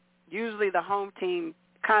Thursday night. Usually the home team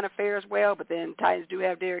kind of fares well, but then Titans do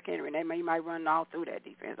have Derrick Henry, and you might run all through that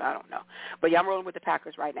defense. I don't know. But, yeah, I'm rolling with the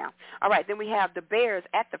Packers right now. All right, then we have the Bears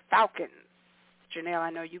at the Falcons. Janelle,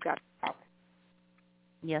 I know you got the Falcons.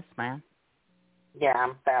 Yes, ma'am. Yeah,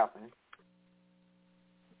 I'm Falcons.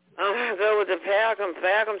 I'm going to go with the Falcons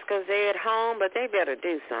because they're at home, but they better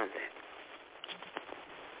do something.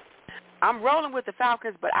 I'm rolling with the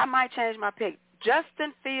Falcons, but I might change my pick.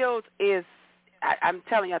 Justin Fields is, I'm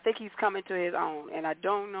telling you, I think he's coming to his own, and I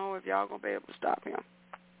don't know if y'all going to be able to stop him.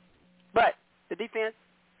 But the defense,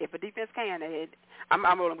 if a defense can,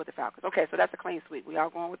 I'm rolling with the Falcons. Okay, so that's a clean sweep. We all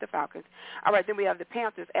going with the Falcons. All right, then we have the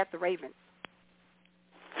Panthers at the Ravens.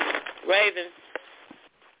 Ravens.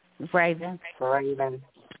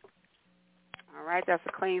 All right, that's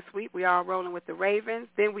a clean sweep. We all rolling with the Ravens.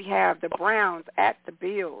 Then we have the Browns at the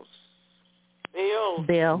Bills. Bill.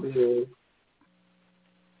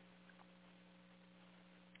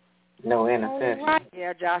 No interception. Right.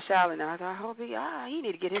 Yeah, Josh Allen. I hope he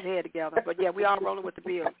need to get his head together. But, yeah, we all rolling with the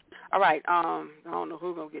Bills. All right, I don't know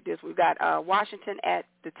who's going to get this. We've got Washington at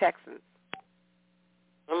the Texans.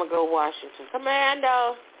 I'm going to go Washington.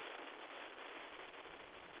 Commando.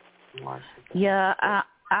 Yeah,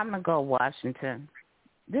 I'm going to go Washington.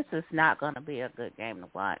 This is not going to be a good game to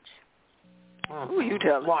watch. Who you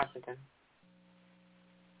telling? Washington.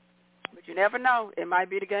 But you never know. It might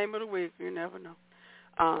be the game of the week. You never know.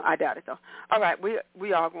 I doubt it, though. All right,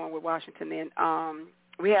 we are going with Washington then.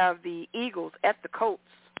 We have the Eagles at the Colts.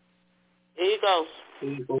 Eagles.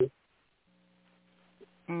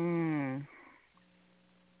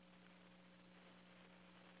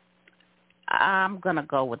 I'm going to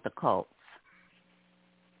go with the Colts.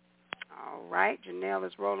 All right. Janelle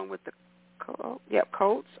is rolling with the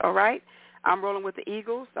Colts. All right. I'm rolling with the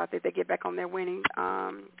Eagles. I think they get back on their winning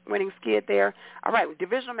skid there. All right.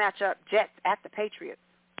 Divisional matchup, Jets at the Patriots.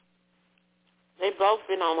 They both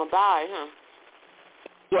been on a bye, huh?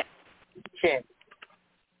 Yes. Jets.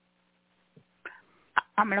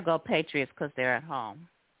 I'm going to go Patriots because they're at home.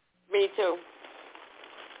 Me too.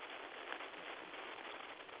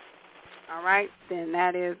 All right, then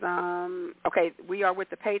that is, okay, we are with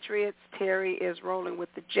the Patriots. Terry is rolling with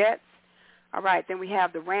the Jets. All right, then we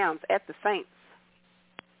have the Rams at the Saints.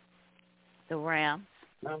 The Rams.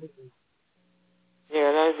 Yeah,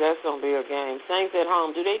 that's going to be a game. Saints at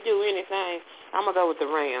home. Do they do anything? I'm going to go with the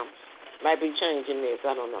Rams. Might be changing this.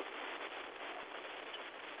 I don't know.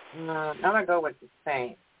 No, I'm going to go with the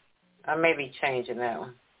Saints. I may be changing that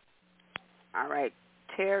one. All right.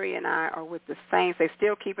 Terry and I are with the Saints. They're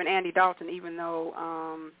still keeping Andy Dalton, even though,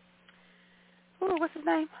 what's his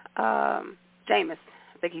name? Jameis.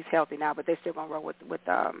 I think he's healthy now, but they're still going to roll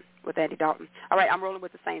with Andy Dalton. All right, I'm rolling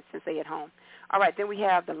with the Saints since they're at home. All right, then we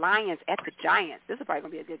have the Lions at the Giants. This is probably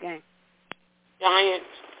going to be a good game. Giants.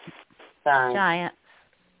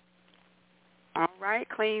 All right,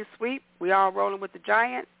 clean sweep. We all rolling with the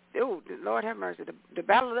Giants. Ooh, Lord have mercy. The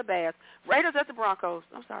Battle of the Bears. Raiders at the Broncos.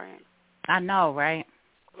 I'm sorry, Andy. I know, right?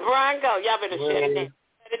 Bronco, y'all better shut it down.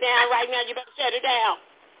 Shut it down right now. You better shut it down.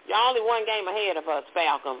 You're only one game ahead of us,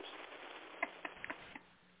 Falcons.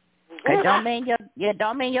 It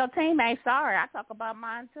don't mean your team ain't sorry. I talk about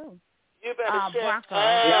mine too. You better shut Bronco.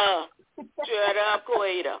 up. Shut up,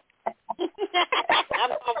 Quita. I'm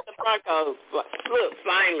going with the Broncos. Look,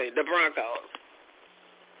 finally, the Broncos.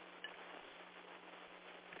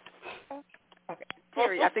 Okay.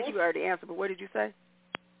 Terry, I think you already answered, but what did you say?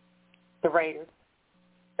 The Raiders.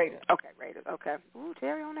 Okay, Raiders. Okay. Ooh,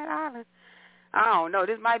 Terry on that island. I don't know.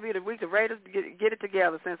 This might be the week the Raiders get it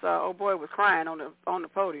together since old boy was crying on the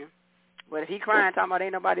podium. But if he crying, talking about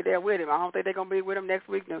ain't nobody there with him, I don't think they're going to be with him next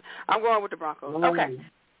week. No. I'm going with the Broncos. Okay.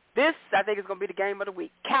 This, I think, is going to be the game of the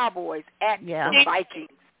week. Cowboys at the Vikings.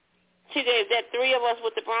 TJ, is that three of us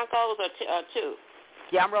with the Broncos or two?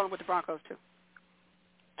 Yeah, I'm rolling with the Broncos, too.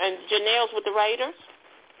 And Janelle's with the Raiders?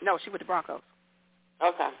 No, she with the Broncos.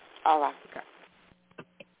 Okay. All right. Okay.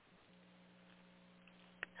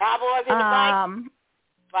 Cowboys and the Vikings?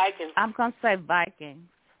 Vikings. I'm going to say Vikings.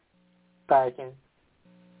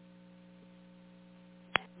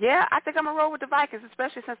 Yeah, I think I'm going to roll with the Vikings,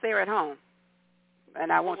 especially since they're at home.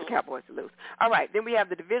 And I want the Cowboys to lose. All right, then we have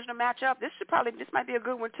the divisional matchup. This might be a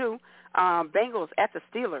good one, too. Bengals at the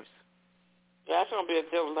Steelers. Yeah, that's going to be a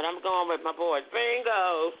good one, but I'm going with my boys.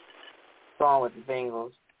 Bengals. Going with the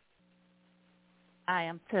Bengals. I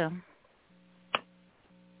am, too.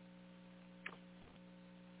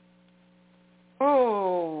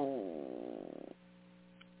 Oh.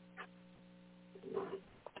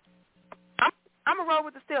 I'm going to roll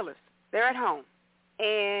with the Steelers. They're at home.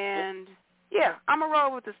 And, yeah, I'm going to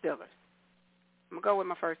roll with the Steelers. I'm going to go with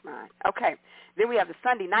my first mind. Okay. Then we have the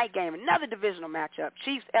Sunday night game, another divisional matchup.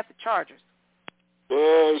 Chiefs at the Chargers.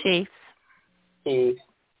 Chiefs. You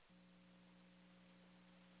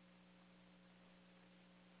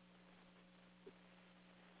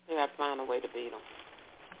have to find a way to beat them.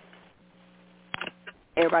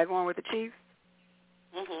 Everybody going with the Chiefs?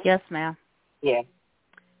 Mm-hmm. Yes, ma'am. Yeah.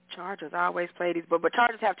 Chargers always play these, but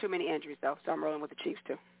Chargers have too many injuries, though, so I'm rolling with the Chiefs,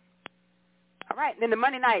 too. All right, then the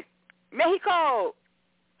Monday night, Mexico,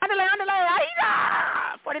 Andale,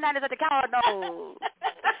 Aida, 49ers at the Cardinals.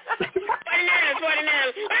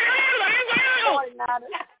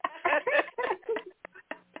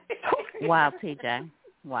 49ers. Wow, TJ.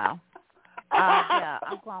 Wow. Yeah,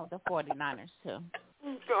 I'm going with the 49ers, too.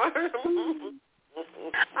 All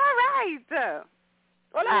right.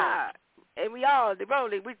 Hola. And we all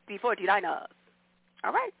rolling with the 49ers.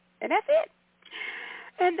 All right. And that's it.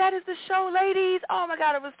 And that is the show, ladies. Oh, my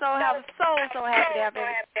God. I was so happy to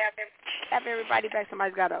have everybody back.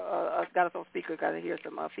 Somebody's got us on speaker. Got to hear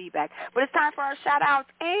some feedback. But it's time for our shout-outs.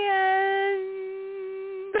 And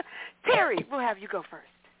Terry, we'll have you go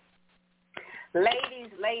first.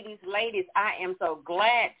 Ladies, I am so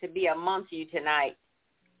glad to be amongst you tonight.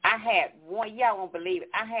 I had one, y'all won't believe it,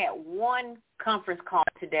 I had one conference call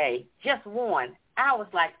today, just one. I was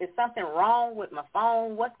like, is something wrong with my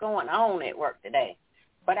phone? What's going on at work today?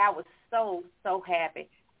 But I was so happy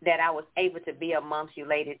that I was able to be amongst you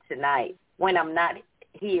ladies tonight. When I'm not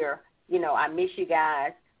here, I miss you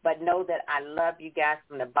guys, but know that I love you guys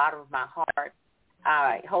from the bottom of my heart.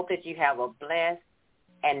 I hope that you have a blessed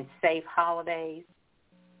and safe holidays.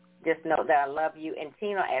 Just know that I love you. And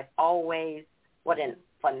Tina, as always, what a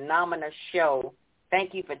phenomenal show.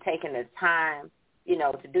 Thank you for taking the time,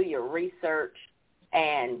 to do your research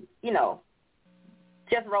and,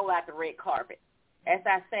 just roll out the red carpet. As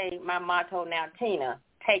I say, my motto now, Tina,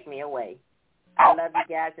 take me away. I love you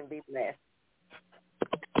guys and be blessed.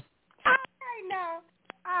 I know.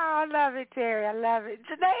 Oh, I love it, Terry. I love it.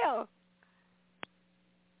 Janelle.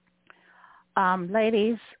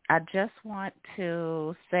 Ladies, I just want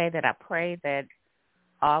to say that I pray that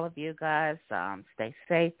all of you guys stay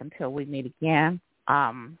safe until we meet again.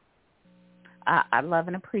 I love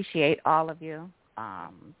and appreciate all of you.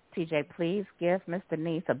 TJ, please give Miss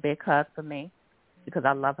Denise a big hug for me because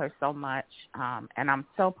I love her so much. And I'm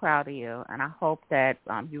so proud of you. And I hope that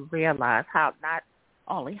you realize how not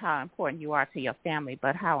only how important you are to your family,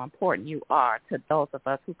 but how important you are to those of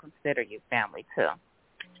us who consider you family too.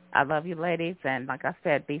 I love you, ladies, and like I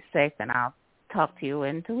said, be safe, and I'll talk to you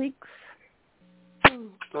in 2 weeks.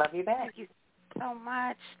 Love you back. Thank you so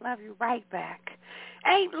much. Love you right back.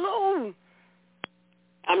 Aunt Lou.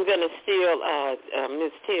 I'm gonna steal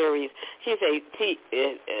Miss Terry's. She say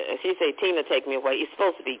Tina, take me away. It's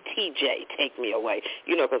supposed to be TJ, take me away.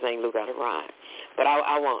 Because Aunt Lou got a rhyme. But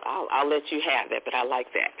I'll let you have that. But I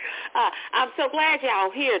like that. I'm so glad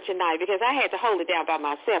y'all here tonight because I had to hold it down by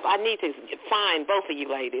myself. I need to find both of you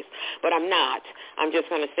ladies, but I'm not. I'm just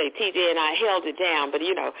gonna say TJ and I held it down. But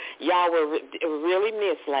y'all were really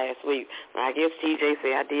missed last week. I guess TJ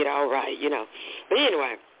said I did all right. But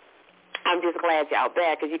anyway. I'm just glad y'all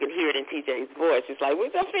back because you can hear it in TJ's voice. It's like,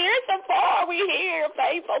 we're so fearsome for. We're here,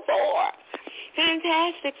 faithful for.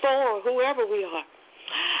 Fantastic for, whoever we are.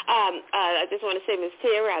 I just want to say, Miss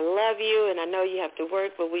Terry, I love you, and I know you have to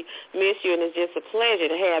work, but we miss you, and it's just a pleasure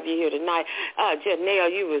to have you here tonight. Janelle,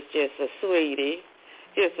 you was just a sweetie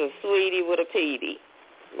with a PD,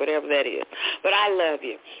 whatever that is. But I love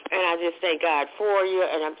you, and I just thank God for you,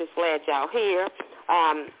 and I'm just glad y'all here.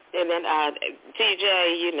 And then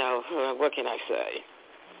TJ, you know, what can I say?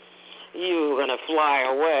 You're going to fly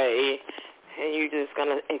away, and you're just going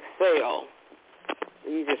to excel.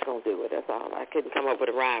 You're just going to do it. That's all. I couldn't come up with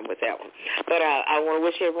a rhyme with that one. But I want to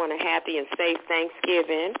wish everyone a happy and safe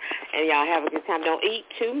Thanksgiving, and y'all have a good time. Don't eat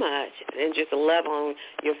too much, and just love on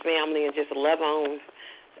your family, and just love on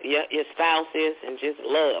your spouses, and just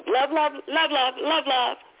love. Love, love, love, love, love,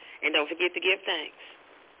 love. And don't forget to give thanks.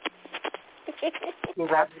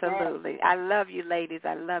 Absolutely. I love you, ladies.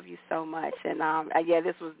 I love you so much. And,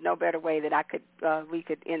 this was no better way that we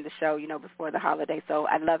could end the show, before the holiday. So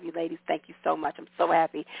I love you, ladies. Thank you so much. I'm so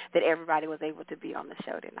happy that everybody was able to be on the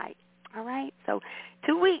show tonight. All right. So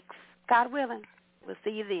 2 weeks, God willing. We'll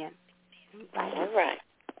see you then. Bye. All right.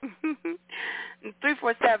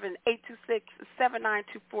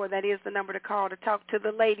 347-826-7924. That is the number to call to talk to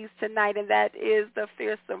the ladies tonight, and that is the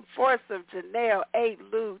fearsome foursome: Janelle, A.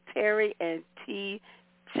 Lou, Terry, and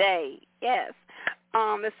TJ. Yes.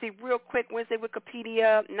 Let's see real quick. Wednesday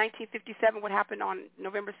Wikipedia, 1957. What happened on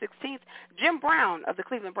November 16th? Jim Brown of the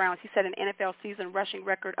Cleveland Browns. He set an NFL season rushing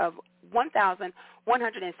record of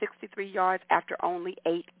 1,163 yards after only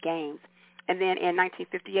 8 games. And then in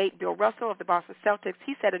 1958, Bill Russell of the Boston Celtics,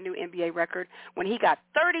 he set a new NBA record when he got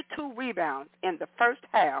 32 rebounds in the first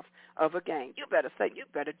half of a game. You better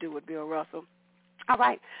do it, Bill Russell. All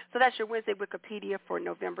right, so that's your Wednesday Wikipedia for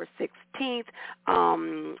November 16th.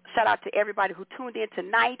 Shout out to everybody who tuned in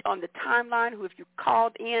tonight on the timeline, who if you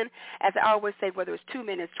called in, as I always say, whether it's 2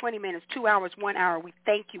 minutes, 20 minutes, 2 hours, 1 hour, we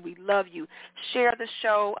thank you. We love you. Share the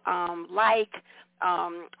show,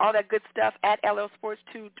 all that good stuff at LL Sports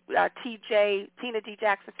 2, TJ, Tina D.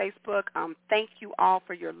 Jackson, Facebook. Thank you all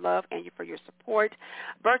for your love and for your support.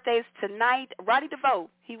 Birthdays tonight, Roddy DeVoe.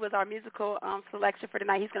 He was our musical selection for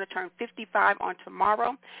tonight. He's going to turn 55 on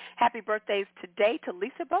tomorrow. Happy birthdays today to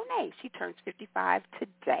Lisa Bonet. She turns 55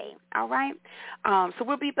 today. All right? So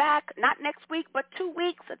we'll be back, not next week, but 2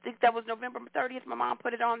 weeks. I think that was November 30th. My mom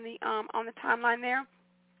put it on the timeline there.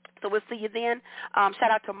 So we'll see you then.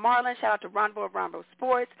 Shout out to Marlon. Shout out to Ronvo of Ronvo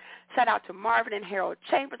Sports. Shout out to Marvin and Harold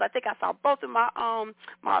Chambers. I think I saw both of my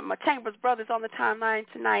Chambers brothers on the timeline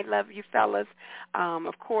tonight. Love you, fellas.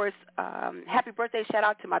 Of course, happy birthday. Shout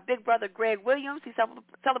out to my big brother, Greg Williams. He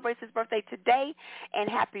celebrates his birthday today. And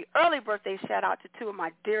happy early birthday shout out to 2 of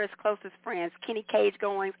my dearest, closest friends, Kenny Cage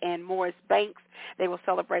Goings and Morris Banks. They will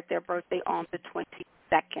celebrate their birthday on the 20th.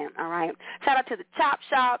 Second, all right. Shout out to the Chop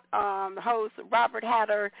Shop, the hosts Robert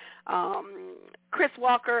Hatter, Chris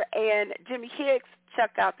Walker, and Jimmy Hicks.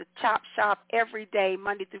 Check out the Chop Shop every day,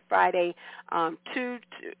 Monday through Friday, 1 to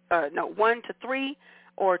 3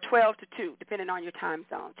 or 12 to 2, depending on your time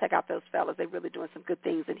zone. Check out those fellas. They're really doing some good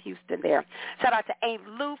things in Houston there. Shout out to Aunt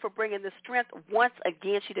Lou for bringing the strength once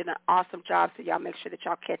again. She did an awesome job, so y'all make sure that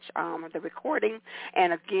y'all catch the recording.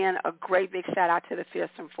 And, again, a great big shout-out to the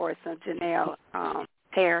fearsome foursome, Janelle,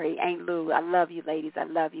 Terry, Aunt Lou. I love you, ladies. I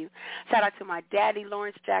love you. Shout out to my daddy,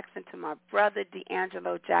 Lawrence Jackson, to my brother,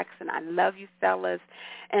 D'Angelo Jackson. I love you, fellas.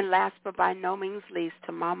 And last but by no means least,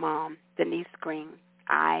 to my mom, Denise Green.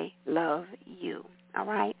 I love you. All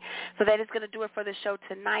right? So that is going to do it for the show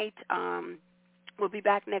tonight. We'll be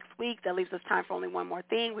back next week. That leaves us time for only one more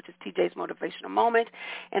thing, which is TJ's Motivational Moment.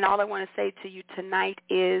 And all I want to say to you tonight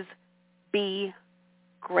is be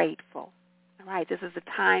grateful. All right, this is a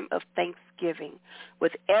time of Thanksgiving.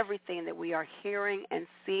 With everything that we are hearing and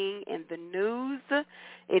seeing in the news,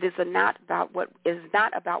 it is not about what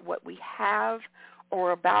we have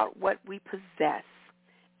or about what we possess.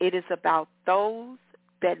 It is about those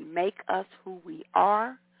that make us who we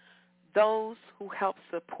are, those who help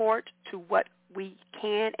support to what we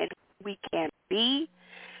can and who we can be,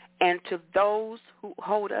 and to those who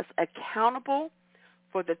hold us accountable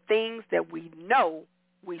for the things that we know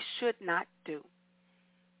we should not do.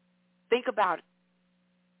 Think about it.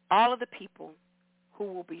 All of the people who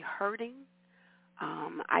will be hurting.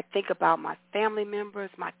 I think about my family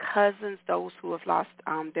members, my cousins, those who have lost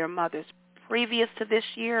their mothers previous to this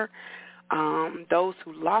year, those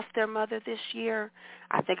who lost their mother this year.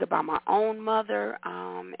 I think about my own mother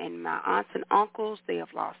and my aunts and uncles. They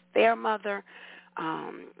have lost their mother.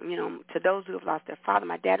 To those who have lost their father,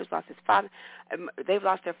 my dad has lost his father. They've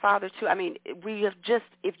lost their father too. I mean, we have just,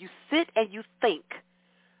 if you sit and you think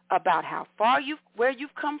about how far where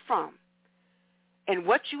you've come from and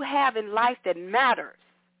what you have in life that matters,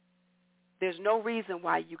 there's no reason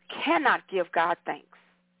why you cannot give God thanks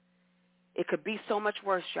It could be so much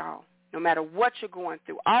worse, y'all. No matter what you're going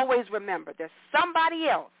through, always remember there's somebody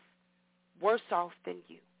else worse off than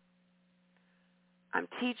you. I'm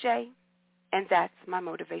TJ, and that's my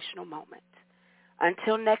motivational moment.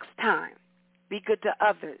 Until next time, be good to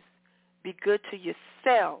others. Be good to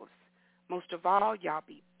yourselves. Most of all, y'all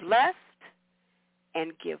be blessed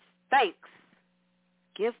and give thanks.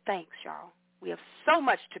 Give thanks, y'all. We have so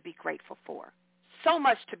much to be grateful for, so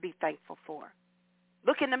much to be thankful for.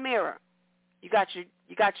 Look in the mirror. You got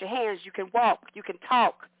your hands. You can walk. You can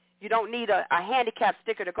talk. You don't need a handicap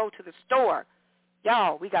sticker to go to the store.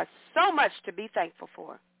 Y'all, we got so much to be thankful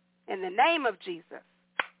for. In the name of Jesus,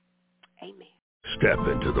 amen. Step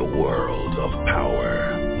into the world of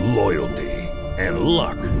power, loyalty, and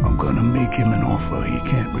luck. I'm going to make him an offer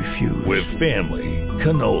he can't refuse. With family,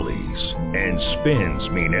 cannolis, and spins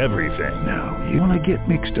mean everything. Now, you want to get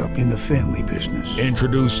mixed up in the family business.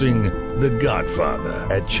 Introducing The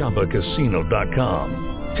Godfather at ChumbaCasino.com.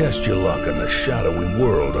 Test your luck in the shadowy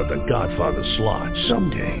world of The Godfather slot.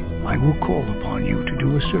 Someday, I will call upon you to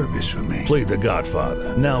do a service for me. Play The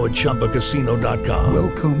Godfather now at ChumbaCasino.com.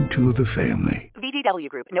 Welcome to the family. VGW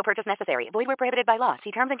Group. No purchase necessary. Void where prohibited by law.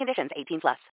 See terms and conditions. 18+.